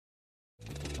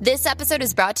This episode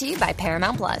is brought to you by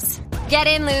Paramount Plus. Get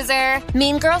in, loser!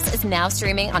 Mean Girls is now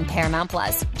streaming on Paramount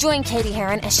Plus. Join Katie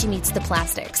Heron as she meets the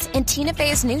plastics in Tina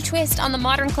Fey's new twist on the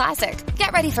modern classic.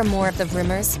 Get ready for more of the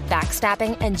rumors,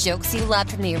 backstabbing, and jokes you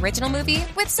loved from the original movie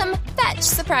with some fetch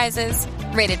surprises.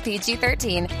 Rated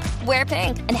PG-13. Wear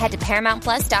pink and head to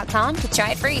ParamountPlus.com to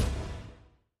try it free.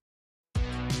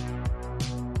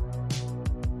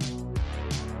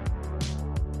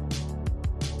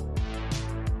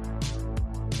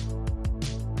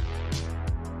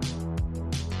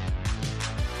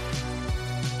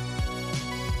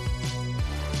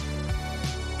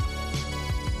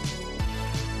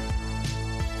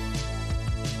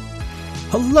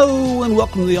 Hello and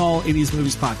welcome to the All 80s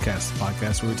Movies Podcast, the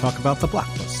podcast where we talk about the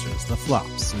blockbusters, the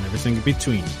flops, and everything in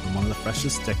between from one of the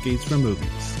freshest decades for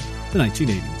movies, the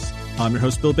 1980s. I'm your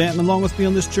host, Bill Banton. Along with me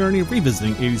on this journey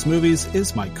revisiting 80s movies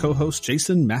is my co-host,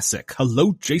 Jason Masick.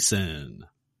 Hello, Jason.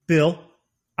 Bill,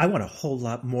 I want a whole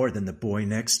lot more than The Boy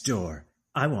Next Door.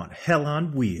 I want Hell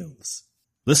on Wheels.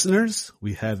 Listeners,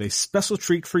 we have a special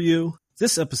treat for you.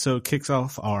 This episode kicks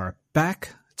off our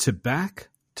Back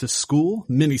to School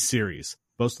miniseries.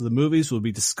 Most of the movies we'll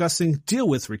be discussing deal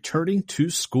with returning to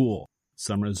school.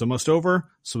 Summer is almost over,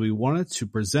 so we wanted to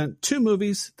present two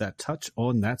movies that touch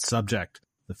on that subject.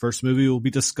 The first movie we'll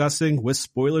be discussing, with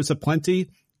spoilers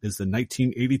aplenty, is the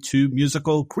 1982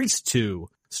 musical Grease 2,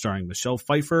 starring Michelle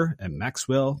Pfeiffer and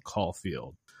Maxwell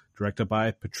Caulfield. Directed by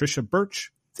Patricia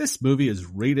Birch, this movie is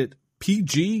rated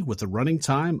PG with a running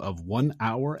time of 1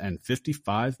 hour and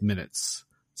 55 minutes.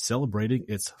 Celebrating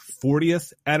its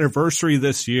 40th anniversary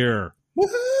this year.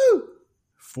 Woohoo!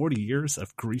 40 years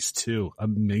of Grease 2.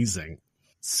 Amazing.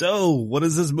 So, what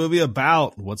is this movie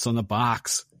about? What's on the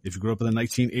box? If you grew up in the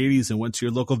 1980s and went to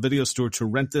your local video store to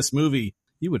rent this movie,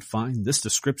 you would find this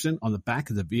description on the back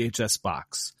of the VHS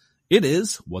box. It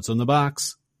is What's on the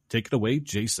Box. Take it away,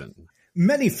 Jason.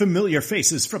 Many familiar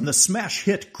faces from the smash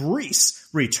hit Grease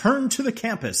return to the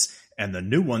campus, and the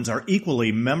new ones are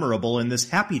equally memorable in this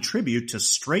happy tribute to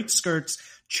straight skirts,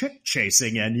 chick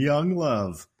chasing, and young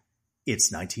love.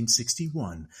 It's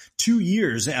 1961, 2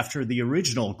 years after the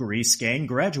original Grease gang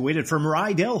graduated from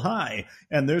Rydell High,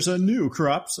 and there's a new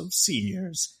crop of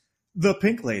seniors. The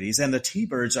Pink Ladies and the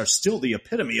T-Birds are still the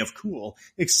epitome of cool,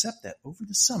 except that over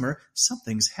the summer,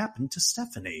 something's happened to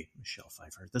Stephanie, Michelle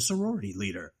Pfeiffer, the sorority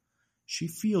leader. She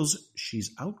feels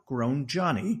she's outgrown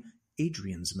Johnny,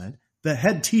 Adrian's med, the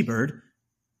head T-Bird,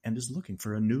 and is looking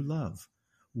for a new love.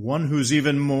 One who's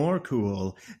even more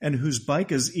cool, and whose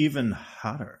bike is even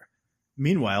hotter.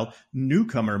 Meanwhile,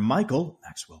 newcomer Michael,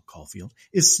 Maxwell Caulfield,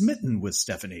 is smitten with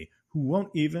Stephanie, who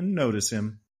won't even notice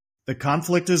him. The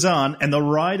conflict is on, and the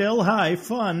Rydell High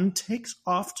fun takes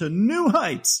off to new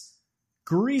heights.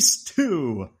 Grease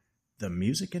 2. The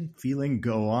music and feeling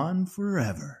go on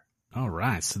forever. All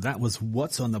right, so that was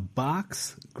What's on the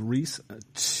Box, Grease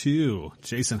 2.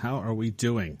 Jason, how are we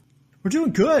doing? We're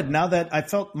doing good now that I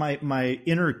felt my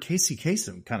inner Casey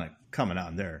Kasem kind of coming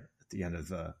on there at the end of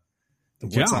the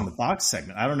What's on the Box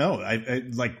segment. I don't know. I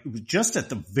like just at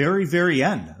the very, very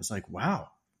end, I was like, wow,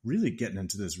 really getting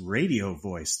into this radio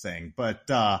voice thing. But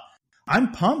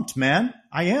I'm pumped, man.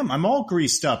 I am. I'm all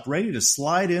greased up, ready to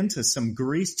slide into some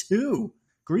Grease 2.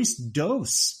 Grease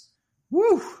Dose.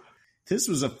 Woo! This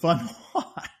was a fun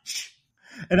watch.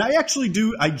 And I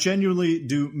genuinely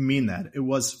do mean that. It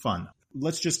was fun.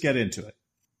 Let's just get into it.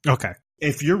 Okay.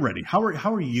 If you're ready, how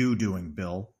are you doing,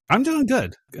 Bill? I'm doing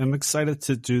good. I'm excited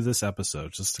to do this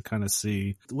episode just to kind of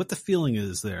see what the feeling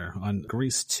is there on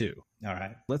Grease 2. All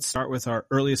right. Let's start with our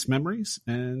earliest memories.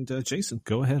 And Jason,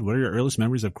 go ahead. What are your earliest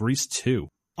memories of Grease 2?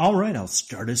 All right. I'll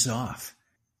start us off.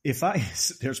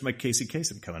 There's my Casey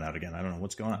Kasem coming out again. I don't know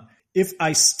what's going on. If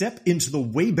I step into the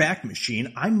Wayback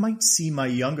Machine, I might see my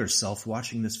younger self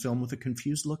watching this film with a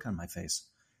confused look on my face.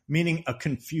 Meaning a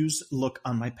confused look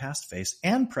on my past face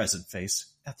and present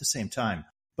face at the same time.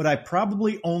 But I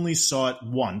probably only saw it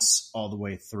once all the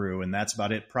way through, and that's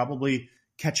about it. Probably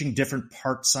catching different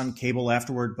parts on cable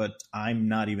afterward, but I'm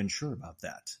not even sure about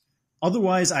that.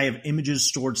 Otherwise, I have images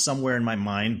stored somewhere in my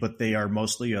mind, but they are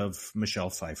mostly of Michelle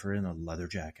Pfeiffer in a leather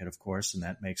jacket, of course, and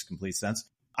that makes complete sense.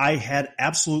 I had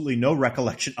absolutely no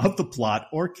recollection of the plot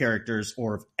or characters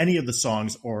or of any of the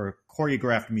songs or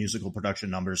choreographed musical production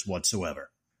numbers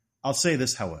whatsoever. I'll say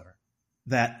this, however,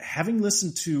 that having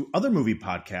listened to other movie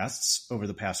podcasts over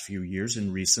the past few years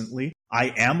and recently,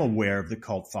 I am aware of the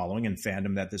cult following and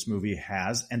fandom that this movie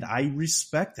has, and I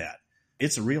respect that.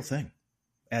 It's a real thing.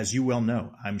 As you well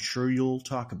know, I'm sure you'll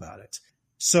talk about it.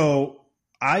 So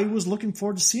I was looking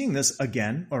forward to seeing this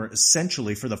again, or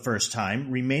essentially for the first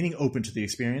time, remaining open to the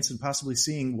experience and possibly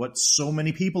seeing what so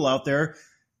many people out there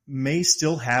may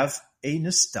still have a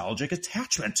nostalgic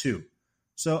attachment to.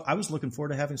 So I was looking forward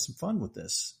to having some fun with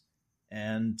this.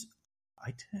 And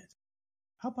I did.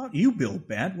 How about you, Bill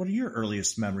Bant? What are your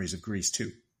earliest memories of Grease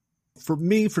 2? For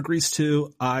me, for Grease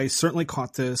 2, I certainly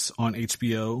caught this on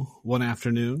HBO one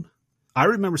afternoon. I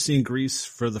remember seeing Grease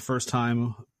for the first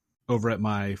time over at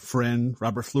my friend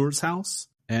Robert Fleur's house.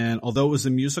 And although it was a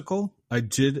musical, I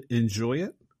did enjoy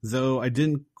it, though I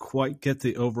didn't quite get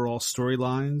the overall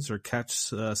storylines or catch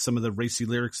some of the racy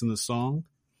lyrics in the song.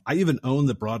 I even own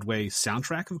the Broadway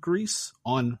soundtrack of Grease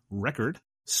on record.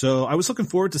 So I was looking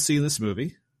forward to seeing this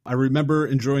movie. I remember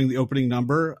enjoying the opening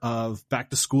number of Back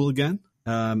to School Again,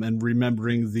 and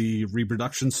remembering the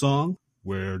reproduction song,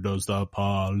 Where Does the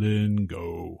Pollen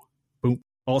Go? Boom.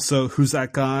 Also, Who's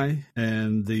That Guy?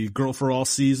 And the Girl for All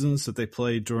Seasons that they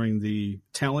played during the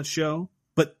talent show.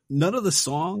 But none of the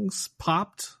songs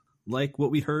popped like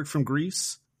what we heard from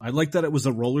Grease. I like that it was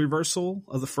a role reversal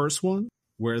of the first one,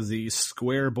 where the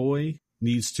square boy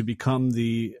needs to become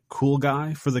the cool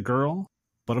guy for the girl.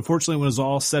 But unfortunately, when it was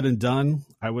all said and done,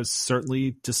 I was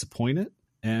certainly disappointed.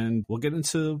 And we'll get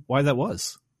into why that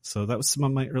was. So that was some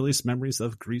of my earliest memories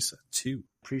of Grease 2.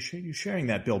 Appreciate you sharing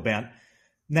that, Bill Bant.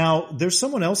 Now, there's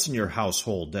someone else in your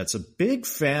household that's a big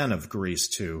fan of Grease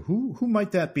 2. Who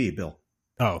might that be, Bill?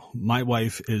 Oh, my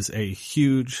wife is a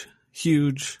huge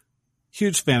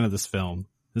fan of this film.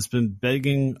 Has been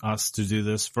begging us to do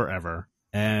this forever.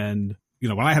 And,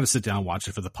 when I had to sit down and watch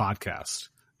it for the podcast,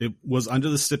 it was under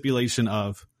the stipulation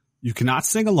of you cannot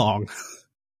sing along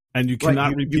and you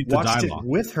cannot repeat the dialogue. You watched it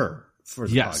with her for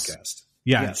the podcast.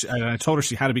 Yeah, yes. And I told her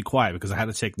she had to be quiet because I had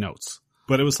to take notes.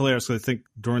 But it was hilarious because I think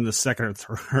during the second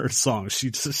or third song, she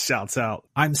just shouts out,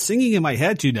 I'm singing in my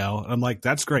head, And I'm like,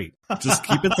 that's great. Just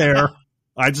keep it there.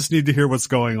 I just need to hear what's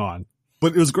going on.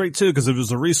 But it was great, too, because it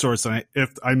was a resource. And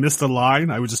if I missed a line,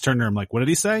 I would just turn to her. I'm like, what did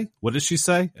he say? What did she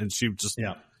say? And she would just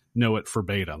know it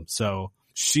verbatim. So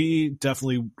she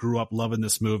definitely grew up loving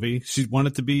this movie. She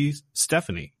wanted to be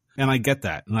Stephanie. And I get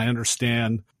that. And I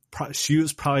understand she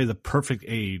was probably the perfect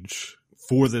age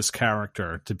for this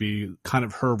character to be kind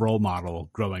of her role model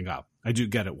growing up. I do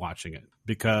get it watching it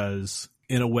because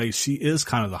in a way she is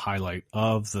kind of the highlight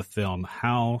of the film,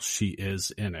 how she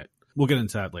is in it. We'll get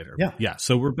into that later. Yeah.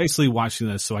 So we're basically watching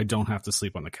this so I don't have to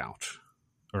sleep on the couch,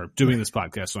 or doing this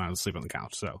podcast so I don't have to sleep on the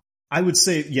couch. So I would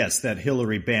say, yes, that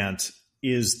Hilary Bant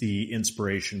is the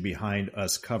inspiration behind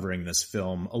us covering this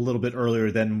film a little bit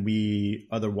earlier than we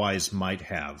otherwise might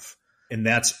have. And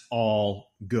that's all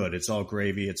good. It's all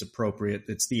gravy. It's appropriate.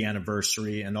 It's the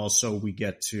anniversary. And also we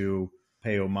get to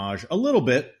pay homage a little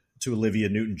bit to Olivia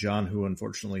Newton-John, who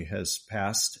unfortunately has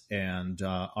passed, and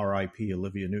R.I.P.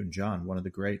 Olivia Newton-John, one of the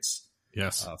greats.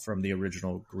 Yes. From the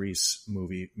original Grease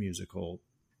movie musical.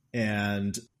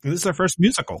 And this is our first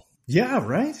musical. Yeah,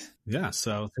 right? Yeah,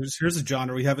 so here's a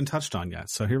genre we haven't touched on yet.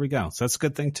 So here we go. So that's a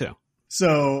good thing, too.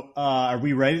 So are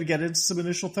we ready to get into some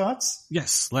initial thoughts?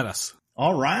 Yes, let us.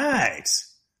 All right.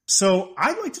 So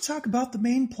I'd like to talk about the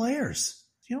main players.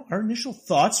 Our initial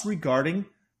thoughts regarding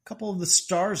a couple of the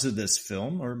stars of this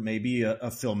film, or maybe a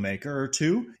filmmaker or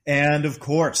two. And of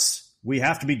course, we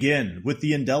have to begin with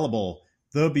the indelible,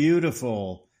 the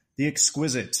beautiful, the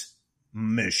exquisite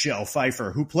Michelle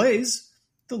Pfeiffer, who plays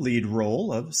the lead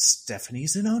role of Stephanie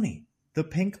Zanoni, the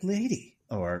Pink Lady,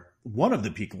 or one of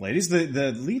the Pink Ladies,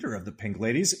 the leader of the Pink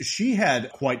Ladies. She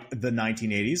had quite the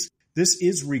 1980s. This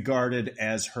is regarded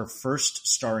as her first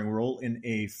starring role in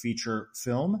a feature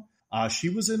film. She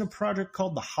was in a project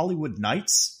called The Hollywood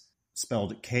Knights,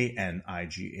 spelled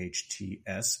Knights,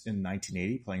 in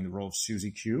 1980, playing the role of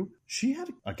Susie Q. She had,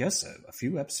 I guess, a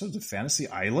few episodes of Fantasy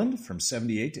Island from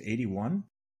 78 to 81.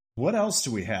 What else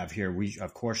do we have here?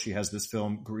 Of course, she has this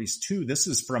film, Grease 2. This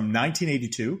is from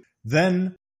 1982.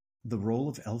 Then the role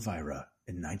of Elvira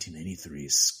in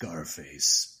 1983's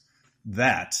Scarface.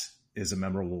 That is a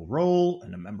memorable role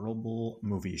and a memorable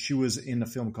movie. She was in a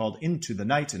film called Into the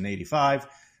Night in 85.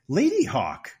 Lady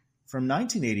Hawk from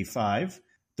 1985.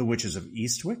 The Witches of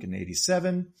Eastwick in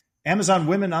 87. Amazon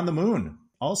Women on the Moon,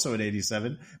 also in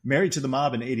 87. Married to the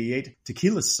Mob in 88.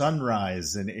 Tequila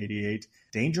Sunrise in 88.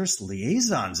 Dangerous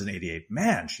Liaisons in 88.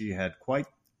 Man, she had quite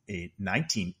a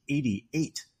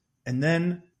 1988. And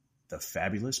then The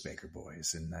Fabulous Baker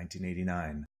Boys in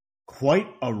 1989. Quite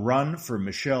a run for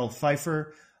Michelle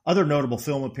Pfeiffer. Other notable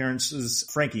film appearances: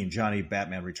 Frankie and Johnny,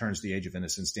 Batman Returns, The Age of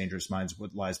Innocence, Dangerous Minds,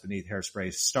 What Lies Beneath,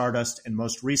 Hairspray, Stardust, and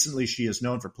most recently she is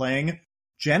known for playing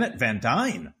Janet Van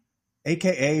Dyne,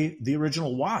 a.k.a. the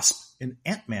original Wasp in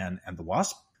Ant-Man and the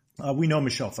Wasp. We know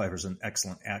Michelle Pfeiffer's an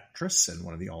excellent actress and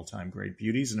one of the all-time great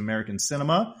beauties in American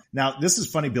cinema. Now, this is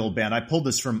funny, Bill Bant. I pulled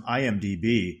this from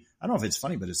IMDb. I don't know if it's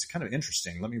funny, but it's kind of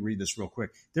interesting. Let me read this real quick.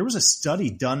 There was a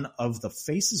study done of the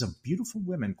faces of beautiful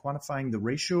women, quantifying the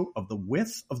ratio of the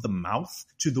width of the mouth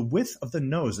to the width of the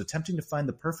nose, attempting to find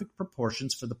the perfect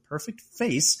proportions for the perfect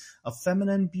face of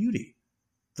feminine beauty.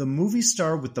 The movie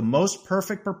star with the most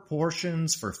perfect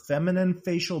proportions for feminine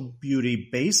facial beauty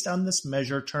based on this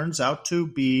measure turns out to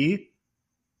be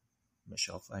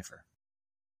Michelle Pfeiffer.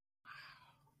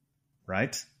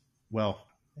 Right? Well,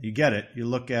 you get it. You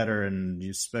look at her, and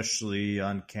especially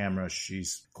on camera,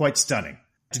 she's quite stunning.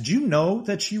 Did you know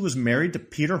that she was married to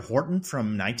Peter Horton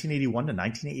from 1981 to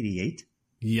 1988?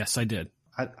 Yes, I did.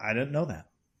 I didn't know that.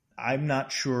 I'm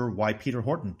not sure why Peter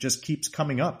Horton just keeps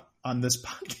coming up on this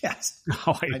podcast.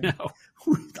 Oh, I know.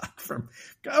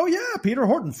 Peter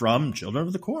Horton from Children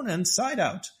of the Corn and Side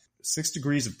Out. 6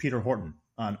 Degrees of Peter Horton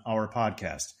on our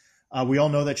podcast. We all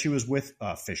know that she was with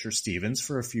Fisher Stevens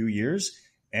for a few years.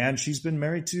 And she's been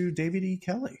married to David E.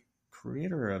 Kelley,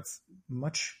 creator of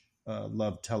much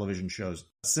loved television shows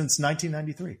since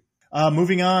 1993.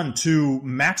 Moving on to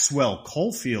Maxwell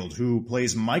Caulfield, who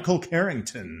plays Michael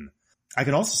Carrington. I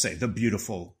could also say the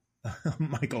beautiful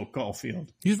Michael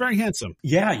Caulfield. He's very handsome.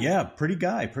 Yeah. Pretty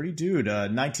guy, pretty dude.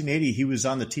 1980, he was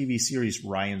on the TV series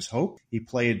Ryan's Hope. He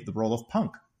played the role of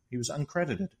Punk. He was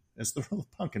uncredited as the role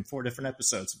of Punk in 4 different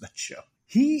episodes of that show.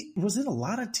 He was in a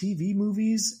lot of TV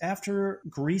movies after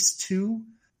Grease 2.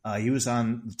 He was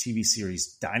on the TV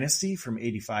series Dynasty from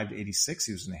 85 to 86.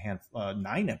 He was in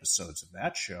 9 episodes of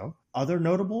that show. Other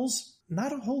notables,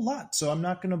 not a whole lot. So I'm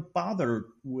not going to bother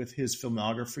with his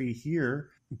filmography here.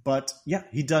 But yeah,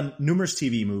 he'd done numerous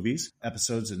TV movies,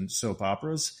 episodes and soap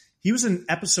operas. He was in an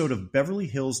episode of Beverly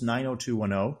Hills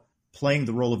 90210 playing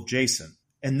the role of Jason.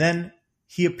 And then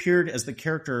he appeared as the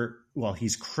character,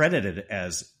 he's credited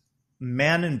as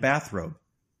Man in Bathrobe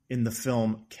in the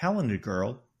film Calendar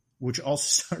Girl, which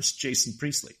also stars Jason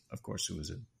Priestley, of course, who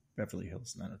was in Beverly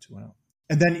Hills 90210.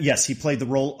 And then, yes, he played the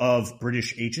role of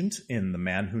British agent in The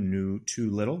Man Who Knew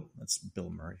Too Little. That's a Bill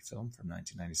Murray film from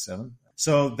 1997.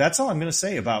 So that's all I'm going to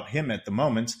say about him at the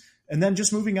moment. And then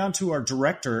just moving on to our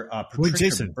director,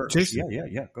 Patricia Birch. Jason.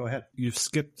 Yeah. Go ahead. You've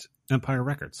skipped Empire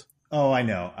Records. Oh, I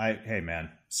know. Hey, man.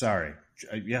 Sorry.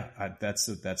 That's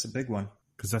a big one.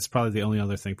 Because that's probably the only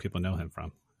other thing people know him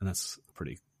from. And that's a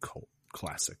pretty cult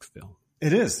classic film.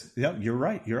 It is. Yeah, you're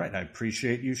right. I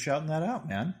appreciate you shouting that out,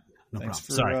 man. No Thanks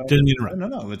problem. Sorry, didn't interrupt.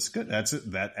 No, it's good. That's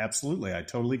it. That absolutely. I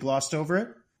totally glossed over it.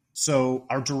 So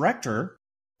our director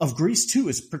of Grease 2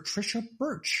 is Patricia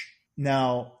Birch.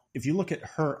 Now, if you look at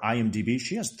her IMDb,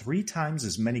 she has 3 times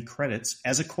as many credits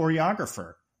as a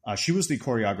choreographer. She was the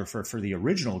choreographer for the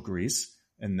original Grease,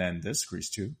 and then this Grease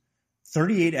 2.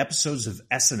 38 episodes of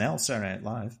SNL, Saturday Night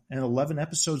Live, and 11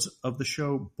 episodes of the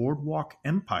show Boardwalk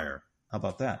Empire. How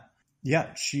about that?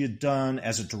 Yeah, she had done,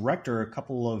 as a director, a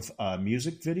couple of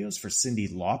music videos for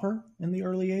Cyndi Lauper in the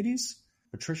early 80s.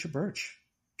 Patricia Birch,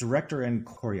 director and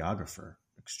choreographer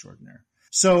extraordinaire.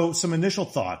 So some initial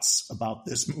thoughts about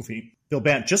this movie. Bill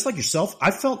Bant, just like yourself,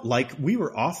 I felt like we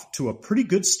were off to a pretty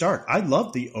good start. I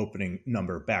loved the opening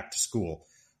number, Back to School.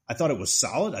 I thought it was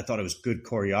solid. I thought it was good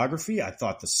choreography. I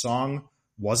thought the song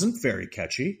wasn't very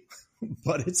catchy,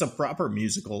 but it's a proper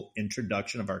musical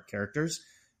introduction of our characters.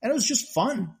 And it was just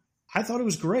fun. I thought it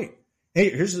was great. Hey,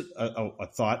 here's a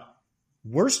thought.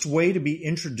 Worst way to be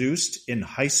introduced in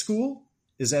high school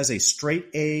is as a straight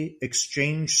A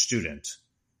exchange student.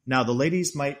 Now, the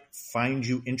ladies might find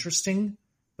you interesting,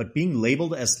 but being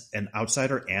labeled as an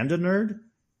outsider and a nerd,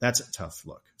 that's a tough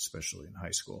look, especially in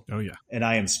high school. Oh, yeah. And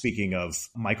I am speaking of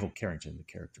Michael Carrington, the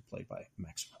character played by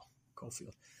Maxwell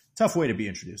Caulfield. Tough way to be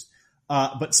introduced.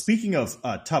 But speaking of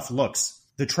tough looks,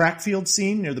 the track field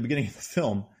scene near the beginning of the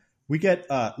film, we get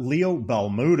Leo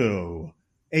Balmudo,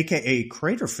 a.k.a.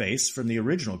 Craterface from the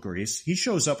original Grease. He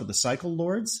shows up with the Cycle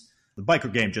Lords. The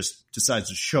biker gang just decides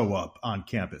to show up on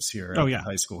campus here at the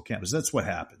high school campus. That's what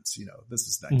happens. You know, this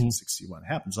is 1961. It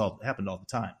happened all the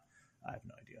time. I have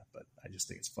no idea, but I just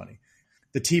think it's funny.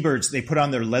 The T-Birds, they put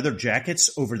on their leather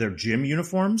jackets over their gym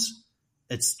uniforms.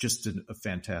 It's just a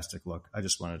fantastic look. I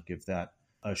just wanted to give that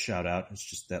a shout out. It's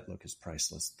just, that look is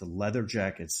priceless. The leather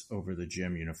jackets over the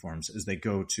gym uniforms as they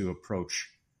go to approach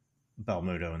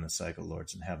Balmudo and the Cycle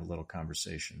Lords and have a little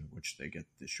conversation, which they get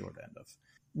the short end of.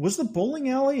 Was the bowling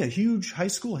alley a huge high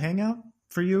school hangout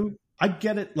for you? I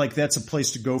get it. Like, that's a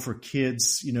place to go for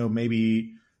kids, you know,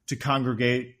 maybe to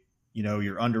congregate. You know,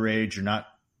 you're underage. You're not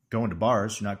going to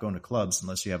bars. You're not going to clubs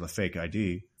unless you have a fake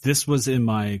ID. This was in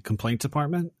my complaint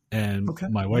department, and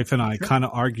my wife and I kind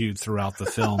of argued throughout the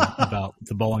film about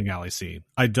the bowling alley scene.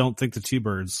 I don't think the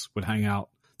T-Birds would hang out.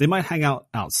 They might hang out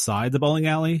outside the bowling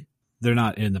alley. They're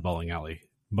not in the bowling alley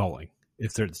bowling.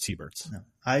 if they're the T-Birds. No,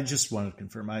 I just wanted to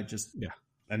confirm.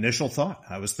 Initial thought.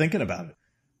 I was thinking about it.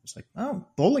 It's like, oh,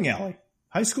 bowling alley,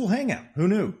 high school hangout. Who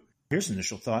knew? Here's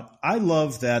initial thought. I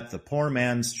love that the poor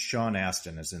man's Sean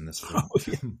Astin is in this film. Oh,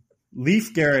 yeah.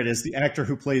 Leif Garrett is the actor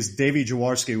who plays Davy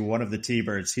Jaworski, one of the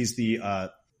T-Birds. He's the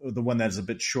one that is a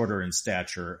bit shorter in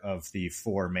stature of the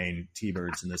four main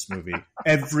T-Birds in this movie.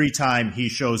 Every time he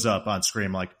shows up on screen,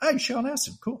 I'm like, hey, Sean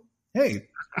Astin, cool. Hey,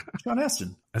 Sean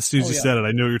Astin. As soon as you said it,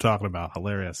 I knew what you're talking about.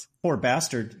 Hilarious. Poor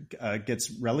bastard gets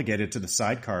relegated to the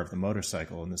sidecar of the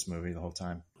motorcycle in this movie the whole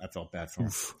time. I felt bad for him.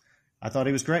 Oof. I thought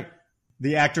he was great.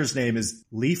 The actor's name is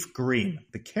Leif Green.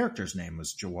 The character's name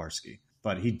was Jaworski,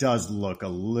 but he does look a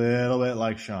little bit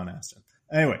like Sean Astin.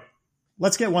 Anyway,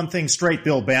 let's get one thing straight,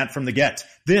 Bill Bant, from the get.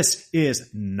 This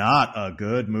is not a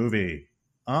good movie.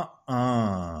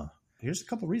 Here's a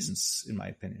couple reasons, in my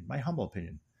opinion, my humble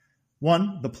opinion.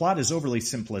 One, the plot is overly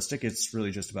simplistic. It's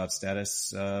really just about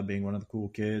status, being one of the cool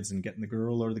kids and getting the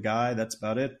girl or the guy. That's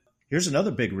about it. Here's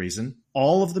another big reason.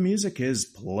 All of the music is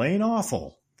plain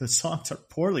awful. The songs are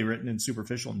poorly written and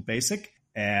superficial and basic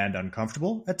and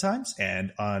uncomfortable at times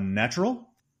and unnatural.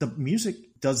 The music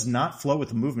does not flow with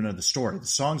the movement of the story. The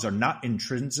songs are not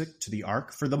intrinsic to the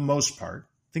arc for the most part.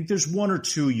 I think there's one or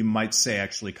two you might say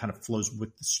actually kind of flows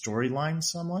with the storyline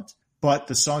somewhat, but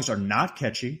the songs are not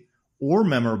catchy or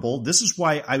memorable. This is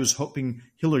why I was hoping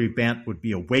Hilary Bant would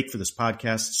be awake for this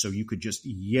podcast so you could just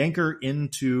yank her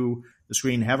into the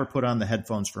screen, have her put on the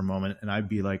headphones for a moment, and I'd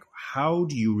be like, how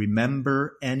do you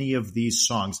remember any of these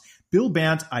songs? Bill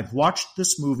Bant, I've watched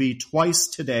this movie twice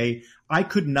today. I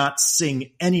could not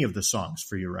sing any of the songs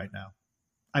for you right now.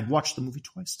 I've watched the movie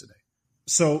twice today.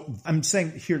 So I'm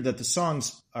saying here that the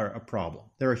songs are a problem.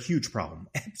 They're a huge problem,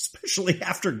 especially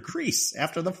after Grease,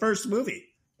 after the first movie.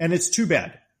 And it's too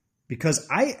bad because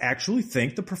I actually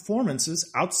think the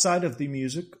performances outside of the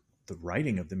music, the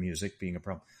writing of the music being a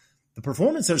problem, the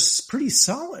performances are pretty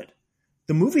solid.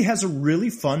 The movie has a really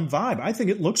fun vibe. I think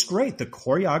it looks great. The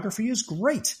choreography is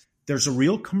great. There's a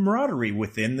real camaraderie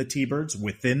within the T-Birds,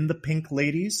 within the Pink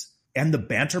Ladies, and the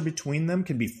banter between them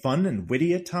can be fun and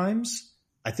witty at times.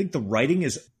 I think the writing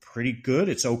is pretty good.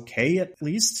 It's okay, at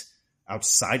least,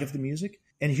 outside of the music.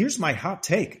 And here's my hot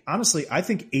take. Honestly, I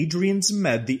think Adrian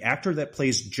Zmed, the actor that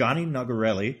plays Johnny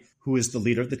Nogarelli, who is the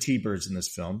leader of the T-Birds in this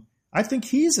film, I think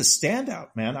he's a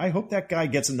standout, man. I hope that guy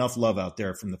gets enough love out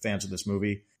there from the fans of this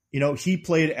movie. You know, he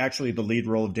played actually the lead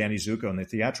role of Danny Zuko in the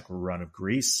theatrical run of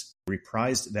Grease,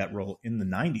 reprised that role in the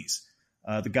 90s.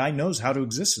 The guy knows how to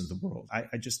exist in the world.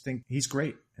 I just think he's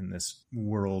great in this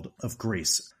world of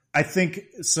Grease. I think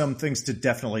some things to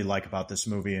definitely like about this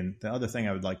movie, and the other thing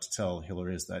I would like to tell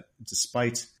Hillary is that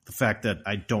despite the fact that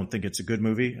I don't think it's a good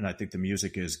movie, and I think the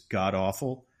music is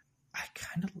god-awful, I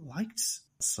kind of liked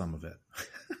some of it.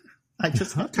 I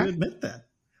just have to admit that.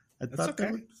 I thought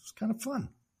that was kind of fun.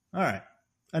 All right.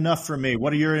 Enough from me.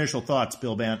 What are your initial thoughts,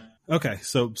 Bill Bant? Okay,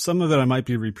 so some of it I might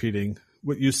be repeating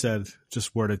what you said,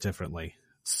 just worded differently.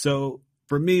 So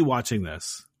for me watching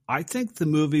this, I think the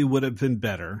movie would have been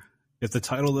better if the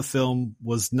title of the film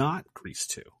was not Grease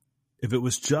 2. If it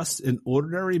was just an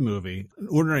ordinary movie, an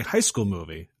ordinary high school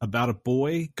movie about a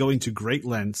boy going to great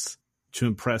lengths to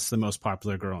impress the most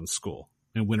popular girl in school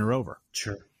and win her over.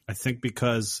 Sure. I think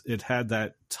because it had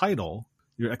that title,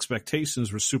 your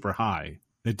expectations were super high.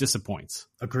 It disappoints.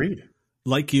 Agreed.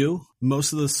 Like you,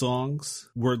 most of the songs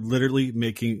were literally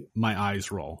making my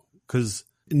eyes roll because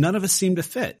none of us seemed to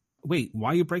fit. Wait, why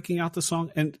are you breaking out the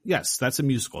song? And yes, that's a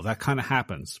musical. That kind of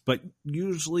happens. But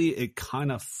usually it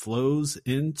kind of flows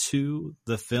into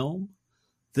the film.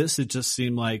 This, it just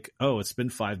seemed like, oh, it's been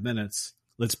 5 minutes.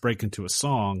 Let's break into a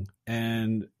song.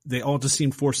 And they all just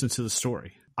seemed forced into the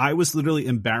story. I was literally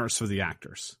embarrassed for the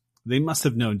actors. They must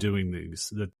have known doing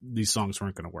these, that these songs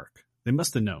weren't going to work. They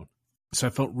must have known. So I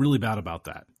felt really bad about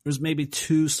that. There's maybe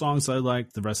 2 songs I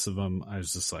liked. The rest of them, I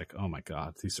was just like, oh my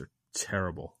God, these are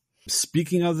terrible.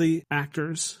 Speaking of the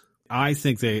actors, I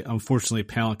think they unfortunately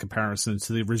pale in comparison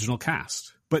to the original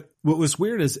cast. But what was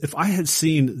weird is if I had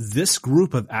seen this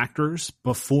group of actors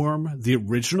perform the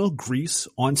original Grease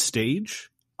on stage,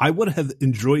 I would have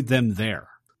enjoyed them there,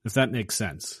 if that makes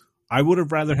sense. I would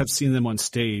have rather have seen them on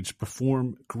stage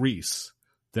perform Grease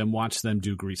than watch them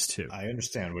do Grease 2. I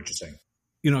understand what you're saying.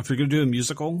 You know, if you're going to do a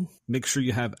musical, make sure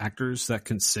you have actors that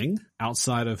can sing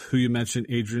outside of who you mentioned,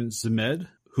 Adrian Zmed,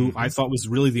 who I thought was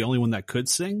really the only one that could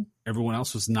sing. Everyone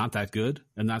else was not that good.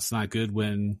 And that's not good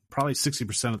when probably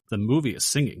 60% of the movie is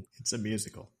singing. It's a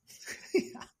musical.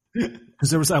 Because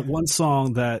there was that one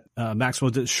song that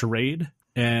Maxwell did, Charade.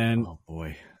 And oh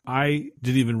boy, I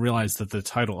didn't even realize that the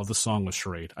title of the song was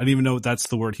Charade. I didn't even know that's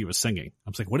the word he was singing. I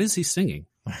was like, what is he singing?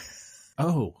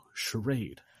 Oh,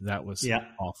 Charade. That was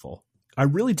awful. I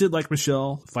really did like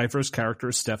Michelle Pfeiffer's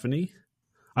character, Stephanie.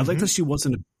 I like that she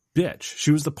wasn't a bitch.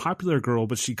 She was the popular girl,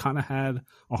 but she kind of had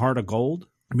a heart of gold.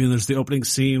 I mean, there's the opening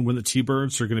scene when the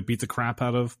T-Birds are going to beat the crap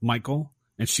out of Michael,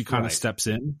 and she kind of steps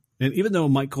in. And even though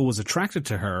Michael was attracted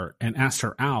to her and asked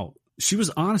her out, she was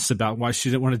honest about why she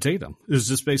didn't want to date him. It was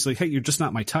just basically, hey, you're just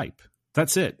not my type.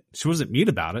 That's it. She wasn't mean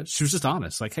about it. She was just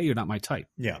honest. Like, hey, you're not my type.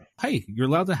 Yeah. Hey, you're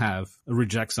allowed to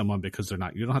reject someone because they're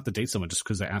not. You don't have to date someone just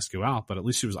because they ask you out. But at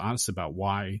least she was honest about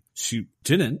why she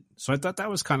didn't. So I thought that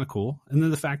was kind of cool. And then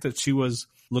the fact that she was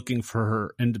looking for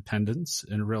her independence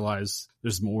and realized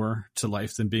there's more to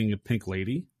life than being a pink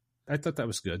lady. I thought that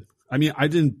was good. I mean, I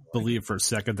didn't believe for a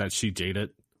second that she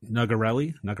dated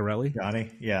Nugarelli.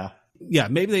 Johnny, yeah. Yeah,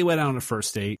 maybe they went out on a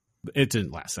first date, but it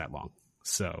didn't last that long.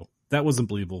 So that wasn't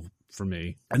believable for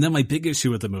me. And then my big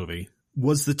issue with the movie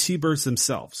was the T-Birds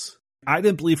themselves. I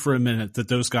didn't believe for a minute that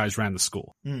those guys ran the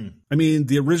school. I mean,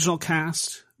 the original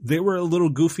cast, they were a little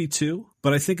goofy too,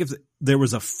 but I think if there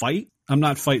was a fight, I'm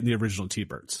not fighting the original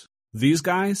T-Birds. These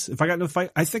guys, if I got in a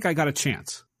fight, I think I got a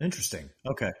chance. Interesting.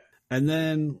 Okay. And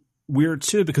then weird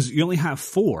too, because you only have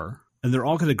 4 and they're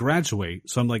all going to graduate.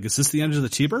 So I'm like, is this the end of the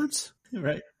T-Birds?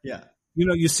 Right. Yeah. You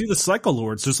know, you see the Cycle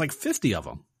Lords, there's like 50 of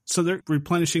them. So they're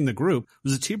replenishing the group.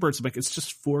 There's a T-Birds, like, it's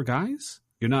just 4 guys?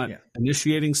 You're not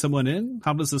initiating someone in?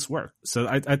 How does this work? So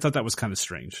I thought that was kind of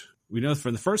strange. We know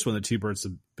for the first one, the T-Birds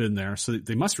have been there, so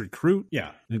they must recruit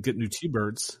and get new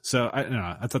T-Birds. So I don't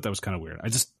know. I thought that was kind of weird.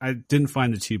 I didn't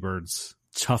find the T-Birds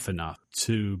tough enough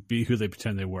to be who they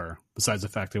pretend they were, besides the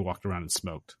fact they walked around and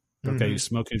smoked. Okay, you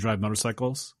smoke and drive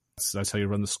motorcycles? That's how you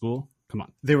run the school? Come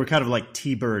on. They were kind of like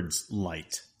T-Birds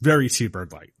light. Very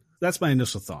T-Bird light. That's my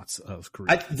initial thoughts of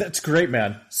Korea. That's great,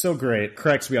 man. So great.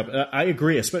 Cracks me up. I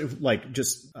agree, especially like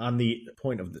just on the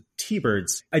point of the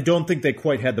T-Birds. I don't think they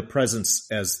quite had the presence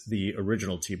as the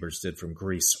original T-Birds did from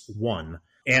Grease 1,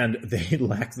 and they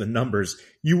lacked the numbers.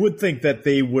 You would think that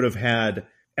they would have had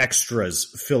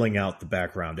extras filling out the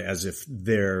background as if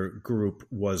their group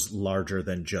was larger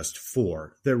than just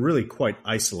 4. They're really quite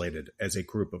isolated as a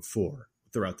group of 4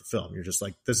 throughout the film. You're just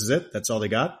like, this is it? That's all they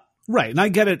got? Right. And I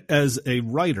get it as a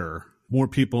writer, more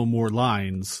people, more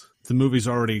lines. The movie's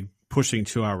already pushing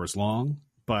 2 hours long,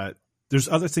 but there's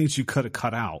other things you could have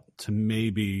cut out to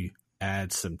maybe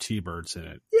add some T-Birds in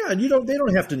it. Yeah. And they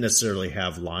don't have to necessarily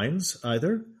have lines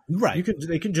either. Right.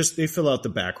 They fill out the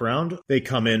background. They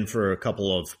come in for a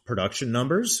couple of production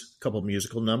numbers, a couple of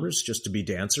musical numbers, just to be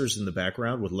dancers in the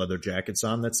background with leather jackets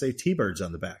on that say T-Birds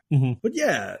on the back. But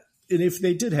yeah. And if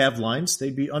they did have lines,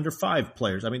 they'd be under 5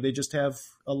 players. I mean, they just have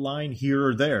a line here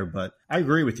or there. But I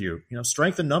agree with you. You know,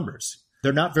 strength in numbers.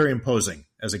 They're not very imposing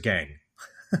as a gang.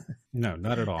 No,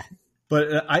 not at all.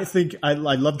 But I think I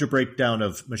loved your breakdown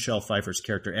of Michelle Pfeiffer's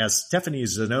character. As Stephanie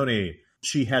Zanoni,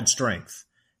 she had strength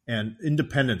and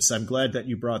independence. I'm glad that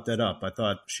you brought that up. I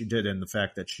thought she did, in the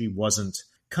fact that she wasn't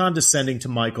condescending to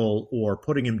Michael or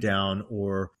putting him down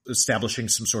or establishing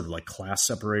some sort of like class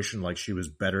separation, like she was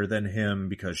better than him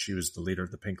because she was the leader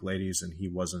of the Pink Ladies and he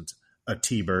wasn't a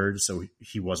T-Bird, so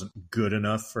he wasn't good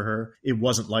enough for her. It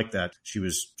wasn't like that. She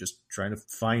was just trying to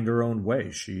find her own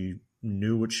way. She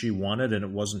knew what she wanted and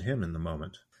it wasn't him in the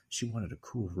moment. She wanted a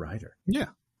cool rider. Yeah.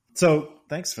 So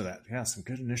thanks for that. Yeah, some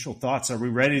good initial thoughts. Are we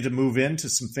ready to move into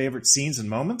some favorite scenes and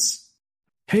moments?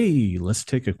 Hey, let's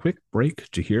take a quick break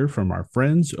to hear from our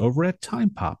friends over at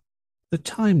Time Pop, the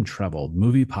time travel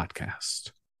movie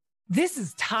podcast. This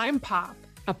is Time Pop,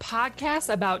 a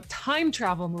podcast about time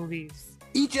travel movies.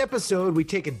 Each episode, we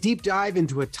take a deep dive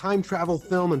into a time travel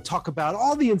film and talk about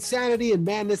all the insanity and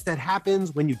madness that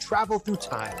happens when you travel through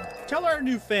time. Tell our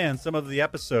new fans some of the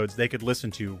episodes they could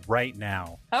listen to right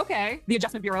now. Okay. The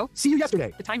Adjustment Bureau. See You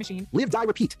Yesterday. The Time Machine. Live, Die,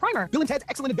 Repeat. Primer. Bill and Ted's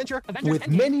Excellent Adventure. Avengers with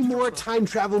Endgame. many more time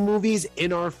travel movies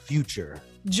in our future.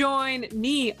 Join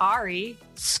me, Ari,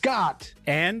 Scott,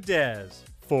 And Des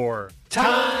for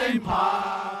Time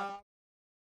Pop.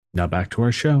 Now back to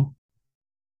our show.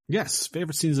 Yes,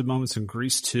 favorite scenes and moments in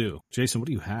Grease 2. Jason, what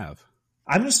do you have?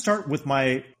 I'm going to start with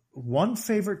my one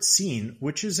favorite scene,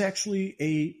 which is actually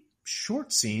a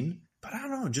short scene, but I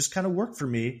don't know, it just kind of worked for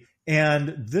me.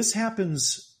 And this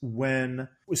happens when,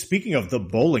 speaking of the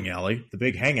bowling alley, the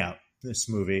big hangout in this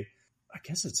movie, I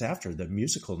guess it's after the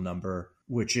musical number,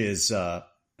 which is,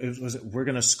 was it We're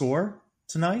Gonna Score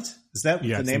Tonight? Is that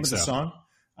the name of the song?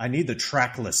 I need the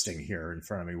track listing here in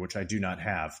front of me, which I do not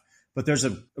have. But there's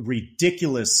a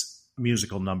ridiculous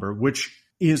musical number, which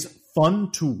is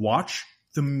fun to watch.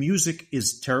 The music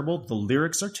is terrible. The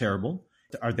lyrics are terrible.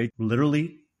 Are they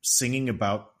literally singing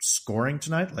about scoring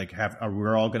tonight? Like,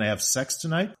 we're all going to have sex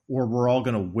tonight? Or we're all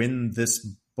going to win this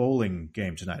bowling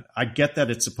game tonight. I get that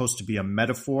it's supposed to be a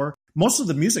metaphor. Most of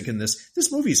the music in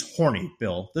this movie is horny,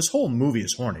 Bill. This whole movie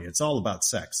is horny. It's all about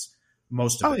sex.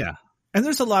 Most of it. Oh, yeah. And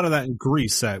there's a lot of that in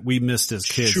Grease that we missed as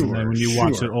kids and then when you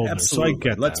watch it older. Absolutely. So I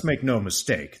get that. Let's make no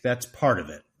mistake. That's part of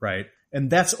it, right? And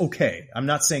that's okay. I'm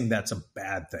not saying that's a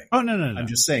bad thing. Oh, no. I'm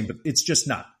just saying, but it's just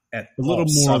not at a little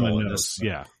all more on the subtle in nose. this.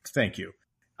 Yeah. Thank you.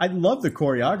 I love the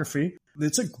choreography.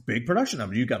 It's a big production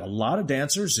of it. You got a lot of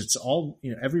dancers. It's all,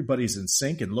 everybody's in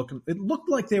sync and it looked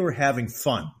like they were having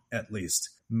fun, at least,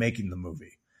 making the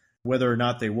movie. Whether or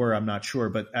not they were, I'm not sure,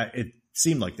 but it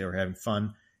seemed like they were having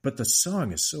fun. But the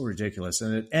song is so ridiculous,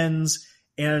 and it ends.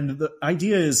 And the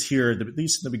idea is here, at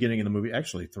least in the beginning of the movie,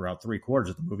 actually throughout 3/4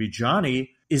 of the movie, Johnny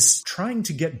is trying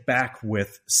to get back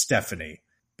with Stephanie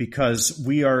because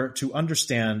we are to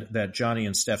understand that Johnny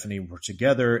and Stephanie were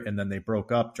together and then they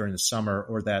broke up during the summer,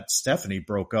 or that Stephanie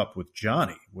broke up with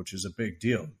Johnny, which is a big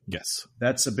deal. Yes.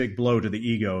 That's a big blow to the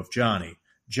ego of Johnny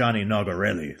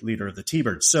Nogarelli, leader of the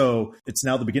T-Birds. So it's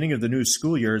now the beginning of the new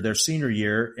school year, their senior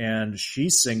year, and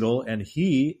she's single and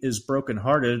he is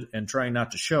brokenhearted and trying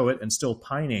not to show it and still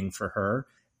pining for her.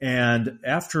 And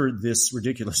after this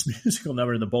ridiculous musical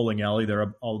number in the bowling alley,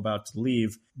 they're all about to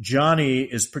leave. Johnny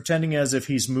is pretending as if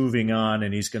he's moving on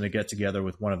and he's going to get together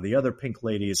with one of the other pink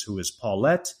ladies, who is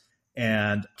Paulette,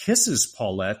 and kisses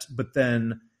Paulette, but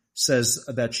then says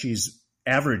that she's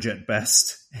average at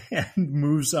best and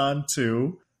moves on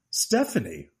to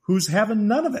Stephanie, who's having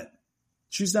none of it.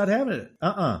 She's not having it.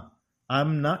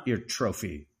 I'm not your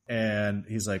trophy. And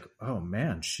he's like, oh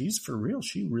man, she's for real.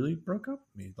 She really broke up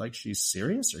with me. Like, she's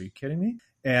serious. Are you kidding me?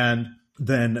 And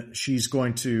then she's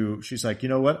like, you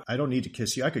know what? I don't need to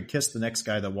kiss you. I could kiss the next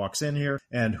guy that walks in here.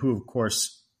 And who, of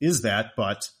course, is that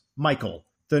but Michael,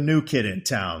 the new kid in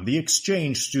town, the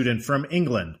exchange student from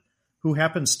England, who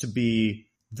happens to be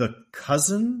the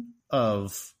cousin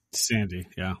of Sandy,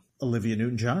 yeah. Olivia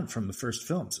Newton-John from the first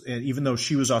films. And even though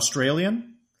she was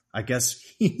Australian, I guess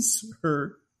he's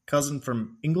her cousin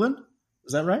from England.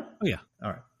 Is that right? Oh, yeah.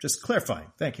 All right. Just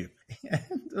clarifying. Thank you.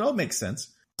 It all makes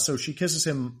sense. So she kisses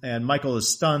him and Michael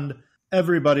is stunned.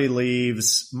 Everybody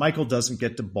leaves. Michael doesn't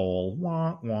get to bowl.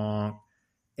 Wah, wah.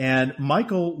 And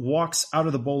Michael walks out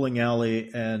of the bowling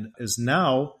alley and is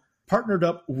now partnered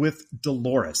up with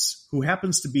Dolores, who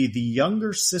happens to be the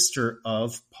younger sister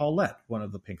of Paulette, one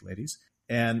of the pink ladies.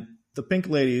 And the pink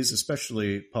ladies,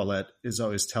 especially Paulette, is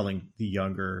always telling the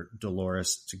younger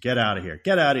Dolores to get out of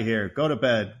here, go to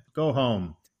bed, go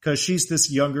home. Because she's this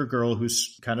younger girl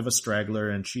who's kind of a straggler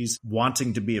and she's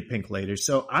wanting to be a pink lady.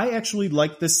 So I actually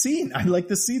like this scene. I like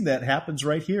the scene that happens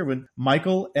right here when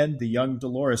Michael and the young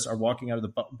Dolores are walking out of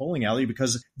the bowling alley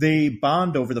because they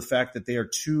bond over the fact that they are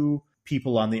two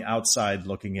people on the outside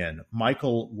looking in.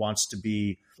 Michael wants to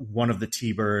be one of the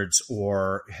T-Birds,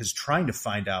 or is trying to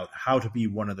find out how to be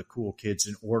one of the cool kids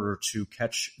in order to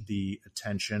catch the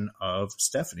attention of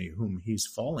Stephanie, whom he's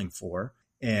falling for.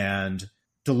 And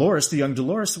Dolores, the young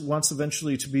Dolores, wants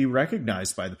eventually to be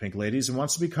recognized by the pink ladies and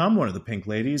wants to become one of the pink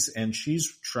ladies. And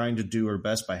she's trying to do her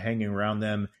best by hanging around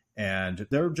them. And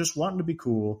they're just wanting to be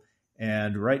cool.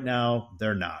 And right now,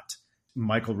 they're not.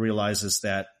 Michael realizes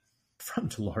that from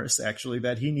Dolores, actually,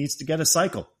 that he needs to get a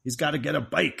cycle. He's got to get a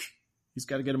bike. He's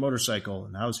got to get a motorcycle.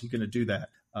 And how's he going to do that?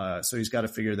 So he's got to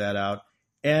figure that out.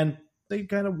 And they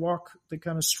kind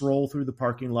of stroll through the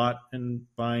parking lot and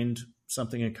find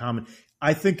something in common.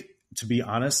 I think, to be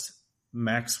honest,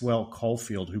 Maxwell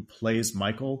Caulfield, who plays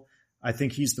Michael, I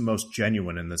think he's the most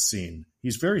genuine in this scene.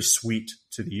 He's very sweet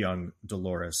to the young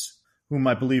Dolores, whom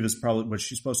I believe is probably, was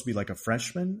she supposed to be like a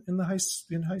freshman in high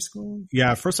school?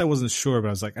 Yeah, at first I wasn't sure, but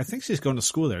I was like, I think she's going to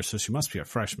school there, so she must be a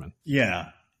freshman.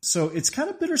 Yeah. So it's kind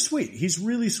of bittersweet. He's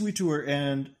really sweet to her,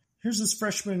 and here's this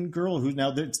freshman girl who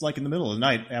now, it's like in the middle of the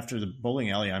night after the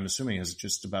bowling alley, I'm assuming, is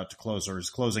just about to close or is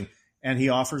closing, and he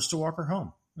offers to walk her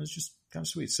home. It's just kind of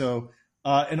sweet. So,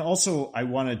 and also I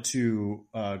wanted to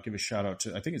give a shout out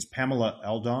to, I think it's Pamela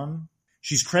Eldon.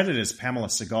 She's credited as Pamela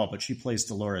Segal, but she plays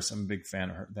Dolores. I'm a big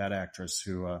fan of her, that actress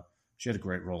who, she had a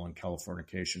great role in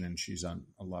Californication, and she's on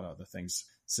a lot of other things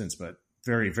since, but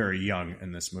very, very young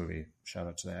in this movie. Shout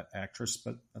out to that actress,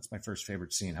 but that's my first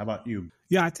favorite scene. How about you?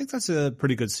 Yeah, I think that's a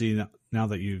pretty good scene now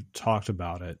that you've talked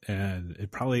about it, and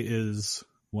it probably is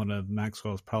one of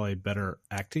Maxwell's probably better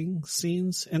acting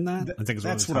scenes in that. I think it's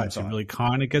one of the times he really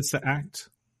kind of gets to act.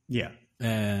 Yeah.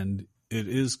 And it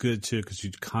is good too, because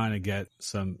you kind of get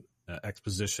some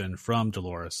exposition from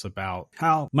Dolores about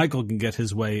how Michael can get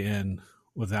his way in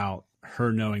without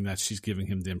her knowing that she's giving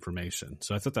him the information.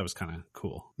 So I thought that was kind of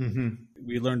cool. Mm-hmm.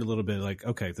 We learned a little bit like,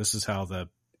 okay, this is how the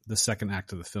second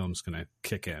act of the film is going to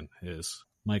kick in, is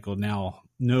Michael now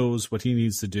knows what he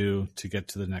needs to do to get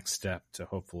to the next step to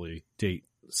hopefully date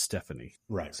Stephanie.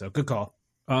 Right. So good call.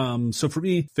 So for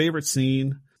me, favorite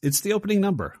scene, it's the opening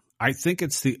number. I think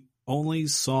it's the only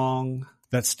song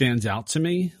that stands out to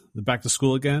me, the Back to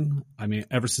School Again. I mean,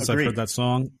 ever since I've heard that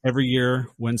song, every year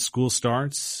when school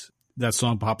starts, that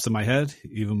song pops in my head.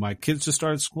 Even my kids just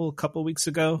started school a couple of weeks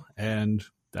ago, and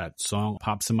that song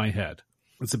pops in my head.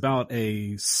 It's about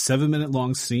a 7-minute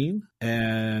long scene,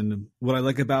 and what I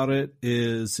like about it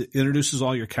is it introduces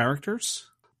all your characters.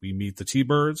 We meet the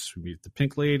T-Birds, we meet the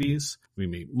Pink Ladies, we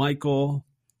meet Michael,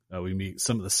 we meet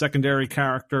some of the secondary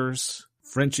characters,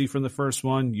 Frenchie from the first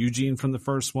one, Eugene from the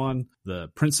first one, the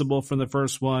principal from the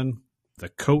first one, the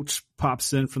coach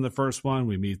pops in from the first one.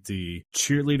 We meet the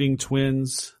cheerleading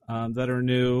twins that are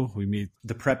new. We meet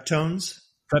the Preptones.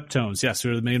 Preptones, yes,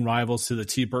 who are the main rivals to the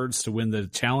T-Birds to win the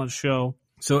talent show.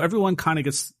 So everyone kind of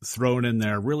gets thrown in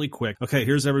there really quick. Okay,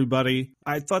 here's everybody.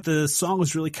 I thought the song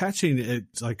was really catchy.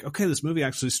 It's like, okay, this movie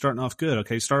actually is starting off good.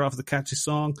 Okay, start off with a catchy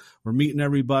song. We're meeting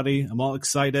everybody. I'm all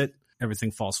excited.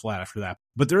 Everything falls flat after that.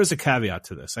 But there is a caveat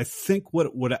to this. I think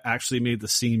what would have actually made the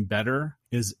scene better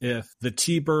is if the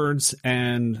T-Birds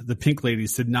and the Pink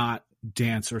Ladies did not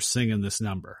dance or sing in this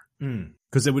number.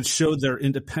 Because it would show their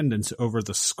independence over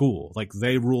the school. Like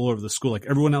they rule over the school. Like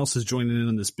everyone else is joining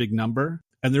in this big number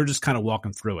and they're just kind of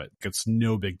walking through it. It's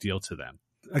no big deal to them.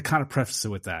 I kind of prefaced it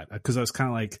with that because I was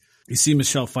kind of like, you see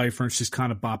Michelle Pfeiffer and she's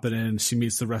kind of bopping in. She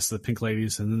meets the rest of the Pink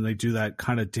Ladies and then they do that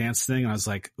kind of dance thing. And I was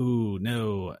like, ooh,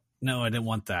 no, I didn't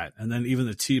want that. And then even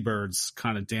the T-Birds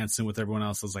kind of dancing with everyone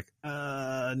else. I was like,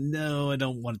 no, I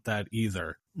don't want that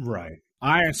either. Right.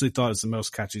 I actually thought it was the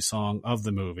most catchy song of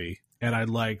the movie. And I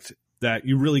liked that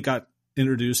you really got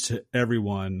introduced to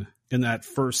everyone in that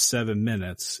first 7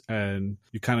 minutes. And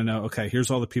you kind of know, okay, here's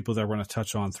all the people that we're going to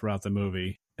touch on throughout the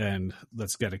movie. And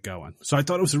let's get it going. So I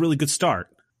thought it was a really good start.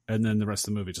 And then the rest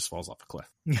of the movie just falls off a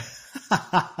cliff.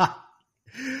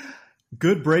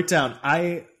 Good breakdown.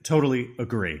 I totally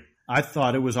agree. I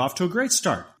thought it was off to a great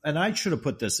start. And I should have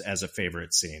put this as a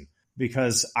favorite scene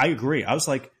because I agree. I was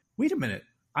like, wait a minute.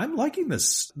 I'm liking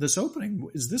this opening.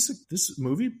 Is this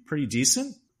movie pretty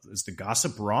decent? Is the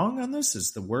gossip wrong on this?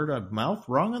 Is the word of mouth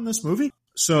wrong on this movie?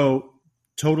 So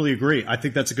totally agree. I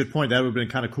think that's a good point. That would have been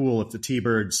kind of cool if the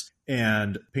T-Birds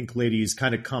and Pink Ladies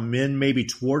kind of come in maybe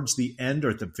towards the end or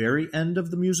at the very end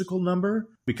of the musical number,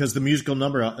 because the musical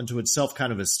number unto itself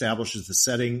kind of establishes the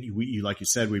setting. Like you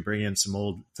said, we bring in some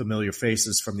old familiar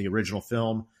faces from the original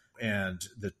film and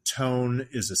the tone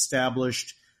is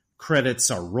established.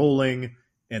 Credits are rolling.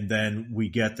 And then we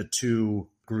get the two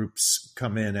groups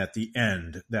come in at the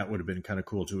end. That would have been kind of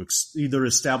cool to either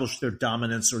establish their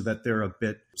dominance or that they're a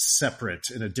bit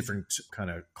separate in a different kind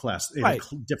of class, in a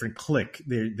different clique.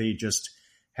 They just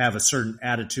have a certain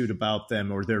attitude about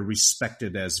them or they're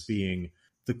respected as being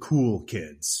the cool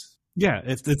kids. Yeah,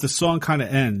 if the song kind of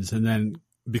ends and then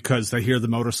because they hear the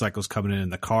motorcycles coming in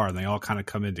the car and they all kind of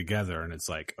come in together and it's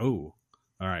like, oh,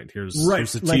 all right, here's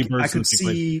the T-Birds. I could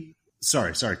see...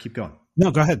 Sorry, keep going. No,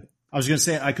 go ahead. I was going to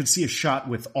say, I could see a shot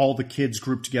with all the kids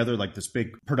grouped together, like this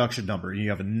big production number. And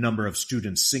you have a number of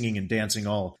students singing and dancing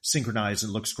all synchronized. It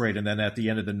looks great. And then at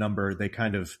the end of the number,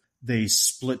 they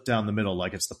split down the middle,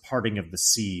 like it's the parting of the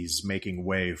seas, making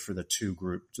way for the two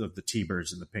groups of the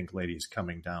T-Birds and the Pink Ladies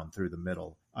coming down through the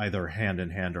middle, either hand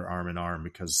in hand or arm in arm,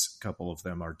 because a couple of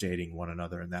them are dating one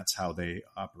another. And that's how they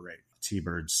operate.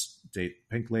 T-Birds date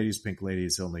Pink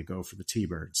Ladies only go for the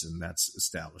T-Birds, and that's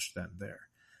established then there.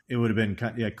 It would have been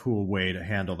kind of a cool way to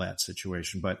handle that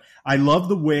situation. But I love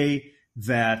the way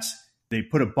that they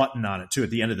put a button on it, too, at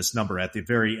the end of this number, at the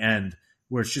very end,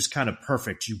 where it's just kind of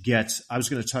perfect. I was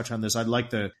going to touch on this. I like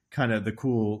the kind of the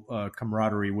cool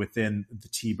camaraderie within the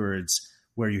T-Birds,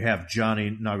 where you have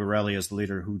Johnny Nagarelli as the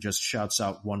leader who just shouts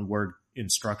out one-word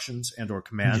instructions and or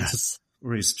commands,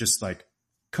 where he's just like,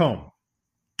 comb,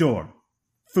 door,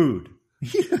 food.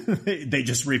 They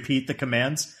just repeat the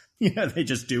commands. Yeah, they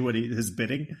just do what his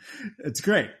bidding. It's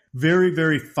great. Very,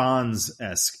 very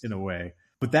Fonz-esque in a way.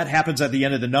 But that happens at the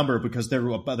end of the number because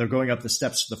they're going up the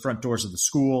steps to the front doors of the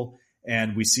school,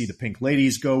 and we see the Pink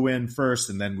Ladies go in first,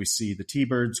 and then we see the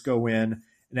T-Birds go in.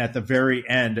 And at the very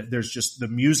end, there's just the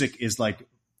music is like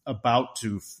about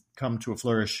to come to a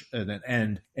flourish and an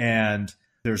end, and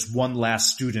there's one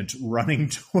last student running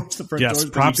towards the front doors. Yes,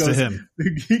 props to him.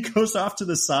 He goes off to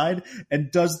the side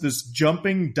and does this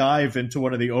jumping dive into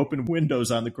one of the open windows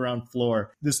on the ground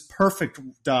floor. This perfect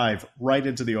dive right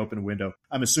into the open window.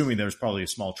 I'm assuming there's probably a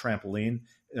small trampoline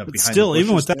behind still,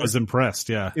 even with that, there. I was impressed,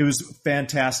 yeah. It was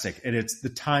fantastic. And it's the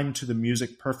time to the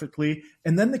music perfectly.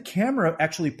 And then the camera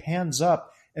actually pans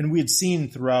up And we had seen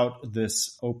throughout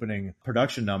this opening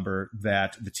production number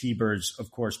that the T-Birds,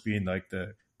 of course, being like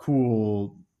the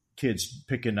cool kids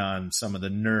picking on some of the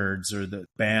nerds or the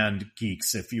band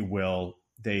geeks, if you will,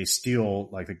 they steal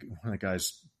like one of the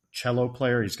guys' cello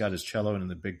player. He's got his cello in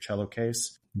the big cello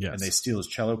case. Yes. And they steal his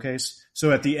cello case.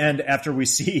 So at the end, after we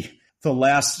see the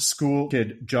last school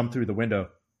kid jump through the window,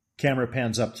 camera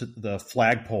pans up to the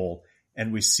flagpole,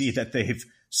 and we see that they've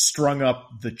strung up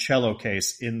the cello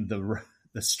case in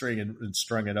the string and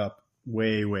strung it up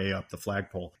way, way up the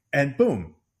flagpole. And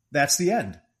boom, that's the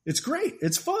end. It's great.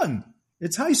 It's fun.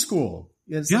 It's high school.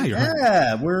 It's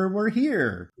we're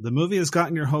here. The movie has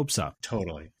gotten your hopes up.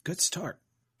 Totally. Good start.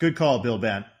 Good call, Bill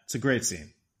Bant. It's a great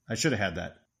scene. I should have had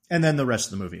that. And then the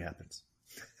rest of the movie happens.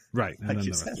 Right. And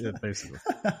then basically.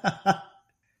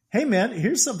 Hey, man,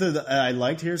 here's something that I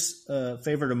liked. Here's a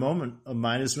favorite moment of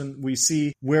mine is when we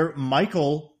see where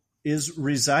Michael is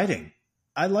residing.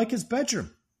 I like his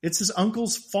bedroom. It's his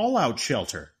uncle's fallout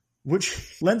shelter,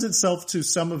 which lends itself to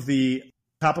some of the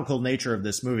topical nature of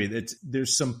this movie.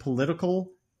 There's some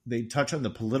they touch on the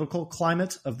political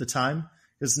climate of the time.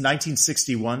 It's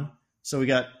 1961. So we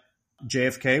got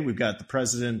JFK. We've got the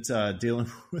president dealing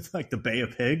with like the Bay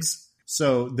of Pigs.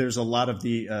 So there's a lot of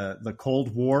the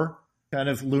Cold War kind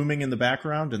of looming in the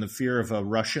background and the fear of a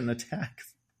Russian attack.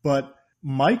 But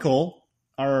Michael,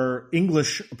 our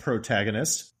English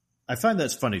protagonist, I find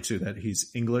that's funny too, that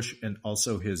he's English and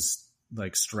also his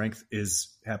like strength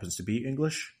happens to be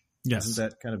English. Yes. Isn't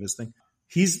that kind of his thing?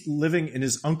 He's living in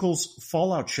his uncle's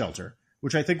fallout shelter,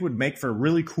 which I think would make for a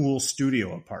really cool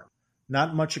studio apartment.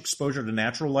 Not much exposure to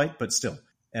natural light, but still.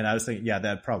 And I was thinking, yeah,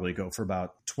 that'd probably go for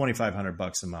about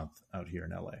 $2,500 a month out here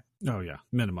in LA. Oh yeah,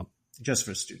 minimum. Just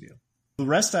for a studio. The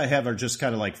rest I have are just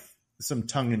kind of like some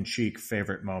tongue-in-cheek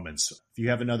favorite moments. If you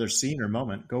have another scene or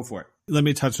moment, go for it. Let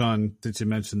me touch on, did you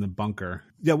mention the bunker?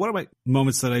 Yeah, one of my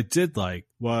moments that I did like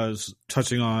was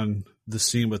touching on the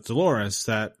scene with Dolores,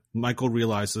 that Michael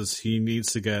realizes he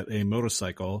needs to get a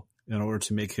motorcycle in order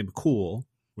to make him cool,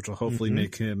 which will hopefully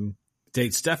make him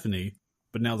date Stephanie.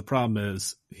 But now the problem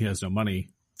is he has no money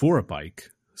for a bike.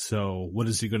 So what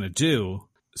is he going to do?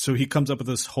 So he comes up with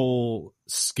this whole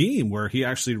scheme where he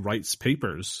actually writes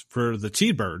papers for the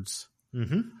T-Birds.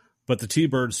 Mm-hmm. But the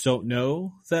T-Birds don't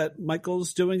know that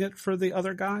Michael's doing it for the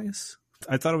other guys.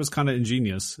 I thought it was kind of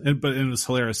ingenious. But it was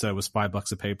hilarious that it was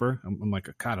 $5 a paper. I'm like,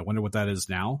 God, I wonder what that is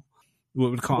now. What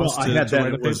would it cost to write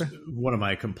a paper? Was one of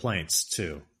my complaints,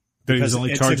 too. That he was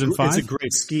only charging $5? It's a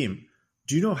great scheme.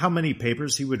 Do you know how many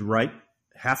papers he would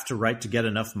have to write to get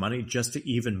enough money just to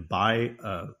even buy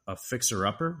a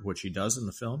fixer-upper, which he does in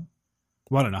the film?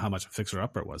 Well, I don't know how much a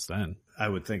fixer-upper was then. I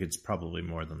would think it's probably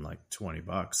more than like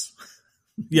 $20.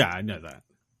 Yeah, I know that.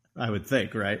 I would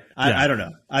think, right? Yeah. I don't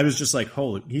know. I was just like,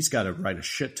 holy, he's got to write a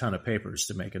shit ton of papers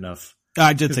to make enough.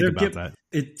 I did think about that.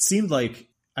 It seemed like,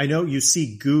 I know you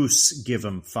see Goose give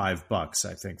him $5,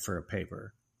 I think, for a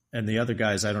paper. And the other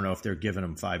guys, I don't know if they're giving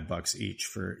them $5 each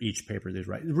for each paper they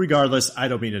write. Regardless, I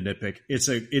don't mean to nitpick.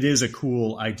 It is a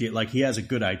cool idea. Like, he has a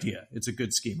good idea. It's a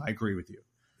good scheme. I agree with you.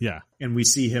 Yeah. And we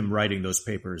see him writing those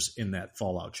papers in that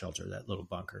fallout shelter, that little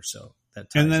bunker. So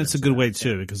and then it's a good way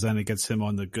too, because then it gets him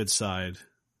on the good side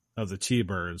of the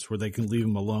T-Birds, where they can leave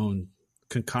him alone,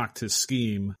 concoct his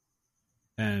scheme,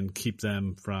 and keep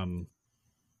them from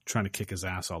trying to kick his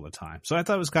ass all the time. So I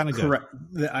thought it was kind of good. Correct.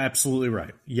 Absolutely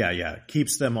right. Yeah.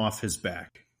 Keeps them off his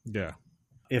back. Yeah.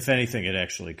 If anything, it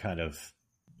actually kind of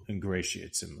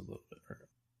ingratiates him a little bit.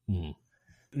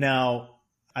 Mm-hmm. Now,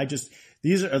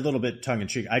 these are a little bit tongue in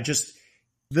cheek.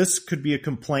 This could be a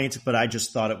complaint, but I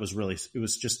just thought it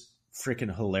was just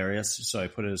freaking hilarious. So I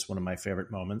put it as one of my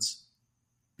favorite moments,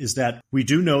 is that we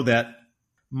do know that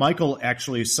Michael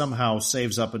actually somehow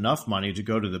saves up enough money to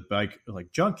go to the bike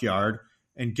like junkyard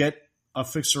and get a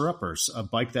fixer-upper, a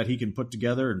bike that he can put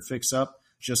together and fix up,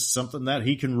 just something that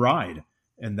he can ride.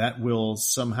 And that will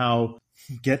somehow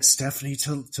get Stephanie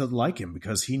to like him,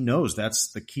 because he knows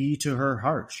that's the key to her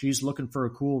heart. She's looking for a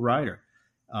cool rider,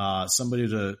 somebody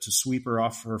to sweep her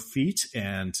off her feet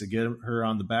and to get her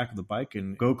on the back of the bike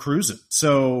and go cruising.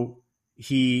 So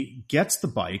he gets the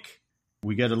bike.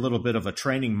 We get a little bit of a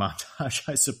training montage,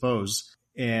 I suppose.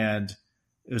 And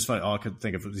it was funny. All I could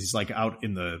think of was he's like out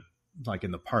in the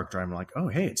park driving, like, oh,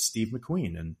 hey, it's Steve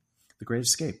McQueen and The Great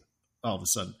Escape all of a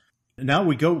sudden. And now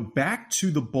we go back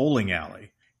to the bowling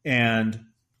alley, and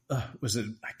I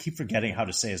keep forgetting how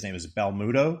to say his name. Is it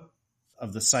Balmudo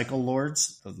of the Cycle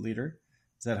Lords, the leader?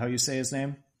 Is that how you say his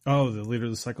name? Oh, the leader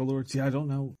of the Cycle Lords? Yeah, I don't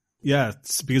know. Yeah,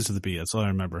 it's because of the B. That's all I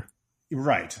remember.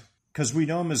 Right. Because we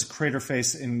know him as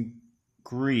Craterface in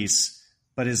Greece,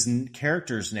 but his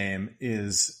character's name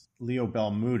is Leo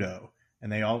Balmudo.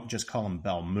 and they all just call him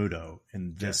Balmudo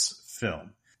in this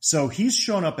film. So he's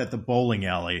shown up at the bowling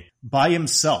alley by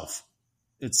himself.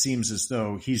 It seems as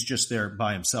though he's just there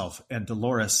by himself. And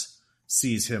Dolores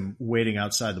sees him waiting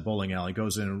outside the bowling alley,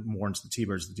 goes in and warns the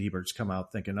T-Birds. The T-Birds come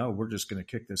out thinking, oh, we're just going to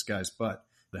kick this guy's butt.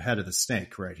 The head of the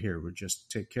snake right here would just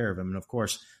take care of him. And of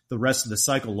course, the rest of the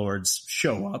Cycle Lords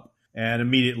show up, and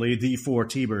immediately the 4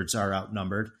 T-Birds are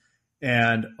outnumbered,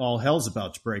 and all hell's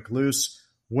about to break loose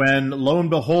when, lo and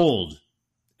behold,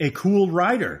 a cool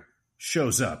rider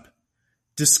shows up,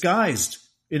 disguised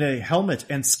in a helmet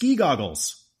and ski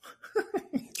goggles.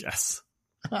 Yes.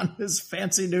 On his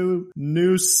fancy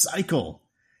new cycle.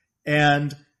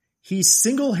 And he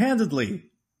single-handedly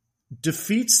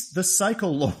defeats the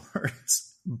Cycle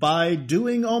Lords by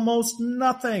doing almost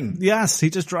nothing. Yes, he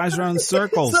just drives around in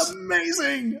circles. It's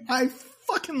amazing. I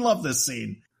fucking love this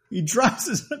scene. He drives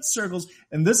in circles.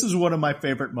 And this is one of my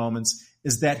favorite moments,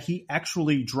 is that he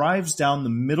actually drives down the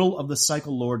middle of the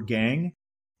Cycle Lord gang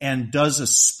and does a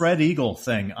spread eagle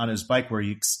thing on his bike where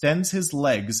he extends his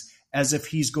legs as if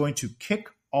he's going to kick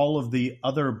all of the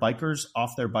other bikers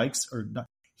off their bikes. Or not.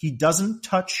 He doesn't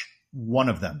touch one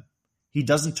of them. He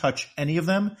doesn't touch any of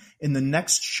them. In the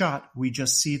next shot, we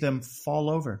just see them fall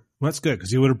over. Well, that's good,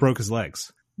 because he would have broke his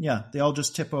legs. Yeah, they all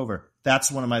just tip over. That's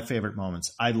one of my favorite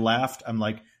moments. I laughed. I'm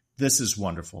like, this is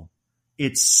wonderful.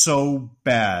 It's so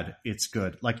bad. It's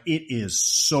good. Like, it is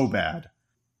so bad.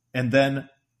 And then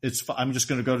I'm just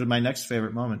going to go to my next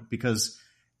favorite moment, because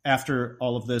after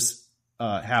all of this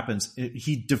happens,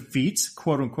 he defeats,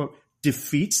 quote unquote,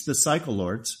 defeats the Cycle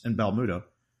Lords and Balmudo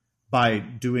by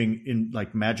doing in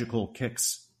like magical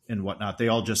kicks and whatnot. They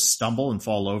all just stumble and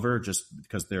fall over just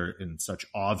because they're in such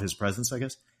awe of his presence, I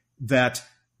guess. That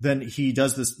then he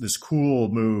does this cool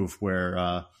move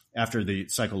where after the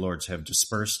Cycle Lords have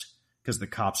dispersed, because the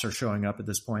cops are showing up at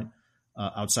this point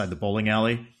outside the bowling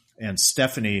alley, and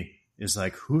Stephanie is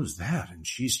like, who's that? And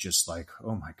she's just like,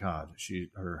 oh my God.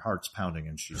 Her heart's pounding,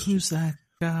 and she's who's that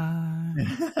guy?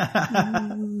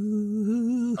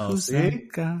 Who's that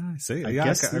guy? See, I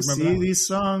guess I remember these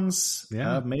songs.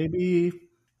 Yeah. Maybe.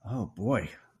 Oh boy.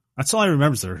 That's all I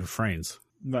remember is the refrains.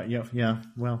 But yeah.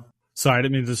 Well, sorry, I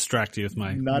didn't mean to distract you with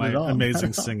my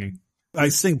amazing singing. I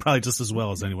sing probably just as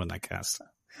well as anyone in that cast.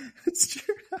 It's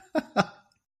true.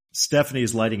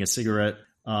 Stephanie's lighting a cigarette.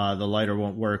 The lighter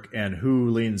won't work, and who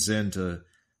leans in to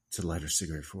light her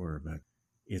cigarette for her? But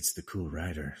it's the cool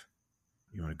rider.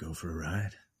 You want to go for a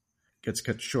ride? Gets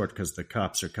cut short because the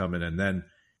cops are coming, and then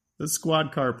the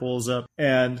squad car pulls up.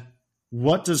 And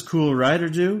what does Cool Rider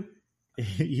do?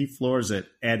 He floors it,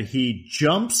 and he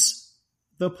jumps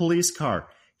the police car.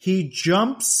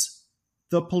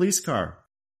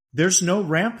 There's no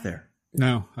ramp there.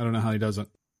 No, I don't know how he does it.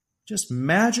 Just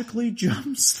magically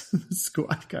jumps the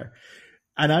squad car.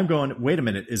 And I'm going, wait a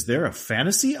minute, is there a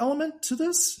fantasy element to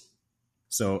this?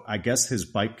 So I guess his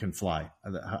bike can fly.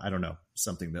 I don't know,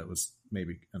 something that was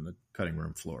maybe on the cutting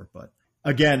room floor. But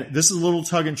again, this is a little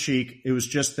tongue-in-cheek. It was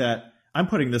just that I'm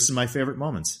putting this in my favorite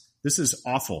moments. This is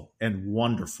awful and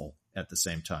wonderful at the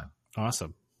same time.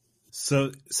 Awesome.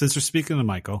 So since we're speaking of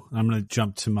Michael, I'm going to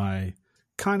jump to my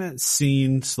kind of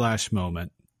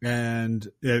scene/moment. And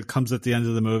it comes at the end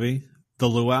of the movie, the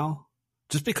luau,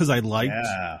 just because I liked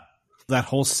that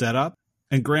whole setup.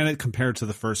 And granted, compared to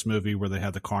the first movie where they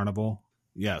had the carnival,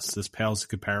 yes, this pales in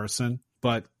comparison.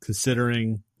 But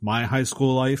considering my high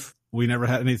school life, we never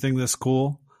had anything this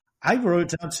cool. I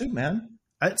wrote it down too, man.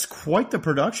 It's quite the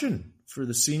production for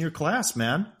the senior class,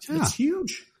 man. Yeah. It's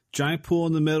huge. Giant pool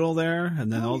in the middle there,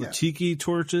 and then the tiki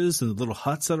torches and the little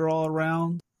huts that are all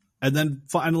around. And then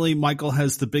finally, Michael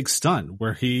has the big stunt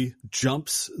where he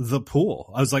jumps the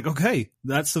pool. I was like, okay,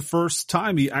 that's the first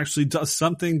time he actually does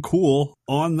something cool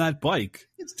on that bike.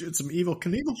 It's doing some Evel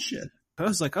Knievel shit. I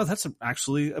was like, oh, that's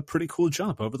actually a pretty cool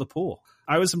jump over the pool.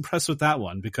 I was impressed with that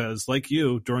one because, like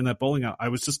you, during that bowling out, I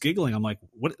was just giggling. I'm like,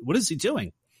 what is he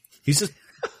doing? He's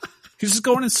just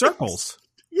going in circles.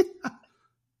 Yeah.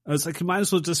 I was like, you might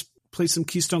as well just play some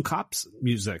Keystone Cops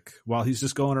music while he's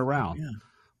just going around. Yeah.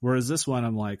 Whereas this one,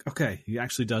 I'm like, okay, he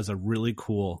actually does a really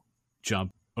cool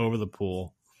jump over the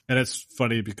pool. And it's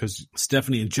funny because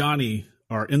Stephanie and Johnny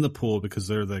are in the pool because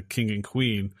they're the king and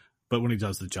queen. But when he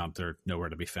does the jump, they're nowhere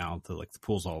to be found. The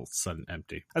pool's all of a sudden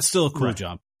empty. That's still a cool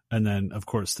jump. And then, of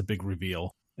course, the big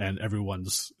reveal. And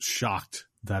everyone's shocked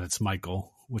that it's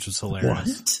Michael, which is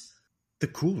hilarious. What? The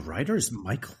cool rider is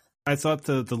Michael? I thought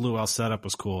the luau setup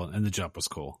was cool and the jump was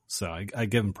cool. So I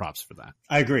give him props for that.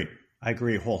 I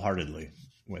agree wholeheartedly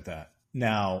with that.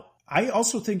 Now, I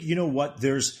also think, you know what,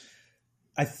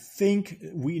 I think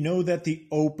we know that the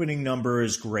opening number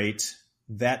is great.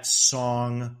 That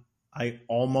song I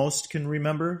almost can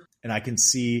remember. And I can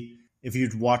see if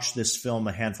you'd watched this film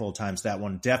a handful of times, that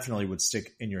one definitely would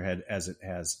stick in your head as it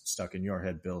has stuck in your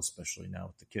head, Bill, especially now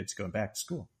with the kids going back to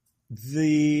school.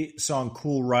 The song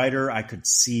Cool Rider, I could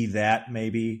see that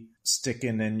maybe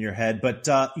sticking in your head. But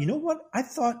you know what? I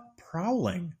thought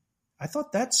Prowling. I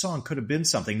thought that song could have been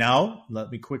something. Now,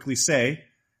 let me quickly say,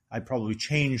 I'd probably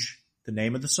change the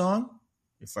name of the song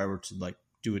if I were to like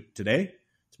do it today.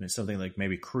 To make something like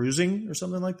maybe Cruising or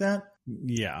something like that.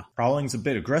 Yeah. Prowling's a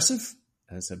bit aggressive.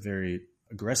 It has a very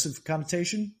aggressive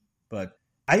connotation. But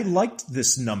I liked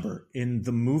this number in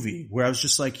the movie where I was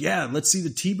just like, yeah, let's see the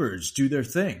T-Birds do their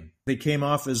thing. They came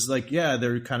off as like, yeah,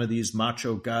 they're kind of these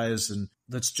macho guys, and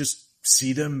let's just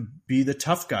see them be the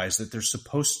tough guys that they're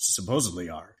supposedly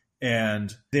are.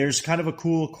 And there's kind of a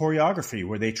cool choreography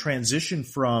where they transition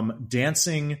from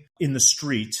dancing in the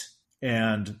street,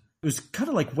 and it was kind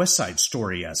of like West Side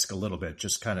Story-esque a little bit,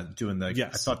 just kind of doing the,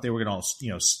 yes. I thought they were going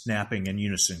to all, snapping in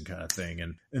unison kind of thing.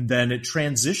 And then it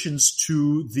transitions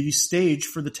to the stage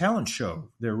for the talent show.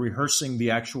 They're rehearsing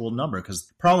the actual number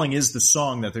because Prowling is the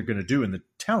song that they're going to do in the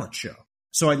talent show.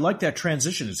 So I like that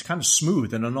transition. It's kind of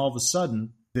smooth. And then all of a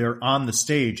sudden, they're on the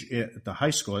stage at the high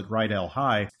school at Rydell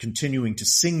High, continuing to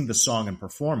sing the song and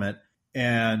perform it.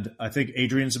 And I think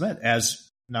Adrian Zmed as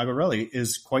Nagarelli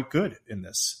is quite good in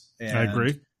this. And I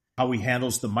agree. How he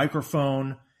handles the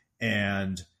microphone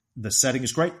and the setting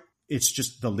is great. It's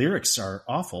just the lyrics are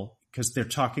awful because they're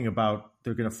talking about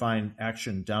they're going to find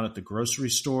action down at the grocery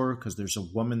store because there's a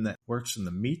woman that works in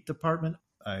the meat department.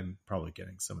 I'm probably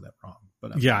getting some of that wrong.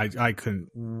 But I couldn't.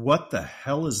 What the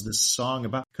hell is this song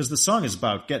about? Because the song is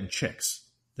about getting chicks.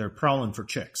 They're prowling for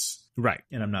chicks. Right.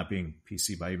 And I'm not being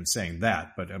PC by even saying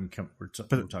that, but we're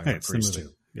talking about Grease too.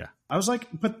 Yeah. I was like,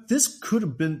 but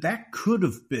that could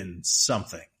have been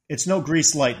something. It's no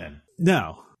Grease Lightning.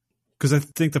 No, because I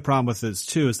think the problem with this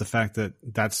too is the fact that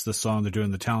that's the song they're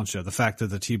doing the talent show. The fact that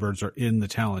the T-Birds are in the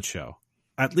talent show.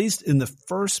 At least in the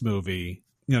first movie,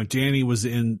 Danny was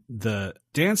in the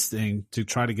dance thing to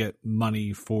try to get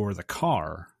money for the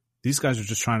car. These guys are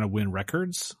just trying to win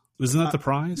records. Isn't that the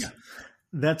prize? Yeah.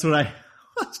 That's what I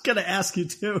was going to ask you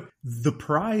too. The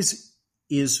prize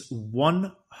is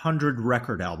 100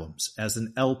 record albums as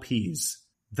in LPs.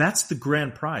 That's the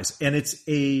grand prize. And it's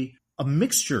a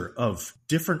mixture of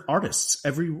different artists.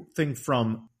 Everything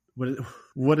from,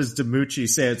 what does DiMucci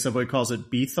say it? Somebody calls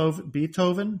it Beethoven?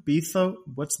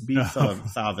 What's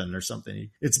Beethoven or something?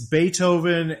 It's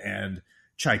Beethoven and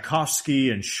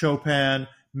Tchaikovsky and Chopin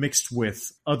mixed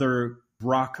with other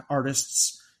rock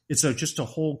artists. It's just a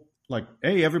whole, like,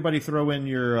 hey, everybody throw in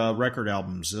your record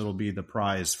albums. It'll be the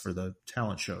prize for the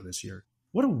talent show this year.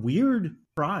 What a weird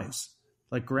prize.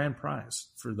 Like grand prize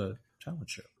for the talent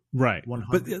show. Right.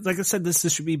 100. But like I said, this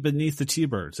should be beneath the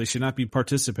T-Birds. They should not be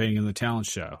participating in the talent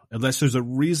show unless there's a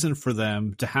reason for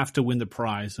them to have to win the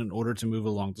prize in order to move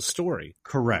along the story.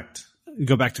 Correct. You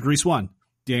go back to Grease 1.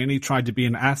 Danny tried to be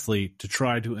an athlete to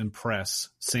try to impress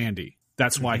Sandy.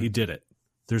 That's why he did it.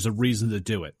 There's a reason to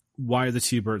do it. Why are the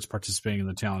T-Birds participating in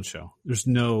the talent show? There's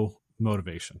no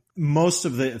motivation. Most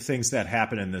of the things that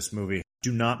happen in this movie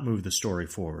do not move the story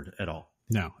forward at all.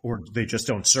 No. Or they just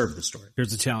don't serve the story.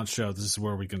 Here's a talent show. This is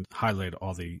where we can highlight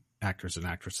all the actors and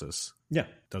actresses. Yeah.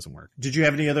 Doesn't work. Did you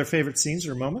have any other favorite scenes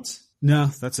or moments? No,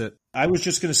 that's it. I was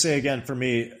just going to say again, for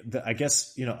me, I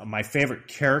guess, my favorite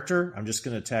character, I'm just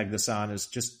going to tag this on, is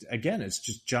just, again, it's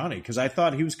just Johnny. Because I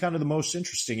thought he was kind of the most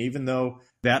interesting, even though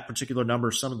that particular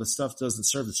number, some of the stuff doesn't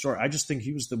serve the story. I just think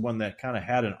he was the one that kind of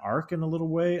had an arc in a little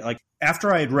way. Like,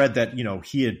 after I had read that,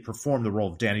 he had performed the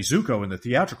role of Danny Zuko in the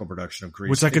theatrical production of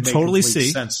Grease. Which I could totally see.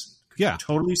 Sense. Yeah.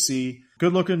 Totally see.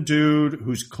 Good looking dude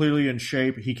who's clearly in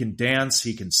shape. He can dance.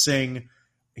 He can sing.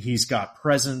 He's got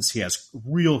presence. He has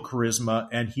real charisma,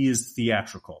 and he is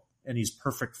theatrical. And he's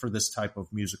perfect for this type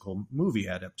of musical movie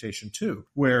adaptation too,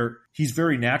 where he's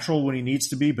very natural when he needs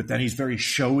to be, but then he's very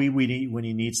showy when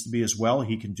he needs to be as well.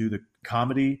 He can do the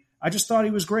comedy. I just thought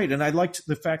he was great. And I liked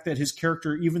the fact that his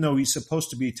character, even though he's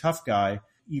supposed to be a tough guy,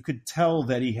 you could tell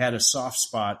that he had a soft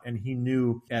spot and he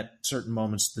knew at certain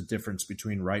moments the difference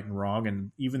between right and wrong.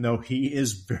 And even though he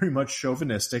is very much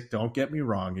chauvinistic, don't get me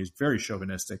wrong, he's very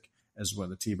chauvinistic as one of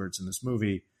the T-Birds in this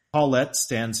movie. Paulette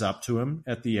stands up to him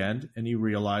at the end and he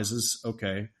realizes,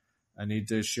 okay, I need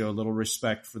to show a little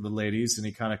respect for the ladies, and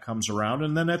he kind of comes around.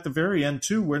 And then at the very end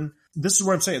too, when this is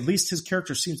where I'm saying, at least his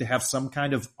character seems to have some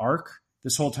kind of arc.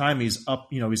 This whole time he's up,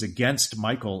 he's against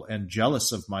Michael and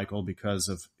jealous of Michael because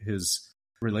of his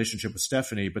relationship with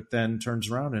Stephanie, but then turns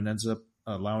around and ends up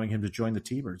allowing him to join the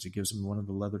T-Birds. He gives him one of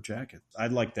the leather jackets. I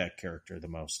like that character the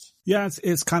most. Yeah,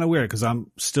 it's kind of weird because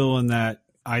I'm still in that.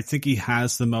 I think he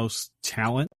has the most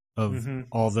talent of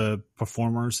all the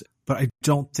performers, but I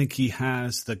don't think he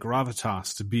has the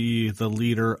gravitas to be the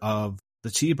leader of the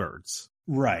T-Birds.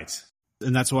 Right.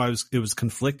 And that's why it was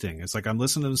conflicting. It's like, I'm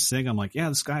listening to him sing. I'm like, yeah,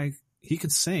 this guy, he can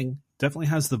sing. Definitely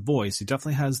has the voice. He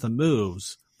definitely has the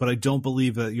moves. But I don't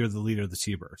believe that you're the leader of the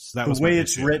T-Birds. That was the way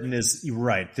it's written is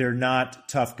right. They're not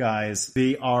tough guys.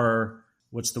 They are,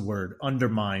 what's the word?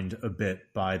 Undermined a bit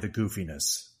by the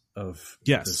goofiness of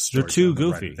yes. They're too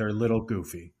goofy. Right. They're a little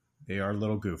goofy. They are a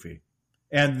little goofy.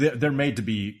 And they're made to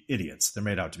be idiots. They're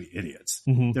made out to be idiots.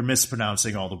 Mm-hmm. They're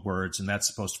mispronouncing all the words, and that's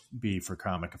supposed to be for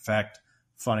comic effect.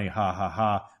 Funny, ha, ha,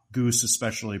 ha. Goose,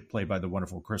 especially played by the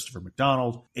wonderful Christopher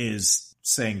McDonald, is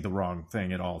saying the wrong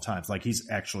thing at all times. Like, he's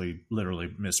actually literally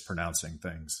mispronouncing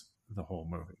things the whole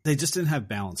movie. They just didn't have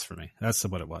balance for me. That's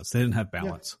what it was. They didn't have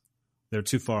balance. Yeah. They're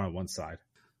too far on one side.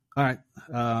 All right.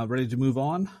 Ready to move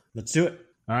on? Let's do it.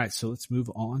 All right, so let's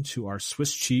move on to our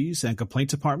Swiss cheese and complaint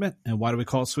department. And why do we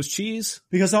call it Swiss cheese?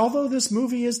 Because although this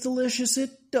movie is delicious, it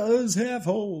does have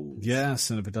holes. Yes,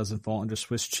 and if it doesn't fall under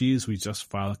Swiss cheese, we just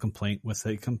file a complaint with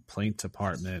a complaint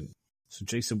department. So,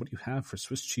 Jason, what do you have for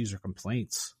Swiss cheese or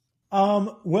complaints?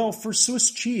 Well, for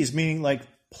Swiss cheese, meaning like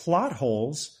plot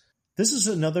holes, this is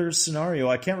another scenario.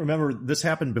 I can't remember this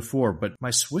happened before, but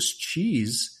my Swiss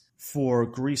cheese for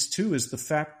Grease 2 is the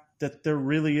fact that there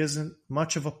really isn't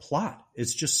much of a plot.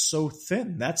 It's just so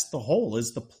thin. That's the hole,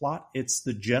 is the plot. It's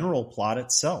the general plot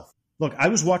itself. Look, I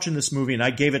was watching this movie and I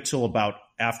gave it till about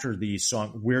after the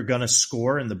song We're Gonna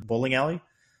Score in the bowling alley.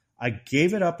 I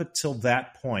gave it up until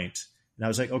that point, and I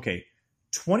was like, okay,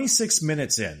 26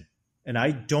 minutes in, and I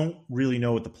don't really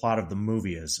know what the plot of the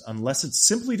movie is, unless it's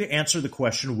simply to answer the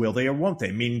question, will they or won't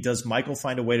they? Meaning, does Michael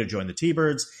find a way to join the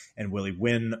T-Birds, and will he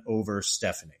win over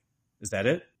Stephanie? Is that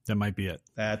it? That might be it.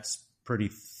 That's pretty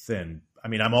thin. I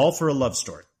mean, I'm all for a love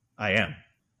story. I am.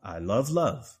 I love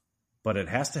love, but it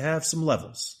has to have some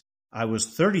levels. I was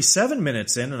 37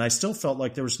 minutes in, and I still felt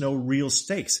like there was no real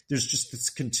stakes. There's just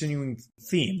this continuing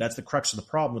theme. That's the crux of the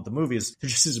problem with the movie, is there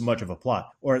just isn't much of a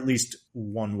plot, or at least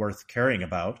one worth caring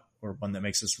about, or one that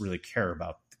makes us really care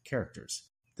about the characters.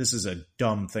 This is a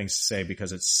dumb thing to say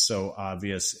because it's so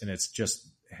obvious, and it's just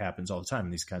happens all the time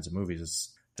in these kinds of movies.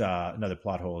 It's, another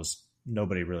plot hole is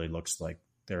nobody really looks like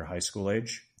their high school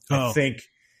age. Oh. I think,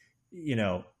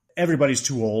 everybody's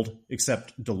too old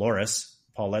except Dolores,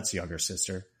 Paulette's younger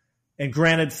sister. And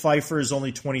granted, Pfeiffer is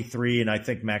only 23, and I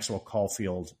think Maxwell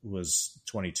Caulfield was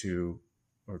 22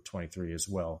 or 23 as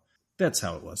well. That's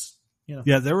how it was.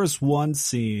 Yeah, there was one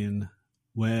scene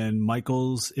when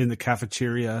Michael's in the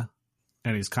cafeteria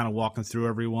and he's kind of walking through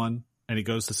everyone. And he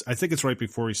goes to, I think it's right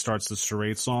before he starts the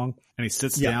charade song, and he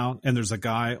sits down, and there's a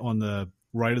guy on the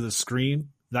right of the screen.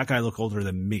 That guy looked older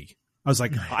than me. I was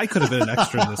like, I could have been an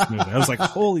extra in this movie. I was like,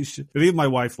 holy shit. And even my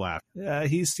wife laughed. Yeah,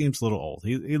 he seems a little old.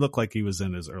 He looked like he was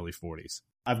in his early 40s.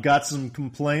 I've got some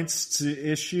complaints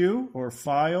to issue or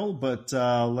file, but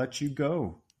I'll let you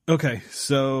go. Okay,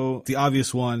 so the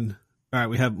obvious one. All right,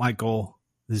 we have Michael,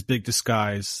 his big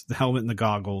disguise, the helmet and the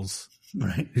goggles.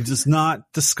 Right. He does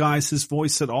not disguise his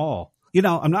voice at all.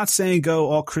 I'm not saying go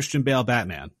all Christian Bale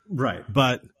Batman. Right.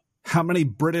 But how many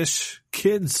British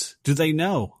kids do they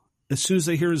know? As soon as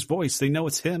they hear his voice, they know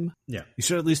it's him. Yeah. You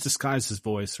should at least disguise his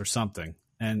voice or something.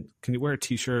 And can you wear a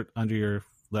T-shirt under your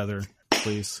leather,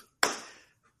 please?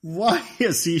 Why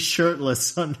is he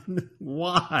shirtless?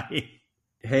 Why?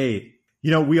 Hey,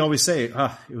 we always say,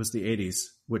 it was the 80s,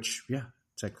 which, yeah,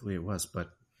 technically it was, but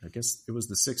I guess it was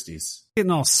the 60s. Getting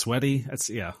all sweaty.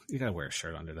 You got to wear a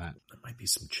shirt under that. There might be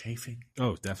some chafing.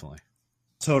 Oh, definitely.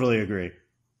 Totally agree.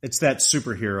 It's that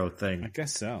superhero thing. I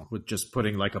guess so. With just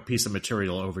putting like a piece of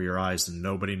material over your eyes and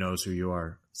nobody knows who you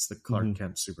are. It's the Clark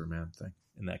Kent Superman thing.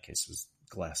 In that case, it was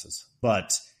glasses.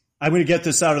 But I'm going to get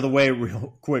this out of the way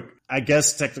real quick. I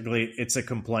guess technically it's a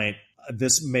complaint.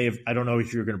 This may have, I don't know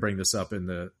if you're going to bring this up in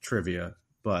the trivia,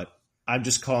 but I'm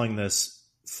just calling this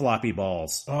floppy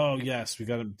balls. Oh, yes. We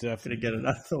got to definitely get it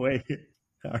out of the way.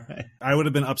 All right. I would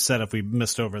have been upset if we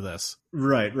missed over this.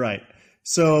 Right.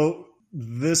 So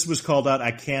this was called out.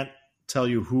 I can't tell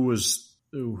you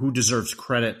who deserves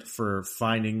credit for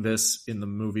finding this in the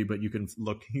movie, but you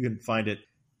can find it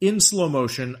in slow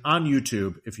motion on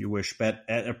YouTube if you wish, but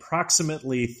at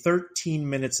approximately 13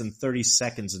 minutes and 30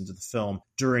 seconds into the film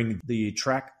during the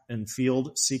track and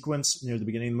field sequence near the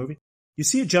beginning of the movie, you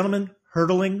see a gentleman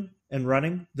hurdling and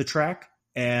running the track.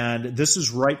 And this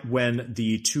is right when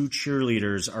the two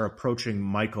cheerleaders are approaching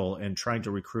Michael and trying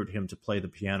to recruit him to play the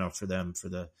piano for them for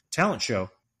the talent show.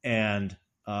 And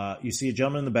you see a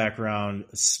gentleman in the background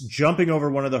jumping over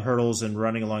one of the hurdles and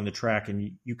running along the track.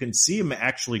 And you can see him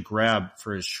actually grab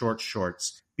for his short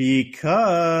shorts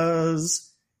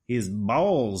because His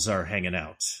balls are hanging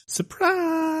out.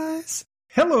 Surprise!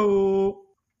 Hello!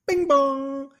 Bing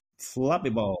bong! Floppy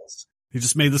balls. He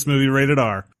just made this movie rated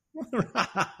R.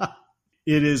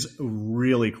 It is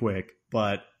really quick,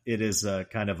 but it is a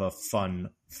kind of a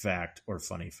fun fact or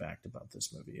funny fact about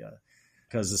this movie.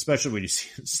 Because especially when you see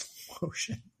it in slow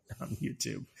motion on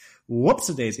YouTube.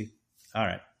 Whoops-a-daisy. All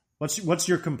right. What's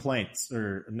your complaints,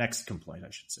 or next complaint, I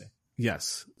should say?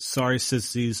 Yes. Sorry, Sid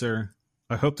Caesar.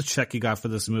 I hope the check you got for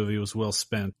this movie was well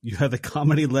spent. You had the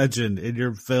comedy legend in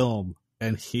your film,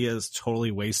 and he is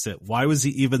totally wasted. Why was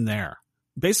he even there?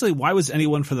 Basically, why was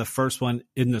anyone for the first one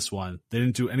in this one? They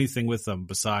didn't do anything with them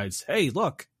besides, hey,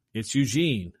 look, it's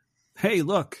Eugene. Hey,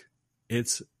 look,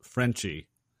 it's Frenchie.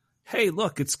 Hey,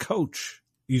 look, it's Coach.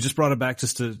 You just brought it back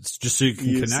just so you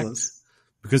can connect,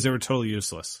 because they were totally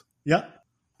useless. Yeah.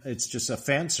 It's just a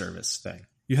fan service thing.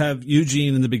 You have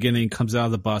Eugene in the beginning, comes out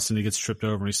of the bus and he gets tripped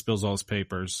over and he spills all his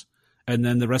papers. And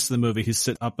then the rest of the movie, he's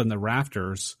sitting up in the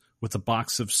rafters with a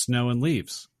box of snow and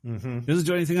leaves. Mm-hmm. He doesn't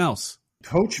do anything else.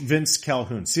 Coach Vince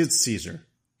Calhoun, Sid Caesar,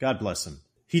 God bless him.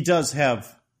 He does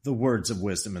have the words of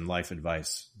wisdom and life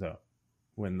advice, though,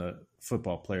 when the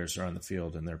football players are on the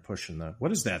field and they're pushing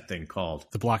what is that thing called?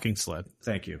 The blocking sled.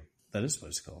 Thank you. That is what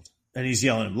it's called. And he's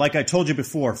yelling, like I told you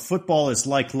before, football is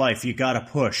like life. You got to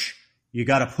push. You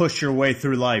got to push your way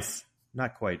through life.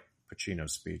 Not quite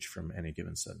Pacino's speech from Any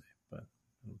Given Sunday, but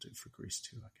it'll do for Grease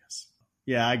too, I guess.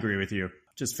 Yeah, I agree with you.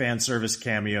 Just fan service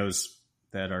cameos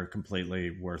that are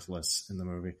completely worthless in the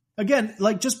movie. Again,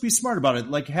 like, just be smart about it.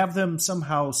 Like, have them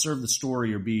somehow serve the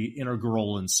story or be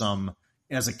integral in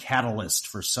as a catalyst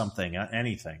for something,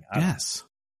 anything. Yes.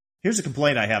 Here's a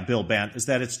complaint I have, Bill Bant, is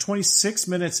that it's 26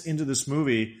 minutes into this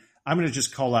movie. I'm going to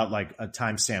just call out like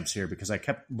timestamps here because I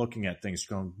kept looking at things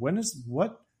going, when is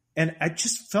what? And I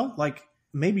just felt like,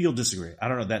 maybe you'll disagree, I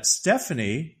don't know, that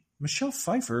Stephanie, Michelle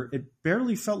Pfeiffer, it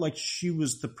barely felt like she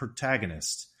was the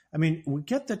protagonist. I mean, we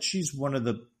get that she's one of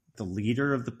the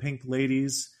leader of the Pink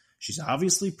Ladies. She's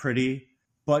obviously pretty,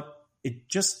 but it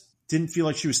just didn't feel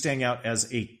like she was standing out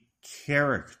as a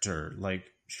character. Like,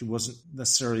 she wasn't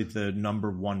necessarily the number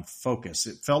one focus.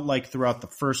 It felt like throughout the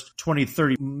first 20,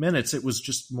 30 minutes, it was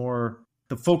just more,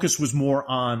 the focus was more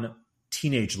on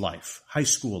teenage life, high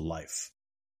school life.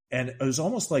 And it was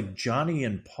almost like Johnny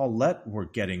and Paulette were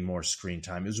getting more screen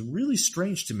time. It was really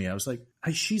strange to me. I was like,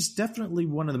 she's definitely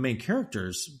one of the main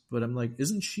characters, but I'm like,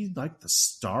 isn't she like the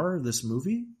star of this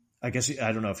movie? I guess,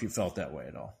 I don't know if you felt that way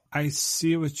at all. I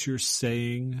see what you're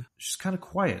saying. She's kind of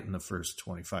quiet in the first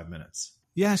 25 minutes.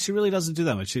 Yeah, she really doesn't do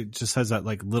that much. She just has that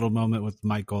like little moment with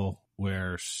Michael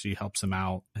where she helps him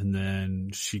out, and then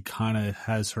she kind of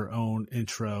has her own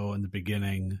intro in the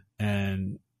beginning,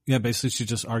 and yeah, basically she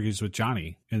just argues with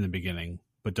Johnny in the beginning,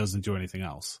 but doesn't do anything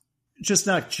else. Just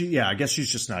not, I guess she's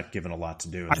just not given a lot to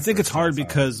do. I think it's hard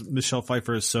because Michelle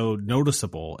Pfeiffer is so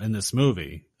noticeable in this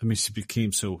movie. I mean, she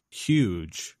became so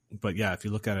huge, but yeah, if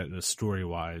you look at it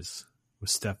story-wise with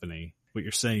Stephanie, what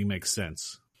you're saying makes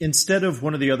sense. Instead of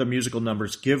one of the other musical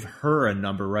numbers, give her a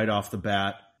number right off the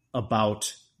bat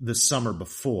about the summer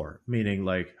before, meaning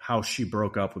like how she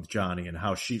broke up with Johnny and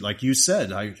how she, like you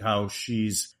said, how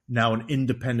she's now an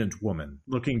independent woman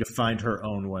looking to find her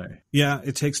own way. Yeah,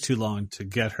 it takes too long to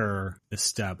get her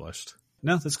established.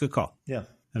 No, that's a good call. Yeah.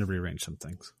 And to rearrange some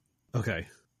things. Okay.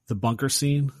 The bunker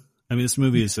scene. I mean, this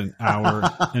movie is an hour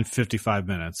and 55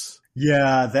 minutes.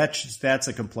 Yeah, that's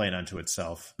a complaint unto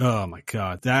itself. Oh my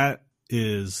God. That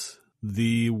is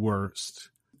the worst.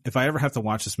 If I ever have to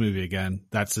watch this movie again,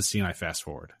 that's the scene I fast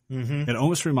forward. Mm-hmm. It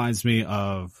almost reminds me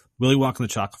of Willy Wonka and the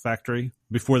Chocolate Factory.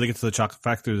 Before they get to the Chocolate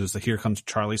Factory, there's the Here Comes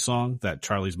Charlie song that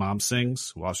Charlie's mom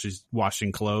sings while she's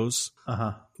washing clothes.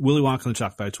 Uh-huh. Willy Wonka and the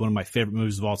Chocolate Factory is one of my favorite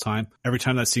movies of all time. Every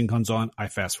time that scene comes on, I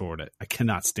fast forward it. I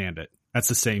cannot stand it. That's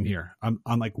the same here. I'm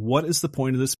like, what is the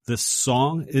point of this? This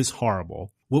song is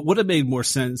horrible. What would have made more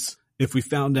sense if we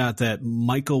found out that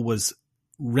Michael was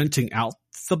renting out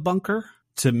the bunker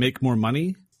to make more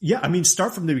money? Yeah, I mean,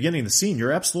 start from the beginning of the scene.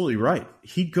 You're absolutely right.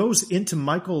 He goes into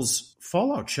Michael's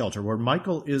fallout shelter where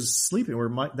Michael is sleeping,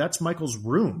 that's Michael's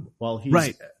room while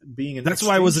he's being in. That's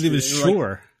why I wasn't even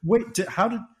sure. Like, wait, how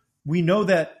did we know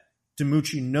that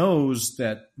DiMucci knows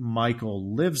that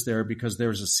Michael lives there? Because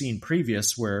there's a scene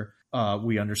previous where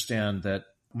we understand that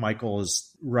Michael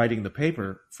is writing the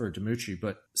paper for DiMucci,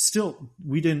 but still,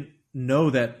 we didn't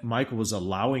know that Michael was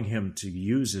allowing him to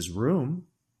use his room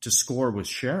to score with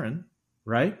Sharon.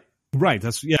 Right? Right.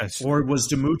 That's yes. Or was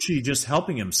DiMucci just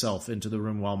helping himself into the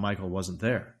room while Michael wasn't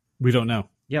there? We don't know.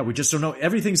 Yeah, we just don't know.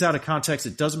 Everything's out of context.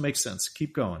 It doesn't make sense.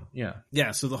 Keep going. Yeah. Yeah.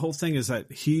 So the whole thing is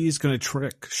that he's going to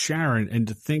trick Sharon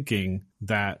into thinking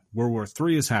that World War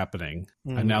III is happening,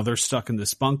 and now they're stuck in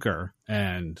this bunker,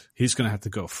 and he's going to have to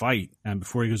go fight. And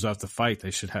before he goes off to fight,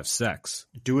 they should have sex.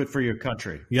 Do it for your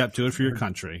country. Yep, do it for your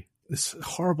country. This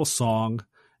horrible song.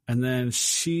 And then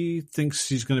she thinks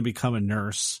she's going to become a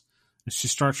nurse. And she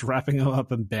starts wrapping him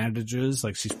up in bandages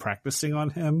like she's practicing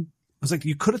on him. I was like,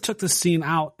 you could have took this scene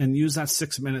out and used that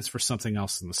 6 minutes for something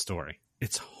else in the story.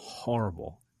 It's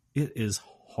horrible. It is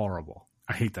horrible.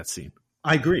 I hate that scene.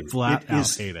 I agree. Flat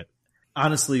out hate it.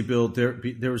 Honestly, Bill,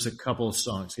 there was a couple of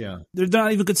songs, yeah. They're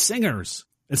not even good singers.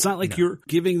 It's not like you're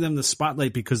giving them the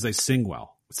spotlight because they sing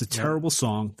well. It's a terrible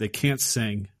song. They can't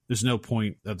sing. There's no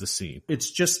point of the scene.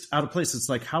 It's just out of place. It's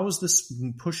like, how is this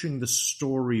pushing the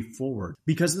story forward?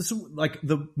 Because this, like,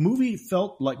 the movie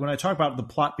felt like, when I talk about the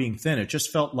plot being thin, it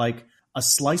just felt like a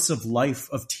slice of life,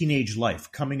 of teenage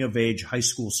life, coming of age high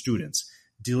school students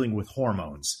dealing with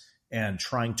hormones and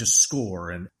trying to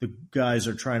score, and the guys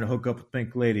are trying to hook up with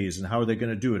pink ladies, and how are they going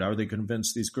to do it? How are they going to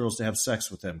convince these girls to have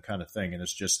sex with them, kind of thing? And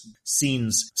it's just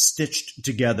scenes stitched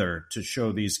together to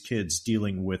show these kids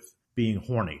dealing with being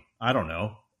horny. I don't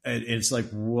know. It's like,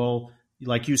 well,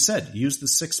 like you said, use the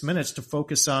 6 minutes to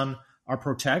focus on our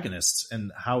protagonists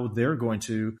and how they're going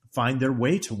to find their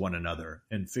way to one another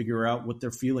and figure out what their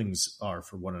feelings are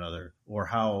for one another, or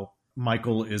how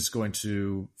Michael is going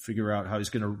to figure out how he's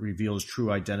going to reveal his true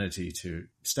identity to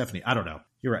Stephanie. I don't know.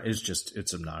 You're right.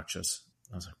 It's obnoxious.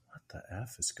 I was like, what the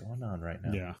F is going on right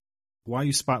now? Yeah. Why are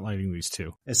you spotlighting these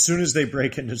two? As soon as they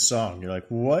break into song, you're like,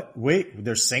 what? Wait,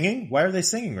 they're singing? Why are they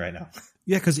singing right now?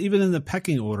 Yeah, because even in the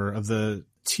pecking order of the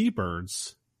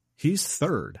T-Birds, he's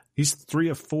third. He's 3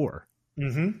 of 4.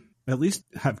 Mm-hmm. At least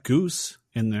have Goose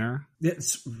in there.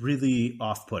 It's really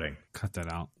off-putting. Cut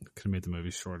that out. Could have made the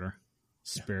movie shorter.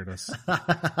 Spared us.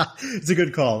 It's a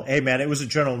good call. Hey, man, it was a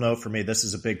general note for me. This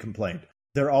is a big complaint.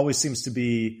 There always seems to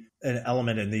be an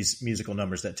element in these musical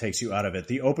numbers that takes you out of it.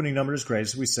 The opening number is great,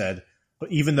 as we said,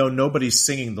 but even though nobody's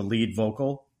singing the lead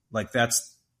vocal, like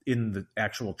that's in the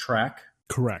actual track.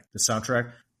 Correct. The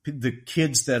soundtrack. The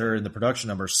kids that are in the production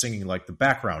number are singing like the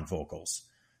background vocals.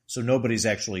 So nobody's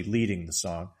actually leading the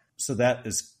song. So that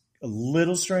is a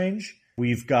little strange.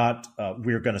 We've got,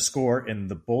 we're going to score in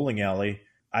the bowling alley.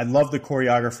 I love the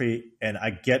choreography, and I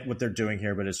get what they're doing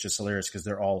here, but it's just hilarious because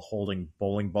they're all holding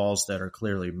bowling balls that are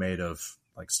clearly made of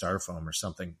like styrofoam or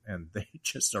something, and they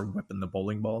just are whipping the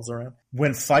bowling balls around.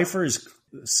 When Pfeiffer is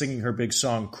singing her big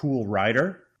song, Cool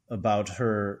Rider, about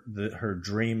her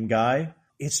dream guy,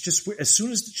 it's just weird. As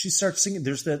soon as she starts singing,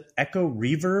 there's that echo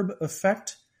reverb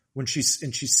effect when she's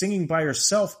singing by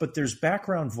herself, but there's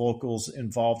background vocals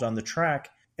involved on the track.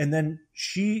 And then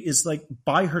she is like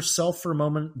by herself for a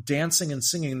moment, dancing and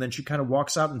singing. And then she kind of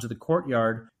walks out into the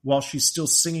courtyard while she's still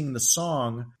singing the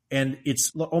song. And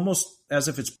it's almost as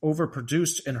if it's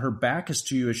overproduced and her back is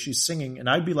to you as she's singing. And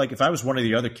I'd be like, if I was one of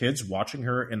the other kids watching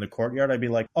her in the courtyard, I'd be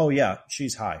like, oh yeah,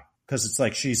 she's high. Because it's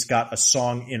like she's got a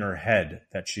song in her head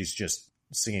that she's just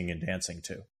singing and dancing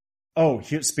to. Oh,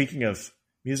 here, speaking of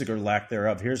music or lack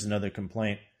thereof, here's another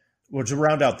complaint. Well, to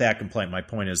round out that complaint, my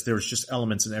point is there was just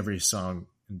elements in every song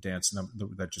and dance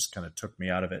that just kind of took me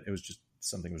out of it. It was just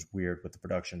something was weird with the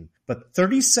production. But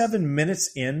 37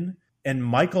 minutes in, and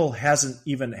Michael hasn't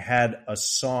even had a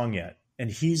song yet. And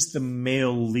he's the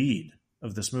male lead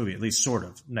of this movie, at least sort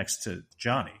of, next to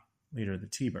Johnny, leader of the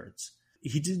T-Birds.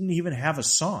 He didn't even have a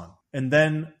song. And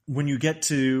then when you get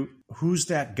to who's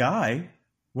that guy,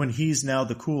 when he's now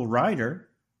the cool rider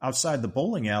outside the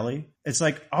bowling alley, it's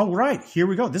like, all right, here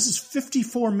we go. This is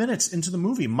 54 minutes into the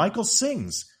movie. Michael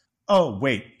sings. Oh,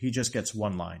 wait, he just gets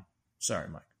one line. Sorry,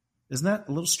 Mike. Isn't that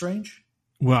a little strange?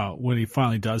 Well, when he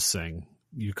finally does sing,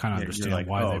 you kind of understand like,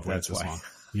 why they've waited this long.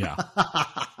 Yeah.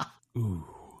 Ooh.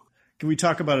 Can we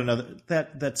talk about another,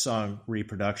 that song,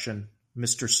 Reproduction,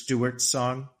 Mr. Stewart's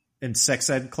song in sex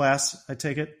ed class, I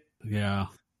take it? Yeah.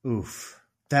 Oof.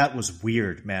 That was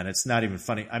weird, man. It's not even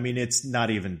funny. I mean, it's not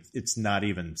even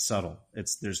subtle.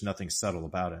 There's nothing subtle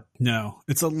about it. No,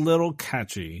 it's a little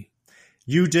catchy.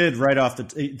 You did right off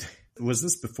was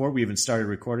this before we even started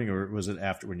recording, or was it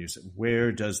after when you said,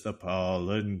 where does the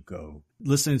pollen go?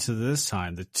 Listening to this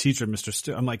time, the teacher, Mr.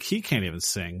 Stewart, I'm like, he can't even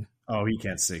sing. Oh, he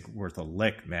can't sing worth a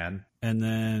lick, man. And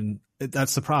then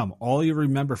that's the problem. All you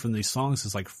remember from these songs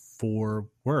is like 4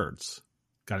 words.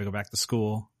 Got to go back to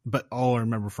school. But all I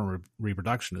remember from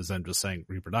Reproduction is them just saying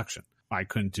reproduction. I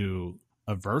couldn't do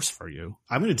a verse for you.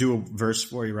 I'm going to do a verse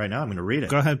for you right now. I'm going to read it.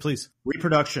 Go ahead, please.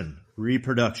 Reproduction.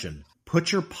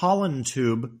 Put your pollen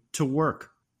tube to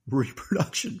work.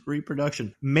 Reproduction.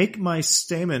 Make my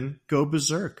stamen go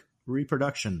berserk.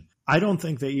 Reproduction. I don't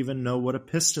think they even know what a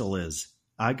pistil is.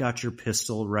 I got your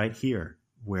pistol right here.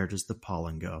 Where does the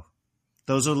pollen go?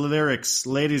 Those are the lyrics,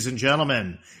 ladies and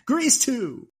gentlemen. Grease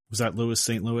 2. Was that Louis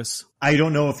St. Louis? I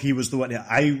don't know if he was the one.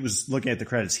 I was looking at the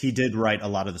credits. He did write a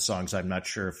lot of the songs. I'm not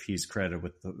sure if he's credited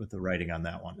with the writing on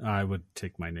that one. I would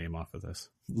take my name off of this.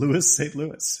 Louis St.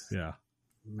 Louis. Yeah.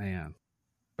 Man.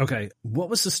 Okay. What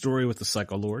was the story with the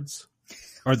Psycho Lords?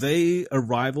 Are they a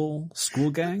rival school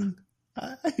gang?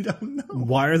 I don't know.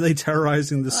 Why are they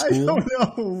terrorizing the school? I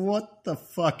don't know what the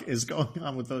fuck is going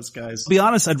on with those guys. To be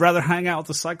honest, I'd rather hang out with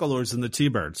the Psycho Lords than the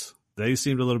T-Birds. They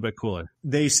seemed a little bit cooler.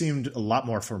 They seemed a lot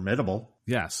more formidable.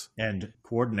 Yes. And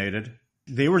coordinated.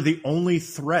 They were the only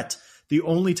threat. The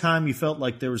only time you felt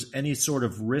like there was any sort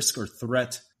of risk or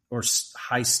threat or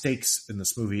high stakes in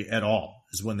this movie at all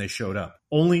is when they showed up.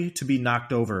 Only to be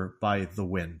knocked over by the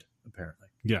wind, apparently.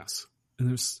 Yes. And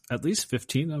there's at least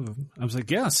 15 of them. I was like,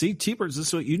 yeah, see, T-Birds, this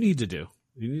is what you need to do.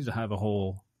 You need to have a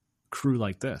whole crew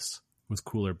like this with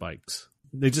cooler bikes.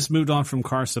 They just moved on from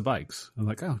cars to bikes. I'm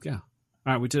like, oh, yeah.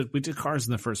 All right, we did cars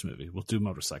in the first movie. We'll do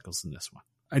motorcycles in this one.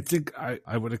 I think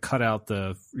I would have cut out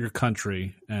your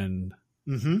country and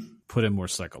put in more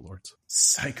Psycho Lords.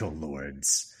 Psycho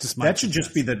Lords. That should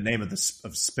just be the name of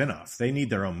spinoff. They need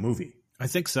their own movie. I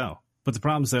think so. But the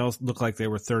problem is they all look like they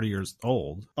were 30 years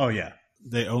old. Oh, yeah.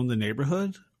 They own the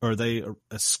neighborhood? Or are they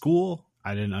a school?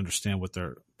 I didn't understand what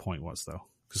their point was, though.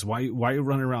 Because why are you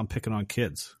running around picking on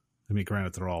kids? I mean,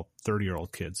 granted, they're all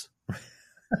 30-year-old kids.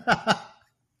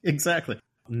 Exactly.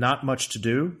 Not much to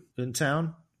do in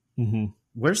town. Mm-hmm.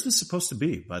 Where's this supposed to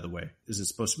be, by the way? Is it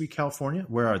supposed to be California?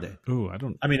 Where are they? Oh,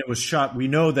 I mean, it was shot. We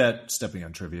know that Stepping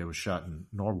on Trivia was shot in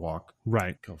Norwalk,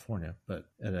 right, California, but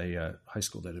at a high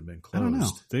school that had been closed. I don't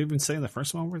know. They even say in the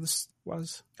first one where this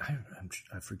was?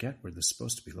 I forget where this is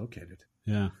supposed to be located.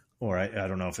 Yeah. Or I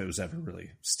don't know if it was ever really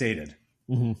stated.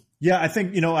 Mm-hmm. Yeah, I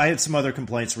think, I had some other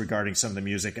complaints regarding some of the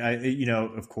music.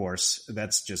 Of course,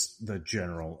 that's just the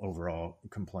general overall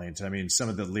complaint. I mean, some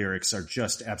of the lyrics are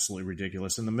just absolutely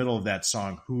ridiculous. In the middle of that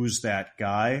song, Who's That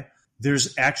Guy?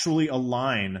 There's actually a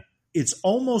line. It's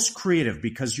almost creative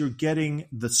because you're getting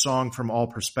the song from all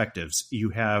perspectives.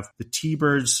 You have the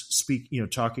T-Birds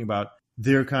talking about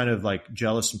they're kind of like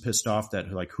jealous and pissed off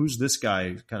that like, who's this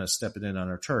guy kind of stepping in on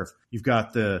our turf? You've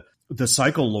got the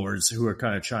Psycho Lords who are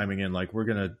kind of chiming in like, we're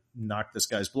going to knock this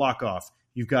guy's block off.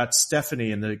 You've got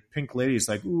Stephanie and the Pink Ladies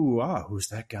like, who's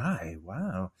that guy?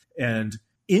 Wow. And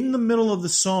in the middle of the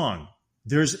song,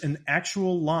 there's an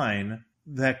actual line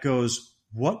that goes,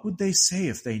 what would they say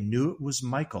if they knew it was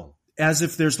Michael? As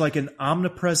if there's like an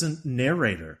omnipresent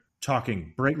narrator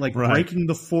talking, breaking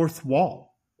the fourth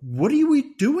wall. What are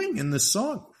we doing in this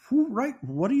song?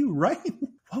 What are you writing?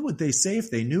 What would they say if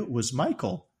they knew it was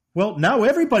Michael? Well, now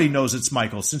everybody knows it's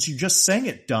Michael since you just sang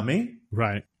it, dummy.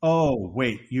 Right. Oh,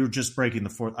 wait, you're just breaking the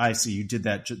fourth. I see. You did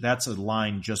that. That's a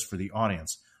line just for the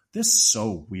audience. This is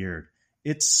so weird.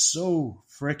 It's so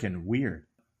freaking weird.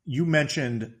 You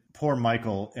mentioned poor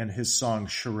Michael and his song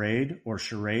Charade or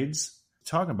Charades.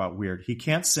 Talking about weird. He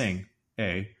can't sing,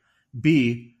 A.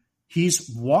 B,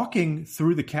 he's walking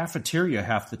through the cafeteria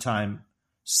half the time,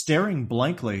 staring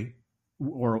blankly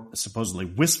or supposedly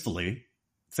wistfully,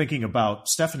 thinking about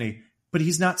Stephanie, but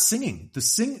he's not singing.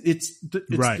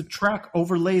 The track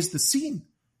overlays the scene.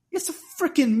 It's a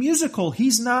freaking musical.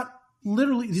 He's not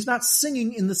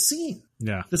singing in the scene.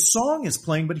 Yeah. The song is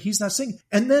playing, but he's not singing.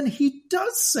 And then he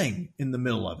does sing in the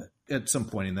middle of it at some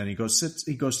point, and then he goes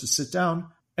to sit down,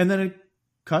 and then it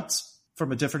cuts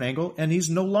from a different angle, and he's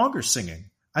no longer singing.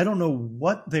 I don't know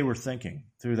what they were thinking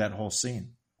through that whole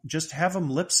scene. Just have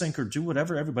him lip sync or do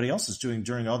whatever everybody else is doing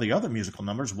during all the other musical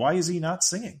numbers. Why is he not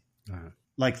singing?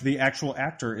 Like the actual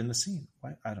actor in the scene.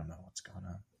 Why? I don't know what's going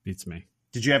on. Beats me.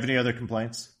 Did you have any other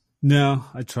complaints? No,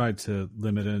 I tried to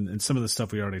limit it, and some of the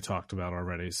stuff we already talked about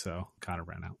already, so kind of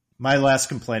ran out. My last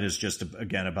complaint is just,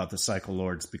 again, about the Psycho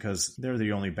Lords, because they're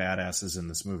the only badasses in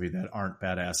this movie that aren't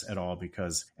badass at all,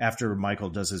 because after Michael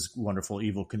does his wonderful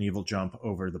Evel Knievel jump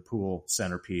over the pool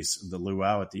centerpiece, the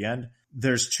luau at the end,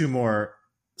 there's two more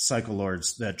Psycho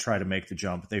Lords that try to make the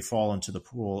jump. They fall into the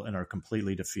pool and are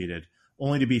completely defeated,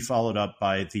 only to be followed up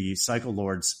by the Psycho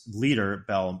Lords leader,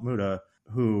 Balmuda,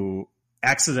 who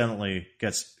accidentally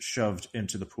gets shoved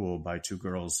into the pool by two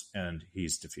girls, and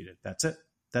he's defeated. That's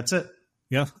it.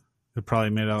 Yeah. They're probably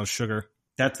made out of sugar.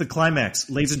 That's the climax.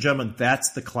 Ladies and gentlemen,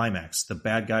 that's the climax. The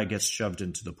bad guy gets shoved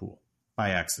into the pool by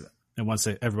accident. And once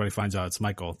everybody finds out it's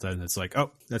Michael, then it's like,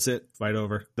 oh, that's it. Fight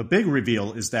over. The big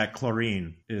reveal is that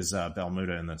chlorine is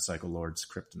Balmuda and the Psycho Lord's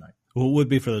kryptonite. Well, it would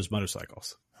be for those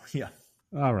motorcycles. Yeah.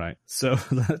 All right. So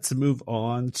let's move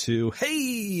on to,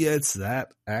 hey, it's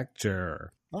that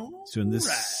actor. So in this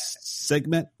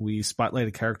segment, we spotlight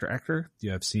a character actor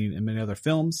you have seen in many other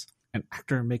films, an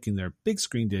actor making their big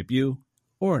screen debut,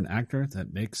 or an actor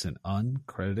that makes an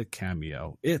uncredited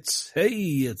cameo. It's Hey,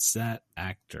 It's That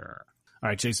Actor. All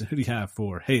right, Jason, who do you have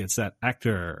for Hey, It's That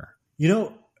Actor? You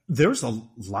know, there's a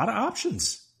lot of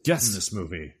options in Yes. this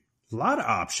movie. A lot of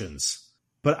options.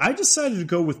 But I decided to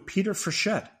go with Peter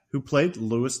Frechette, who played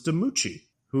Louis DiMucci,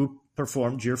 who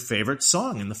performed your favorite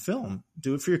song in the film,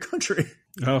 Do It For Your Country.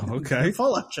 Oh, okay.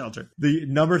 Fallout Shelter. The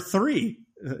number 3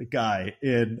 guy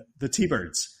in the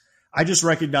T-Birds. I just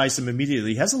recognized him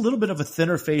immediately. He has a little bit of a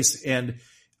thinner face, and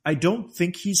I don't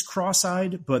think he's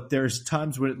cross-eyed, but there's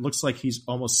times when it looks like he's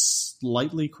almost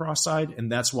slightly cross-eyed, and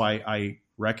that's why I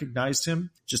recognized him.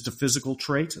 Just a physical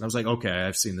trait. And I was like, okay,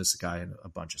 I've seen this guy in a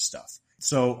bunch of stuff.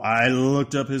 So I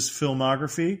looked up his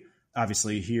filmography.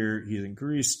 Obviously, here he's in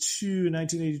Grease 2,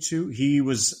 1982. He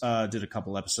did a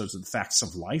couple episodes of The Facts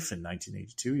of Life in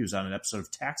 1982. He was on an episode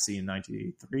of Taxi in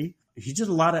 1983. He did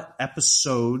a lot of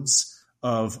episodes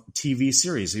of TV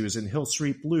series. He was in Hill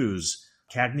Street Blues,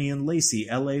 Cagney and Lacey,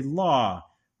 L.A. Law,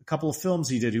 a couple of films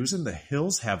he did. He was in The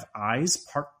Hills Have Eyes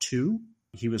Part 2.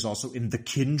 He was also in The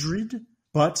Kindred,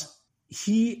 but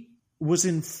he was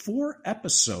in 4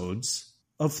 episodes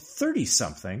of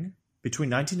 30-something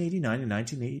between 1989 and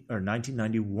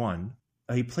 1991.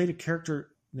 He played a character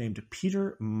named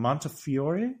Peter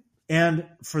Montefiore. And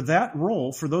for that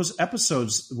role, for those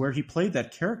episodes where he played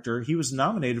that character, he was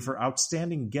nominated for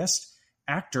Outstanding Guest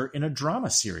Actor in a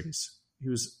Drama Series. He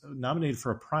was nominated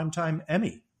for a Primetime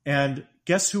Emmy. And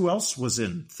guess who else was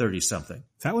in 30-something?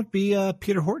 That would be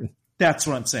Peter Horton. That's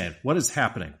what I'm saying. What is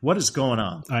happening? What is going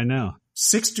on? I know.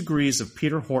 6 degrees of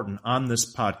Peter Horton on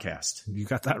this podcast. You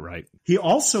got that right. He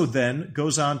also then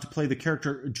goes on to play the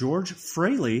character George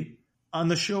Fraley on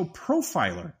the show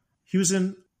Profiler. He was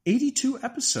in 82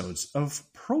 episodes of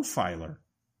Profiler,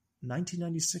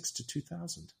 1996 to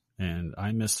 2000. And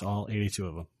I missed all 82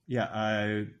 of them. Yeah,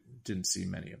 I didn't see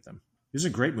many of them. There's a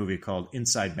great movie called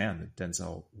Inside Man that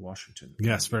Denzel Washington.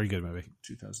 Yes, very good movie.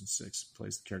 2006,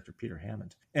 plays the character Peter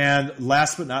Hammond. And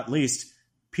last but not least,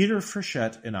 Peter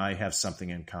Frechette and I have something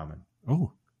in common.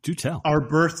 Oh, do tell. Our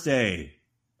birthday,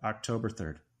 October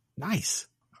 3rd. Nice.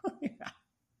 Yeah.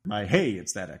 Hey,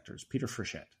 It's That Actor is Peter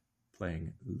Frechette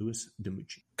playing Louis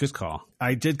DiMucci. Good call.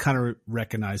 I did kind of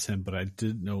recognize him, but I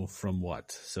didn't know from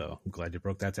what. So I'm glad you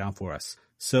broke that down for us.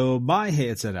 So my Hey,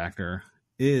 It's That Actor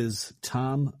is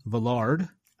Tom Villard.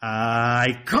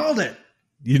 I called it.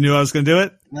 You knew I was going to do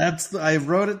it? I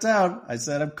wrote it down. I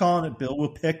said, I'm calling it. Bill will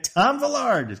pick Tom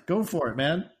Villard. Go for it,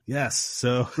 man. Yes.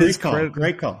 So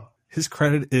Great call. His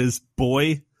credit is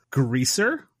Boy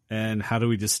Greaser. And how do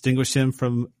we distinguish him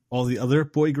from all the other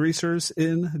boy greasers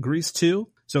in Grease 2?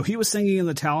 So he was singing in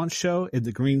the talent show in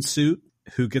the green suit,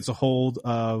 who gets a hold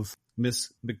of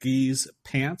Miss McGee's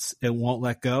pants and won't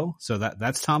let go. So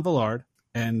that's Tom Villard.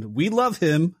 And we love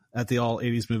him at the All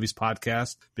 80s Movies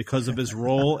podcast because of his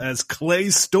role as Clay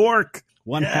Stork,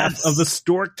 one half of the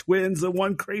Stork twins in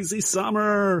One Crazy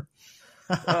Summer.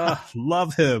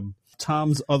 Love him.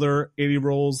 Tom's other 80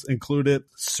 roles included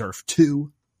Surf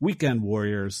 2, Weekend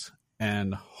Warriors,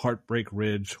 and Heartbreak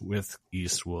Ridge with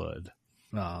Eastwood.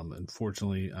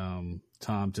 Unfortunately,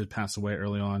 Tom did pass away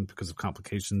early on because of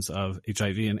complications of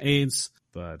HIV and AIDS,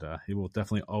 but he will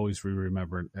definitely always be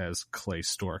remembered as Clay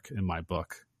Stork in my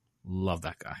book. Love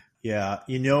that guy. Yeah,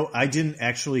 I didn't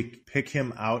actually pick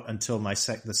him out until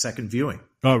the second viewing.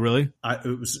 Oh, really?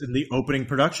 It was in the opening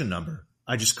production number.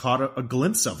 I just caught a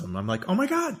glimpse of him. I'm like, oh my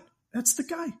God, that's the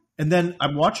guy. And then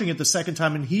I'm watching it the second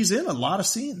time, and he's in a lot of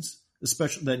scenes.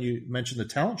 Especially then you mentioned the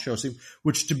talent show scene,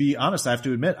 which, to be honest, I have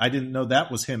to admit, I didn't know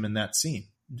that was him in that scene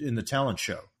in the talent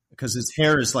show because his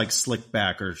hair is like slicked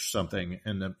back or something,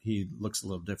 and he looks a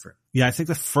little different. Yeah, I think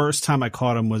the first time I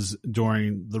caught him was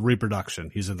during the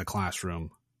reproduction. He's in the classroom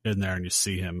in there, and you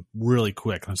see him really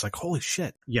quick. And I was like, holy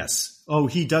shit. Yes. Oh,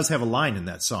 he does have a line in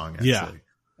that song, actually, yeah,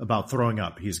 about throwing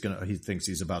up. He thinks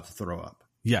he's about to throw up.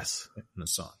 Yes. In the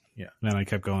song. Yeah. And I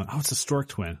kept going, oh, it's a Stork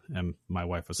twin. And my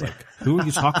wife was like, who are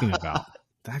you talking about?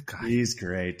 That guy. He's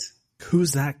great.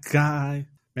 Who's that guy?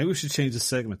 Maybe we should change the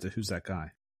segment to Who's That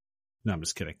Guy? No, I'm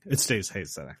just kidding. It stays Hey,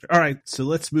 It's That Actor. All right. So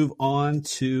let's move on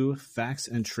to facts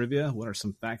and trivia. What are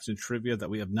some facts and trivia that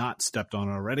we have not stepped on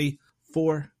already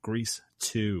for Grease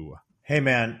 2? Hey,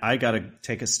 man, I got to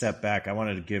take a step back. I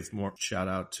wanted to give more shout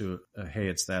out to Hey,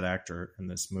 It's That Actor in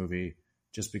this movie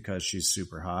just because she's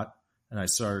super hot. And I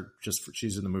saw her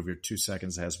she's in the movie for 2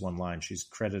 seconds, has one line. She's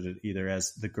credited either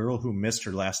as the girl who missed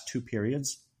her last 2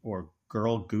 periods or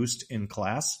girl goosed in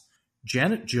class.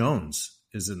 Janet Jones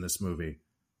is in this movie.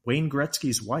 Wayne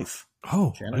Gretzky's wife.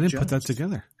 Oh, Janet I didn't Jones, put that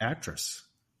together. Actress.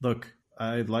 Look,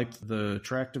 I liked the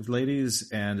attractive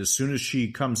ladies, and as soon as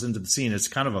she comes into the scene, it's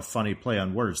kind of a funny play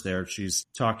on words there. She's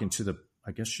talking to the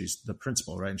I guess she's the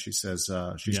principal, right? And she says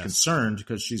she's Yes. concerned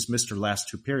because she's missed her last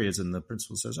 2 periods. And the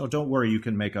principal says, oh, don't worry. You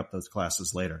can make up those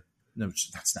classes later. No,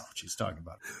 that's not what she's talking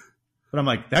about. But I'm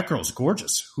like, that girl's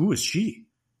gorgeous. Who is she?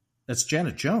 That's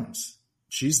Janet Jones.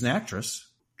 She's an actress.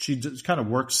 She just kind of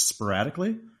works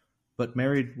sporadically, but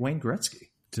married Wayne Gretzky.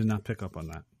 Did not pick up on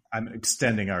that. I'm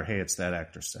extending our Hey, It's That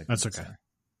Actress segment. That's okay. Sorry.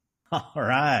 All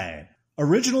right.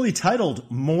 Originally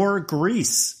titled More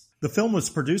Grease, the film was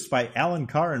produced by Alan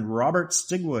Carr and Robert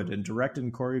Stigwood and directed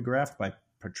and choreographed by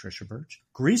Patricia Birch.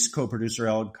 Grease co-producer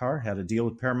Alan Carr had a deal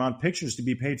with Paramount Pictures to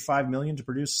be paid $5 million to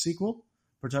produce a sequel,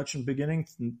 production beginning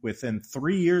within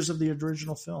 3 years of the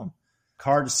original film.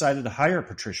 Carr decided to hire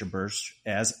Patricia Birch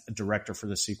as a director for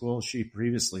the sequel. She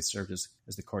previously served as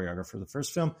the choreographer for the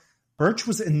first film. Birch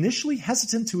was initially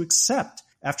hesitant to accept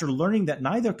after learning that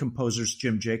neither composers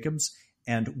Jim Jacobs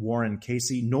and Warren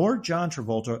Casey nor John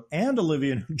Travolta and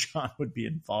Olivia Newton-John would be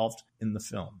involved in the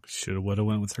film. Should have, would have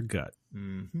went with her gut.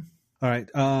 Mm-hmm. All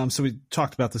right. So we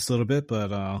talked about this a little bit,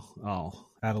 but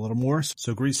I'll add a little more.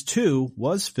 So Grease 2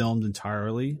 was filmed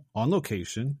entirely on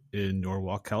location in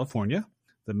Norwalk, California.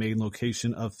 The main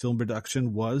location of film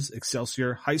production was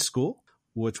Excelsior High School,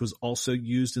 which was also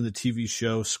used in the TV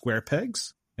show Square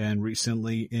Pegs and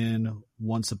recently in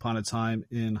Once Upon a Time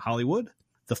in Hollywood.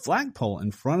 The flagpole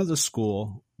in front of the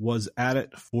school was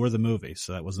added for the movie,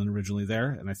 so that wasn't originally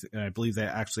there. And I believe they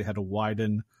actually had to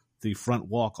widen the front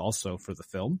walk also for the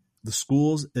film. The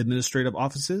school's administrative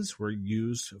offices were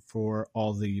used for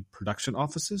all the production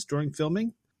offices during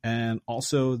filming, and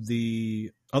also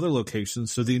the other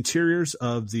locations. So the interiors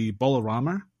of the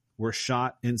Bowl-O-Rama were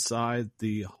shot inside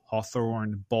the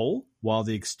Hawthorne Bowl, while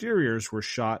the exteriors were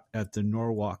shot at the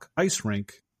Norwalk Ice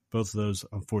Rink. Both of those,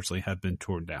 unfortunately, have been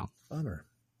torn down. Bummer.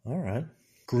 All right.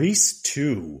 Grease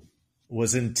 2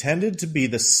 was intended to be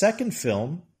the second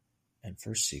film and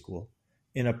first sequel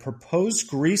in a proposed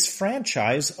Grease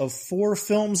franchise of 4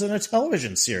 films and a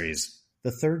television series. The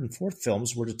third and fourth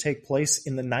films were to take place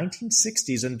in the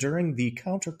 1960s and during the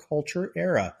counterculture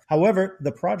era. However,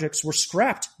 the projects were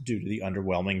scrapped due to the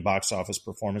underwhelming box office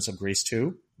performance of Grease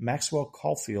 2. Maxwell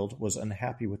Caulfield was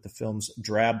unhappy with the film's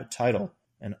drab title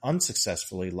and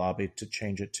unsuccessfully lobbied to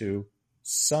change it to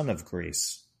Son of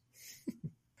Grease.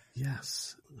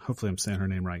 Yes. Hopefully I'm saying her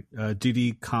name right.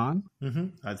 Didi Khan. Mm-hmm.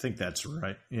 I think that's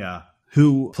right. Yeah.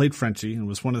 Who played Frenchie and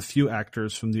was one of the few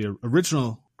actors from the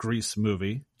original Grease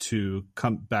movie to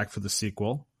come back for the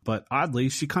sequel. But oddly,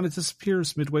 she kind of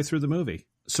disappears midway through the movie.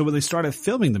 So when they started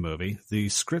filming the movie, the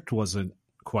script wasn't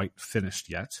quite finished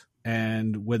yet.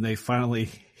 And when they finally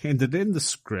handed in the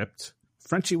script,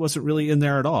 Frenchie wasn't really in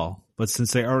there at all. But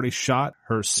since they already shot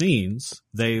her scenes,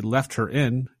 they left her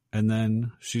in, and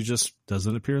then she just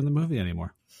doesn't appear in the movie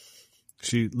anymore.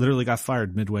 She literally got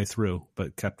fired midway through,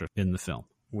 but kept her in the film.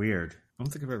 Weird. I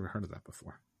don't think I've ever heard of that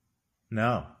before.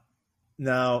 No.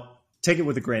 Now, take it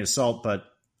with a grain of salt, but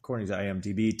according to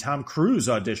IMDb, Tom Cruise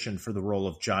auditioned for the role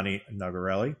of Johnny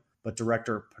Nagarelli, but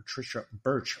director Patricia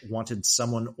Birch wanted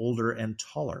someone older and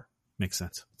taller. Makes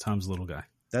sense. Tom's a little guy.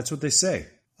 That's what they say.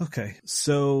 Okay,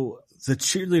 so the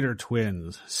cheerleader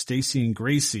twins, Stacy and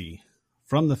Gracie,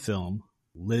 from the film,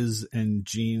 Liz and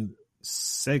Jean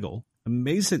Sagal.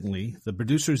 Amazingly, the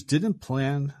producers didn't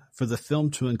plan for the film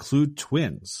to include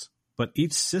twins, but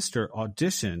each sister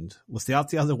auditioned without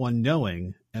the other one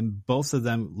knowing, and both of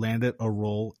them landed a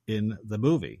role in the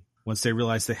movie. Once they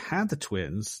realized they had the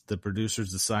twins, the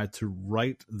producers decided to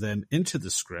write them into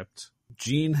the script.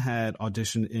 Jean had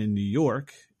auditioned in New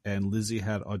York, and Lizzie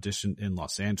had auditioned in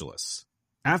Los Angeles.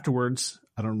 Afterwards,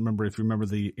 I don't remember if you remember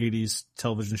the 80s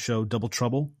television show Double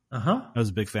Trouble. Uh-huh. I was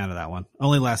a big fan of that one.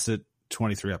 Only lasted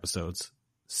 23 episodes,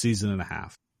 season and a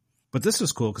half. But this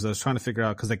was cool because I was trying to figure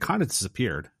out, because they kind of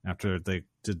disappeared after they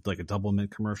did like a Double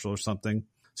Mint commercial or something.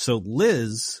 So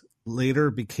Liz later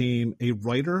became a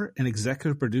writer and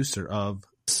executive producer of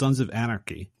Sons of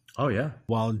Anarchy. Oh, yeah.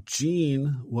 While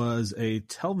Jean was a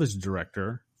television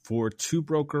director for Two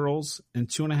Broke Girls and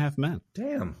 2.5 Men.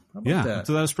 Damn. How about Yeah, that?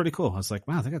 so that was pretty cool. I was like,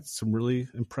 wow, they got some really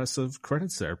impressive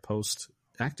credits there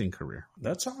post-acting career.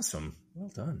 That's awesome. Well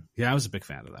done. Yeah, I was a big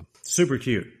fan of them. Super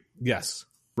cute. Yes.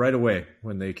 Right away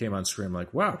when they came on screen, I'm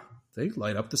like, wow, they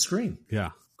light up the screen.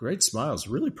 Yeah. Great smiles.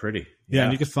 Really pretty. Yeah,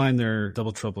 and you can find their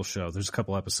Double Trouble show. There's a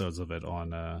couple episodes of it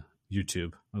on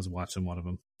YouTube. I was watching one of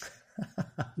them.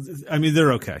 I mean,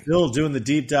 they're okay. Still doing the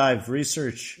deep dive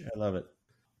research. I love it.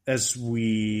 As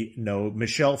we know,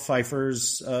 Michelle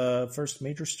Pfeiffer's first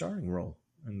major starring role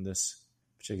in this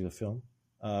particular film.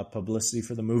 Publicity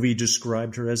for the movie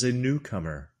described her as a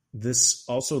newcomer. This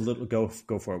also go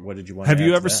for it. What did you want? Have to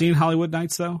you add ever to that? seen Hollywood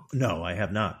Nights though? No, I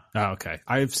have not. Oh, okay.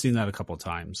 I've seen that a couple of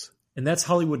times. And that's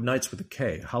Hollywood Nights with a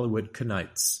K, Hollywood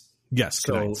Knights. Yes.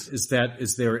 So Knights. is it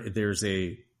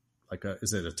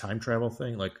a time travel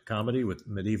thing, like a comedy with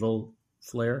medieval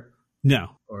flair? No,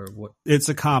 Or what? it's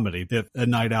a comedy. A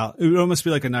night out. It would almost be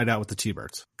like a night out with the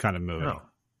T-Birds kind of movie. No.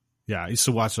 Yeah, I used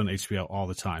to watch it on HBO all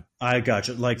the time. I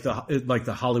gotcha. Like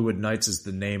the Hollywood Knights is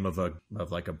the name of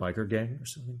like a biker gang or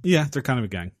something. Yeah, they're kind of a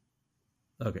gang.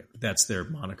 Okay, that's their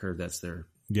moniker. That's their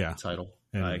Yeah. title.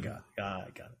 And I got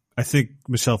it. I think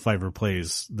Michelle Pfeiffer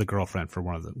plays the girlfriend for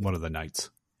one of the knights.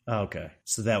 Okay,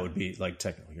 so that would be like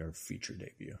technically her feature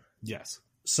debut. Yes.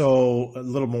 So a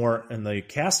little more in the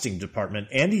casting department.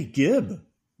 Andy Gibb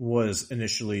was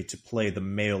initially to play the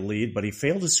male lead, but he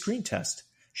failed his screen test.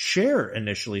 Cher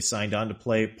initially signed on to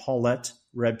play Paulette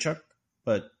Rebchuk,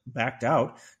 but backed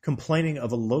out, complaining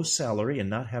of a low salary and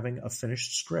not having a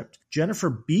finished script. Jennifer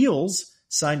Beals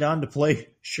signed on to play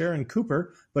Sharon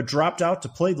Cooper, but dropped out to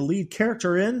play the lead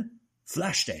character in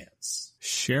Flashdance.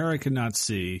 Cher, I could not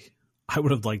see. I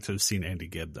would have liked to have seen Andy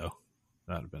Gibb, though.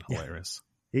 That would have been hilarious.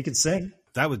 He could sing.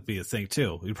 That would be a thing,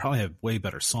 too. He'd probably have way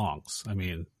better songs. I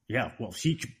mean... Yeah, well,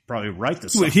 he could probably write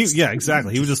the Well, songs. yeah,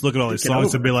 exactly. He would just look at all these Think it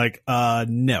songs and over. be like,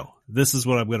 no, this is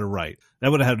what I'm going to write. That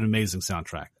would have had an amazing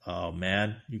soundtrack. Oh,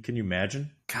 man. Can you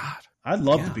imagine? God. I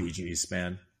love Yeah. the Bee Gees,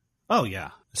 man. Oh,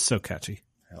 yeah. It's so catchy.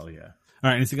 Hell yeah. All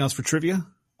right, anything else for trivia?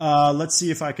 Let's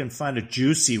see if I can find a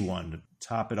juicy one to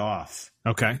top it off.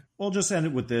 Okay. We'll just end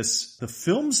it with this. The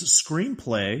film's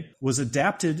screenplay was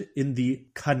adapted in the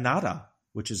Kannada,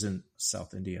 which is in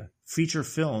South India, feature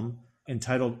film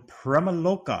entitled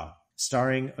Premaloka,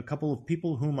 starring a couple of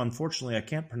people whom unfortunately I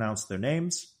can't pronounce their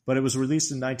names, but it was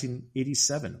released in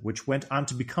 1987, which went on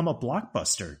to become a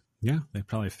blockbuster. Yeah, they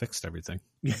probably fixed everything.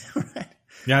 Yeah, right.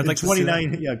 Yeah, I'd like to see that.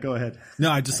 29. Yeah, go ahead.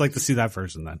 No, I'd just like to see that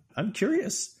version then. I'm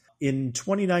curious. In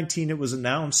 2019, it was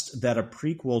announced that a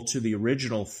prequel to the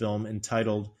original film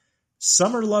entitled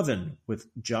Summer Lovin' with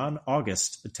John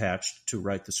August attached to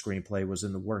write the screenplay was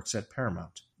in the works at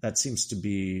Paramount. That seems to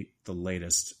be the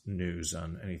latest news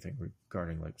on anything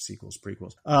regarding like sequels,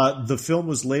 prequels. The film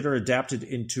was later adapted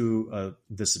into,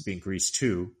 this being Grease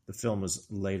 2, the film was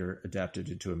later adapted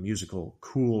into a musical,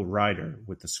 Cool Rider,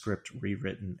 with the script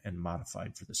rewritten and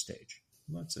modified for the stage.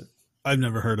 That's it. I've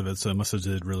never heard of it, so it must have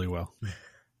did really well.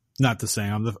 Not the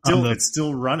same. It's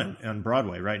still running on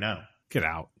Broadway right now. Get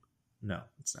out. No,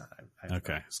 it's not.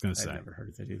 Okay, I was going to say. I've never heard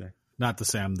of it either. Not to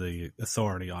say I'm the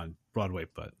authority on Broadway,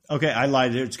 but... Okay, I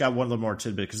lied. It's got one little more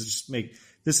tidbit because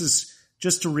this is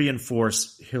just to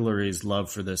reinforce Hillary's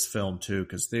love for this film too,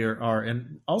 because there are,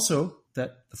 and also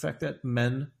that the fact that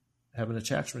men have an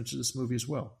attachment to this movie as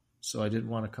well. So I didn't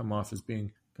want to come off as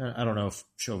being, I don't know if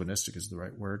chauvinistic is the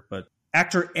right word, but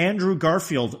actor Andrew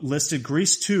Garfield listed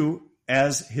Grease 2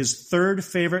 as his third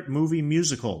favorite movie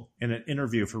musical in an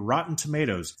interview for Rotten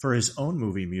Tomatoes for his own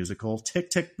movie musical,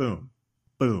 Tick, Tick, Boom.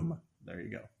 Boom. There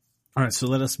you go. All right, so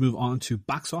let us move on to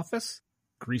box office.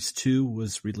 Grease 2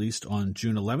 was released on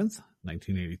June 11th,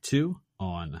 1982,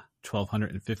 on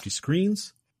 1,250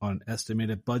 screens on an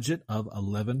estimated budget of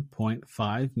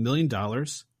 $11.5 million.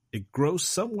 It grossed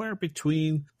somewhere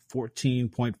between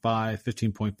 $14.5,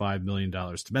 $15.5 million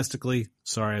domestically.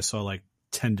 Sorry, I saw like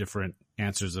 10 different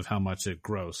answers of how much it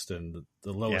grossed, and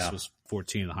the lowest was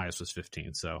 14, the highest was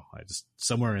 15. So I just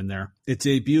somewhere in there. It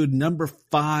debuted number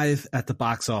 5 at the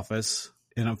box office,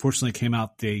 and unfortunately came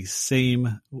out the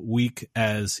same week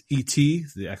as E.T.,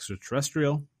 the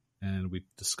Extraterrestrial, and we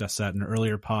discussed that in an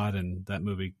earlier pod, and that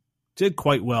movie did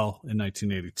quite well in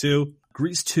 1982.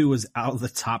 Grease 2 was out of the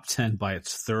top 10 by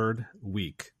its third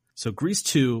week. So Grease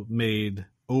 2 made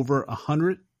over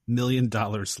 $100 million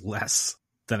less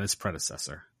than its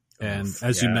predecessor. And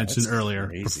as you mentioned earlier,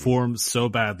 crazy. Performed so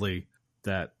badly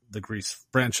that the Grease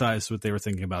franchise, what they were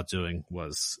thinking about doing,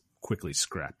 was quickly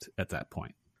scrapped at that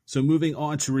point. So moving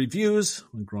on to reviews.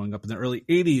 When growing up in the early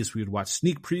 80s, we would watch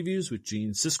sneak previews with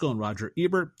Gene Siskel and Roger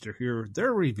Ebert to hear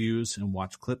their reviews and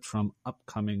watch clips from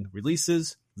upcoming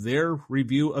releases. Their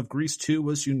review of Grease 2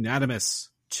 was unanimous.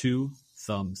 2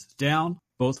 thumbs down.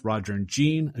 Both Roger and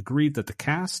Gene agreed that the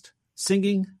cast,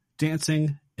 singing,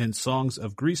 dancing, and songs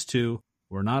of Grease 2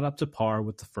 were not up to par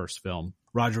with the first film.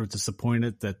 Roger was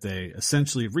disappointed that they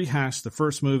essentially rehashed the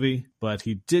first movie, but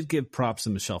he did give props to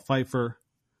Michelle Pfeiffer.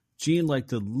 Gene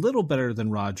liked it a little better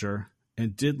than Roger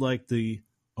and did like the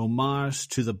homage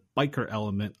to the biker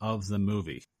element of the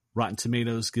movie. Rotten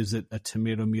Tomatoes gives it a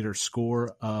tomato meter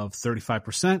score of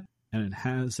 35%, and it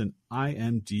has an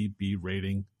IMDb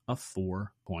rating of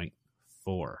 4.4.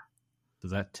 So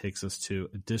that takes us to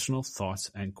additional thoughts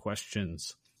and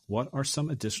questions. What are some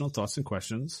additional thoughts and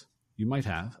questions you might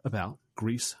have about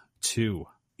Grease 2?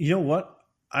 You know what?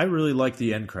 I really like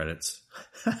the end credits.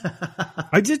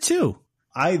 I did too.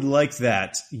 I like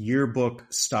that yearbook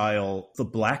style. The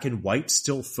black and white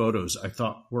still photos I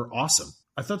thought were awesome.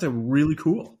 I thought they were really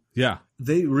cool. Yeah.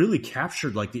 They really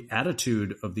captured like the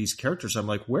attitude of these characters. I'm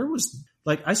like,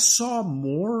 I saw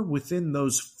more within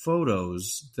those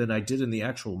photos than I did in the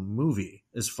actual movie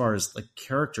as far as like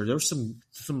character. There were some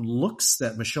looks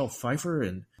that Michelle Pfeiffer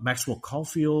and Maxwell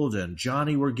Caulfield and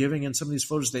Johnny were giving in some of these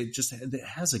photos. It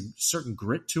has a certain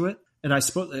grit to it. And I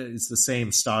suppose it's the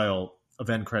same style of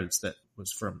end credits that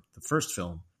was from the first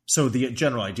film. So the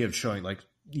general idea of showing like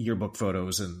yearbook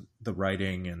photos and the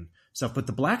writing and stuff, but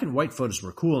the black and white photos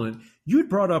were cool. And you had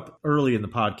brought up early in the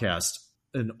podcast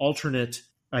an alternate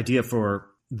idea for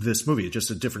this movie,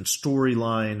 just a different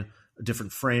storyline, a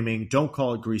different framing. Don't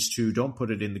call it Grease 2. Don't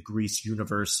put it in the Grease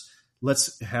universe.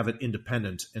 Let's have it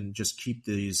independent and just keep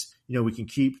these, we can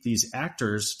keep these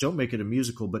actors, don't make it a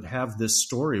musical, but have this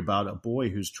story about a boy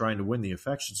who's trying to win the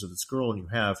affections of this girl. And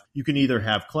you can either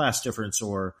have class difference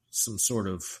or some sort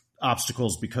of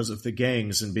obstacles because of the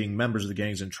gangs and being members of the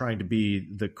gangs and trying to be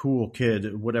the cool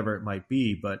kid, whatever it might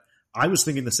be. But I was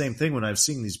thinking the same thing when I was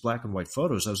seeing these black and white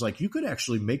photos. I was like, you could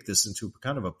actually make this into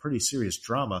kind of a pretty serious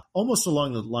drama, almost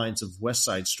along the lines of West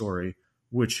Side Story,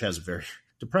 which has a very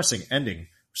depressing ending.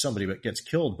 Somebody that gets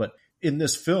killed. But in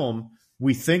this film,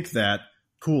 we think that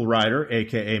Cool Rider,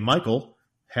 aka Michael,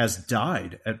 has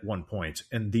died at one point,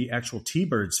 and the actual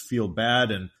T-Birds feel bad,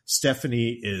 and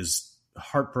Stephanie is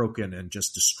heartbroken and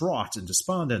just distraught and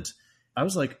despondent. I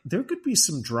was like, there could be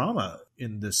some drama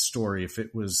in this story if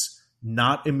it was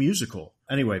not a musical.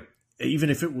 Anyway, even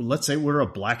if let's say we're a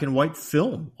black and white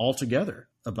film altogether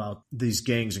about these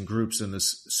gangs and groups in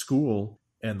this school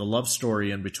and the love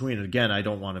story in between. And again, I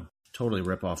don't want to totally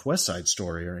rip off West Side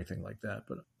Story or anything like that,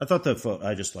 but I thought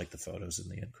I just like the photos in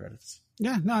the end credits.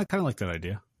 Yeah, no, I kind of like that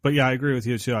idea. But yeah, I agree with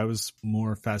you too. I was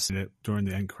more fascinated during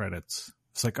the end credits.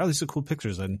 It's like, oh, these are cool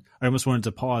pictures, and I almost wanted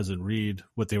to pause and read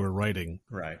what they were writing.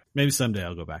 Right. Maybe someday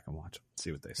I'll go back and watch them,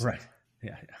 see what they say. Right.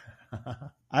 Yeah.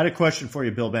 I had a question for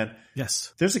you, Bill Ben.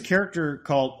 Yes. There's a character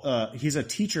called, he's a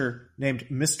teacher named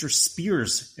Mr.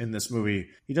 Spears in this movie.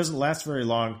 He doesn't last very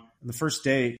long. On the first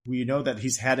day, we know that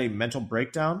he's had a mental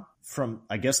breakdown from,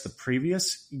 I guess, the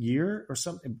previous year or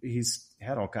something. He's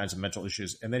had all kinds of mental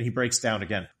issues, and then he breaks down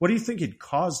again. What do you think had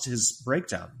caused his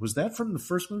breakdown? Was that from the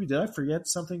first movie? Did I forget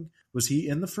something? Was he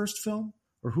in the first film?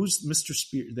 Or who's Mr.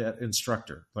 Spears, that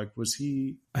instructor? Like, was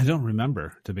he? I don't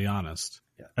remember, to be honest.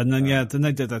 Yeah. And then, then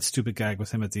they did that stupid gag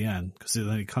with him at the end, because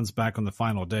then he comes back on the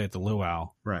final day at the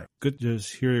luau. Right. Good,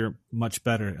 just hear you're much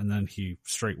better, and then he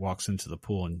straight walks into the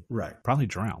pool and probably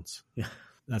drowns. Yeah.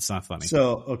 That's not funny.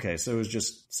 So it was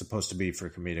just supposed to be for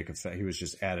comedic effect. He was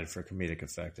just added for comedic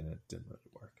effect, and it didn't really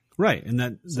work. Right, and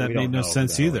that made no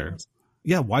sense either.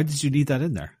 Yeah, why did you need that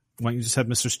in there? Why don't you just have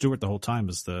Mr. Stewart the whole time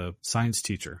as the science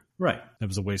teacher? Right. It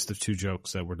was a waste of 2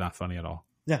 jokes that were not funny at all.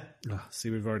 Yeah. See,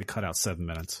 we've already cut out 7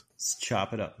 minutes. Let's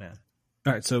chop it up, man.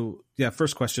 All right, so,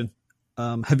 first question.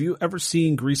 Have you ever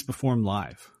seen Grease perform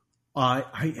live? I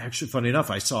actually, funny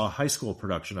enough, I saw a high school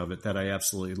production of it that I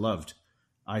absolutely loved.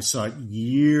 I saw it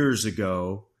years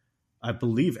ago, I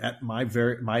believe, at my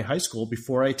high school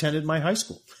before I attended my high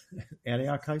school,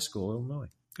 Antioch High School, Illinois.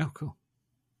 Oh, cool.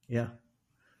 Yeah.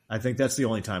 I think that's the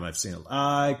only time I've seen it.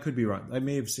 I could be wrong. I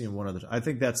may have seen one other time. I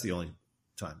think that's the only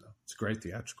time, though. It's a great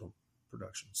theatrical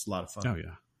production. It's a lot of fun. Oh,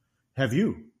 yeah. Have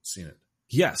you seen it?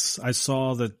 Yes. I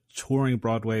saw the touring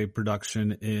Broadway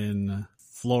production in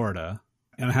Florida,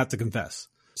 and I have to confess.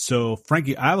 So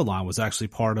Frankie Avalon was actually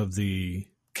part of the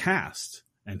cast,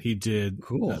 and he did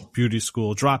Beauty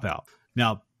School Dropout.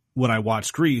 Now, when I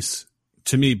watched Grease,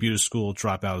 to me, Beauty School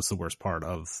Dropout is the worst part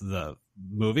of the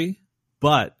movie,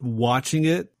 but watching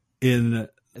it in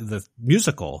the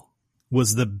musical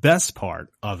was the best part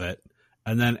of it.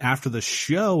 And then after the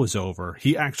show was over,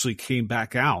 he actually came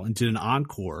back out and did an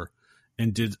encore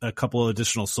and did a couple of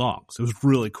additional songs. It was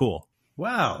really cool.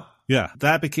 Wow. Yeah,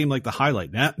 that became like the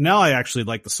highlight. Now I actually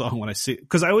like the song when I see it,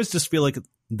 because I always just feel like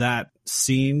that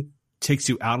scene takes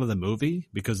you out of the movie,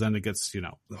 because then it gets,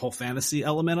 the whole fantasy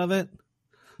element of it.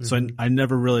 Mm-hmm. So I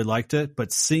never really liked it,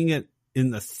 but seeing it in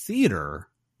the theater,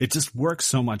 it just works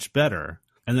so much better.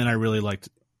 And then I really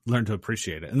learned to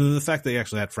appreciate it. And then the fact that they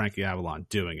actually had Frankie Avalon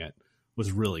doing it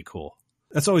was really cool.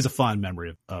 That's always a fond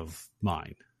memory of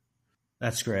mine.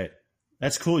 That's great.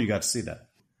 That's cool. You got to see that.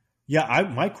 Yeah.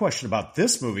 My question about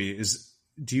this movie is,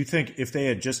 do you think if they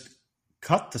had just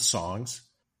cut the songs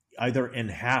either in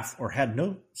half or had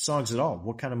no songs at all,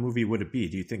 what kind of movie would it be?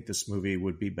 Do you think this movie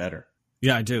would be better?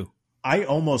 Yeah, I do. I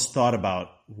almost thought about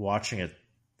watching it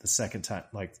the second time,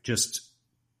 like just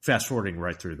fast forwarding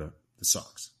right through the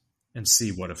songs. and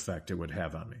see what effect it would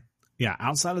have on me. Yeah,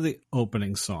 outside of the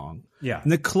opening song. Yeah.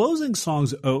 And the closing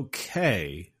song's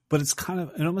okay, but it's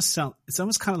almost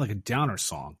kind of like a downer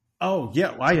song. Oh,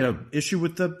 yeah. Well, I had an issue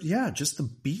with just the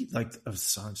beat like of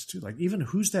songs too. Like even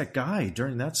Who's That Guy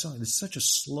during that song? It's such a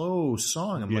slow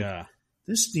song. I'm like,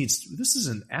 this is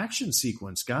an action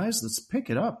sequence, guys. Let's pick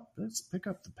it up. Let's pick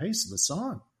up the pace of the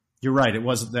song. You're right. It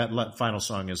wasn't that final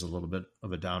song is a little bit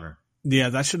of a downer. Yeah,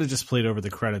 that should have just played over the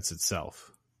credits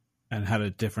itself and had a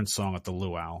different song at the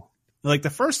luau. Like the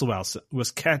first luau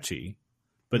was catchy,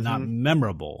 but not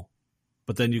memorable.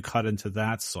 But then you cut into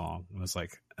that song. It was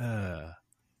like,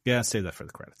 yeah, save that for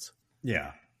the credits. Yeah.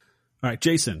 All right,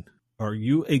 Jason, are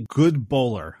you a good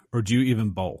bowler or do you even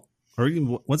bowl? Or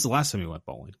even, when's the last time you went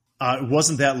bowling? It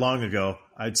wasn't that long ago.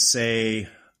 I'd say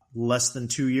less than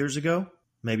 2 years ago,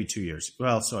 maybe 2 years.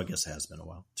 Well, so I guess it has been a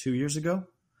while. 2 years ago.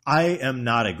 I am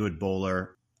not a good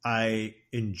bowler. I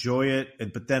enjoy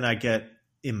it, but then I get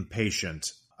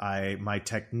impatient. My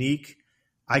technique,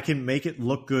 I can make it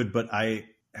look good, but I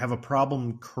have a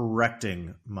problem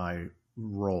correcting my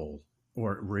roll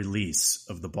or release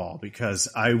of the ball because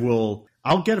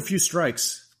I'll get a few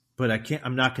strikes, but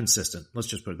I'm not consistent. Let's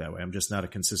just put it that way. I'm just not a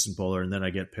consistent bowler. And then I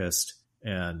get pissed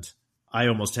and I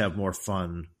almost have more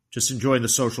fun just enjoying the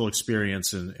social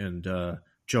experience and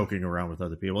joking around with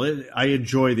other people. I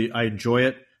enjoy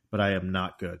it, but I am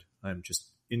not good. I'm just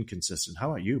inconsistent. How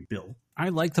about you, Bill? I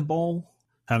like to bowl.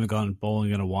 Haven't gone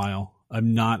bowling in a while.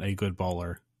 I'm not a good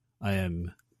bowler. I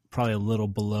am probably a little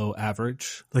below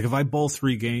average. Like if I bowl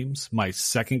 3 games, my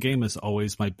second game is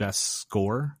always my best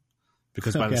score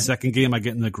because by the second game I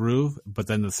get in the groove, but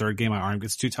then the third game my arm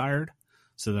gets too tired.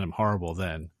 So then I'm horrible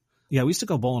then. Yeah, we used to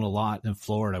go bowling a lot in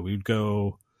Florida. We'd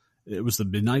go, it was the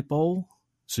midnight bowl.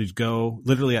 So you'd go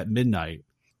literally at midnight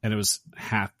and it was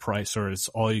half price or it's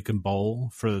all you can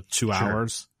bowl for the 2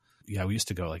 hours. Yeah, we used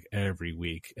to go like every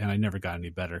week and I never got any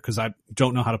better because I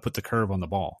don't know how to put the curve on the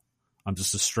ball. I'm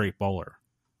just a straight bowler.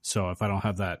 So if I don't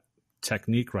have that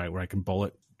technique right where I can bowl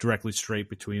it directly straight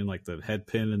between like the head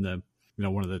pin and the,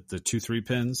 one of the 2-3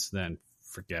 pins, then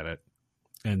forget it.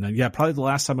 And then, probably the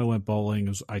last time I went bowling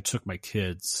was I took my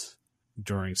kids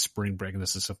during spring break. And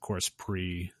this is, of course,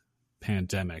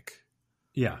 pre-pandemic.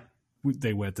 Yeah.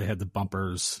 They had the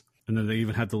bumpers and then they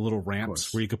even had the little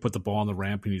ramps where you could put the ball on the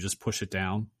ramp and you just push it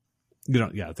down. They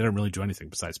don't really do anything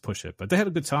besides push it, but they had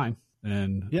a good time.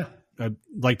 And I'd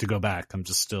like to go back. I'm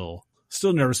just still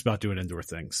nervous about doing indoor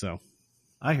things. So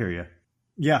I hear you.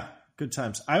 Yeah. Good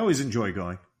times. I always enjoy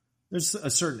going. There's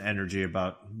a certain energy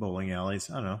about bowling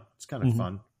alleys. I don't know. It's kind of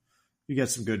fun. You get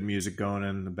some good music going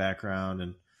in the background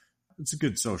and it's a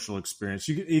good social experience.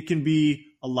 It can be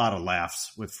a lot of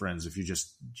laughs with friends if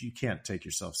you can't take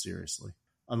yourself seriously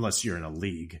unless you're in a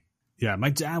league. Yeah,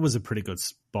 my dad was a pretty good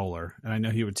bowler, and I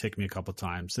know he would take me a couple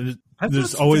times. And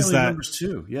there's always that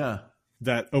too. Yeah,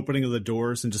 that opening of the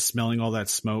doors and just smelling all that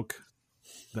smoke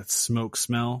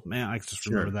smell. Man, I just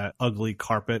remember that ugly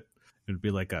carpet. It would be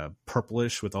like a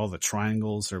purplish with all the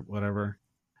triangles or whatever,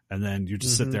 and then you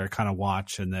just sit there and kind of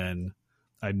watch, and then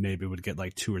I maybe would get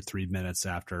like 2 or 3 minutes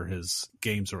after his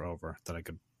games are over that I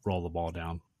could roll the ball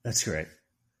down. That's great.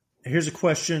 Here's a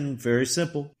question, very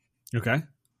simple. Okay.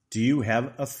 Do you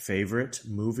have a favorite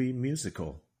movie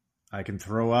musical? I can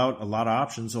throw out a lot of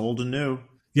options, old and new.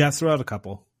 Yeah, throw out a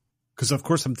couple. Because, of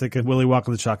course, I'm thinking Willy Wonka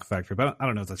and the Chocolate Factory, but I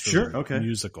don't know if that's really a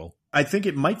musical. I think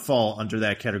it might fall under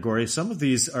that category. Some of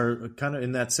these are kind of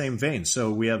in that same vein.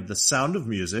 So we have The Sound of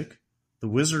Music, The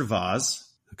Wizard of Oz.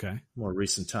 Okay. More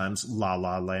recent times, La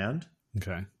La Land.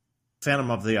 Okay. Phantom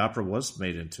of the Opera was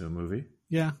made into a movie.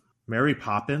 Yeah. Mary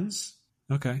Poppins.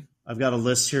 Okay. I've got a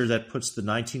list here that puts the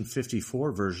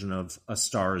 1954 version of A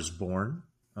Star is Born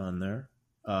on there.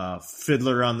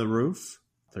 Fiddler on the Roof.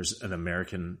 There's An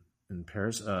American in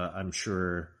Paris. I'm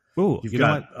sure you've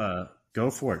got. Go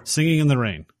for it. Singing in the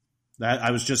Rain. That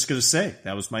I was just going to say.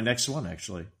 That was my next one,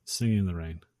 actually. Singing in the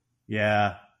Rain.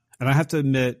 Yeah. And I have to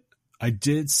admit, I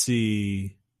did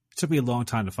see. It took me a long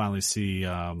time to finally see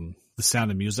The Sound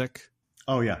of Music.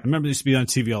 Oh, yeah. I remember it used to be on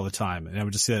TV all the time, and I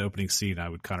would just see that opening scene, and I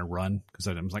would kind of run because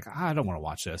I was like, I don't want to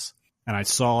watch this. And I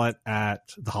saw it at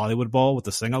the Hollywood Bowl with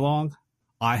the sing-along.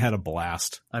 I had a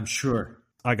blast. I'm sure.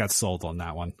 I got sold on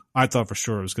that one. I thought for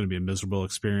sure it was going to be a miserable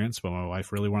experience, but my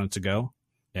wife really wanted to go,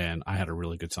 and I had a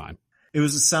really good time. It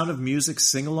was the Sound of Music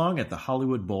sing-along at the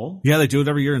Hollywood Bowl? Yeah, they do it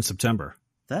every year in September.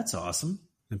 That's awesome.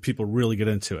 And people really get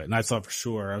into it. And I thought for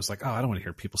sure, I was like, I don't want to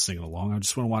hear people singing along. I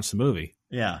just want to watch the movie.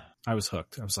 Yeah. I was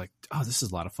hooked. I was like, this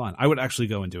is a lot of fun. I would actually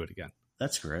go and do it again.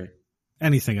 That's great.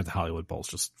 Anything at the Hollywood Bowl is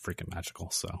just freaking magical.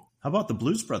 So, how about the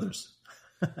Blues Brothers?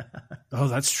 Oh,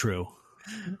 that's true.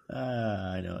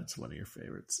 I know it's one of your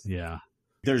favorites. Yeah.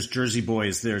 There's Jersey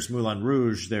Boys, there's Moulin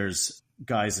Rouge, there's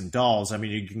Guys and Dolls. I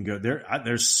mean, you can go there.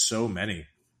 There's so many.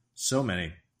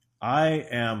 I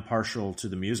am partial to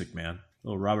the music, man.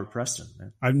 Little Robert Preston,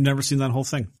 man. I've never seen that whole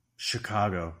thing.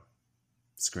 Chicago.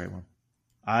 It's a great one.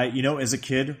 As a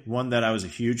kid, one that I was a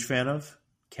huge fan of,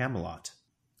 Camelot.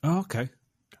 Oh, okay.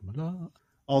 Camelot.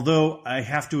 Although I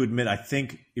have to admit, I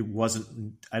think it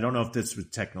wasn't. I don't know if this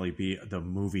would technically be the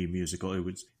movie musical.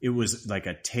 It was like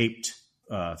a taped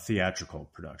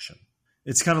theatrical production.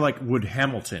 It's kind of like, would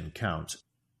Hamilton count?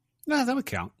 No, that would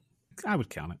count. I would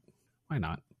count it. Why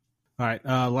not? All right.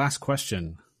 Last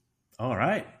question. All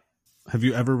right. Have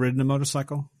you ever ridden a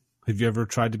motorcycle? Have you ever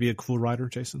tried to be a cool rider,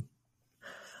 Jason?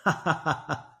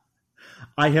 I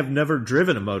have never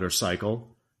driven a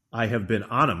motorcycle. I have been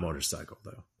on a motorcycle,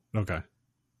 though. Okay.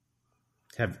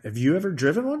 Have you ever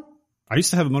driven one? I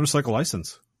used to have a motorcycle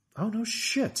license. Oh, no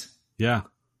shit. Yeah.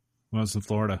 When I was in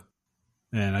Florida.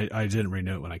 And I didn't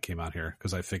renew it when I came out here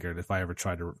because I figured if I ever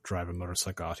tried to drive a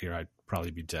motorcycle out here, I'd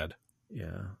probably be dead.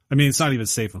 Yeah. I mean, it's not even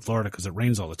safe in Florida because it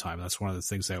rains all the time. That's one of the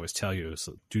things they always tell you is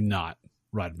do not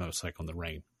ride a motorcycle in the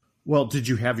rain. Well, did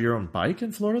you have your own bike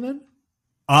in Florida then?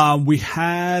 We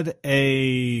had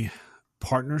a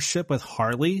partnership with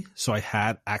Harley, so I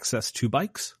had access to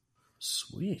bikes.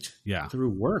 Sweet. Yeah.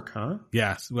 Through work, huh?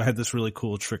 Yeah. So I had this really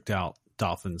cool tricked out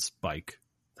Dolphins bike.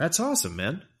 That's awesome,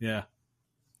 man. Yeah.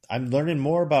 I'm learning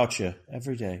more about you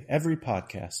every day, every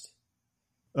podcast.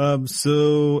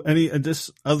 So any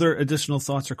other additional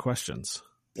thoughts or questions?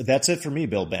 That's it for me,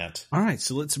 Bill Bant. All right.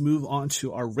 So let's move on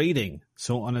to our rating.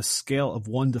 So on a scale of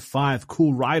 1 to 5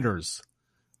 cool riders,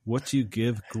 what do you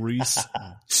give Grease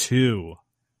 2?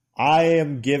 I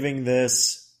am giving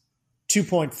this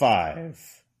 2.5.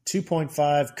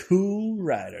 2.5 cool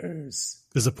riders.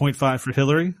 Is it 0.5 for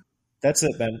Hillary? That's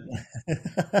it, Ben.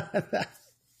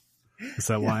 Is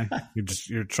that why?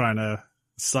 You're trying to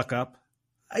suck up?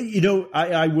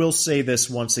 I will say this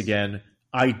once again.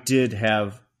 I did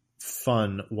have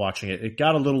fun watching it. It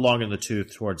got a little long in the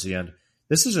tooth towards the end.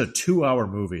 This is a 2-hour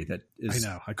movie that is... I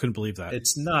know. I couldn't believe that.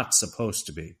 It's not supposed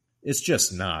to be. It's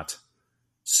just not.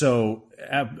 So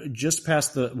just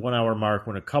past the 1 hour mark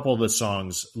when a couple of the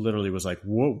songs literally was like,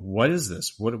 whoa, what is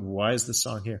this? Why is this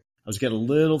song here? I was getting a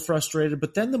little frustrated,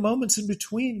 but then the moments in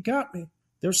between got me.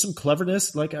 There was some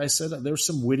cleverness. Like I said, there was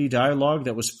some witty dialogue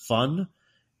that was fun.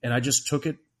 And I just took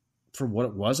it for what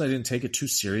it was. I didn't take it too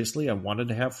seriously. I wanted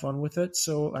to have fun with it.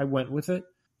 So I went with it.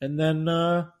 And then,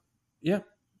 then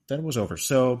it was over.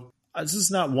 So this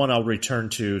is not one I'll return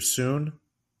to soon,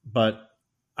 but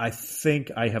I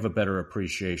think I have a better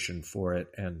appreciation for it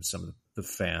and some of the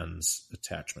fans'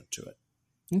 attachment to it.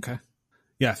 Okay.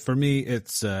 Yeah, for me,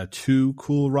 it's 2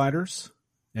 cool riders.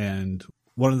 And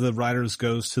one of the riders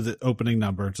goes to the opening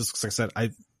number. Just because I said,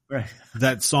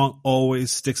 that song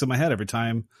always sticks in my head every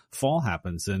time fall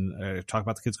happens and talk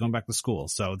about the kids going back to school.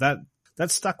 So that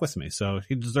stuck with me. So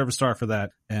he deserves a star for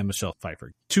that. And Michelle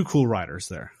Pfeiffer. 2 cool riders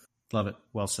there. Love it.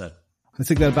 Well said. I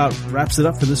think that about wraps it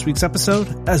up for this week's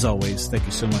episode. As always, thank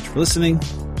you so much for listening.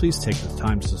 Please take the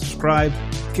time to subscribe,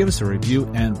 give us a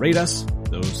review, and rate us.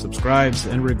 Those subscribes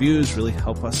and reviews really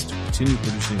help us to continue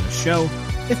producing the show.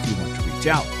 If you want to reach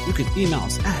out, you can email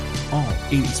us at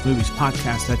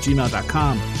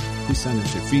all80smoviespodcast@gmail.com. Please send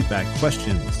us your feedback,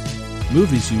 questions,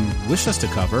 movies you wish us to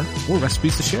cover, or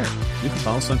recipes to share. You can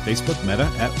follow us on Facebook, Meta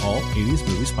at All 80s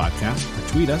Movies Podcast, or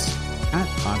tweet us at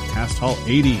Podcast Hall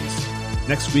 80s.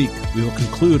 Next week, we will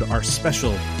conclude our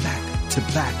special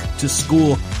Back to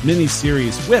School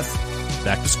mini-series with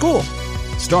Back to School,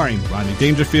 starring Rodney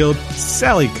Dangerfield,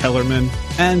 Sally Kellerman,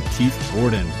 and Keith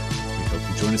Gordon. We hope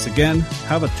you join us again.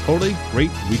 Have a totally great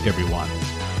week, everyone.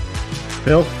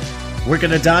 Bill, we're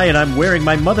going to die and I'm wearing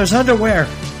my mother's underwear.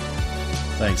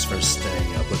 Thanks for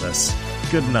staying up with us.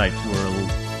 Good night,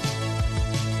 world.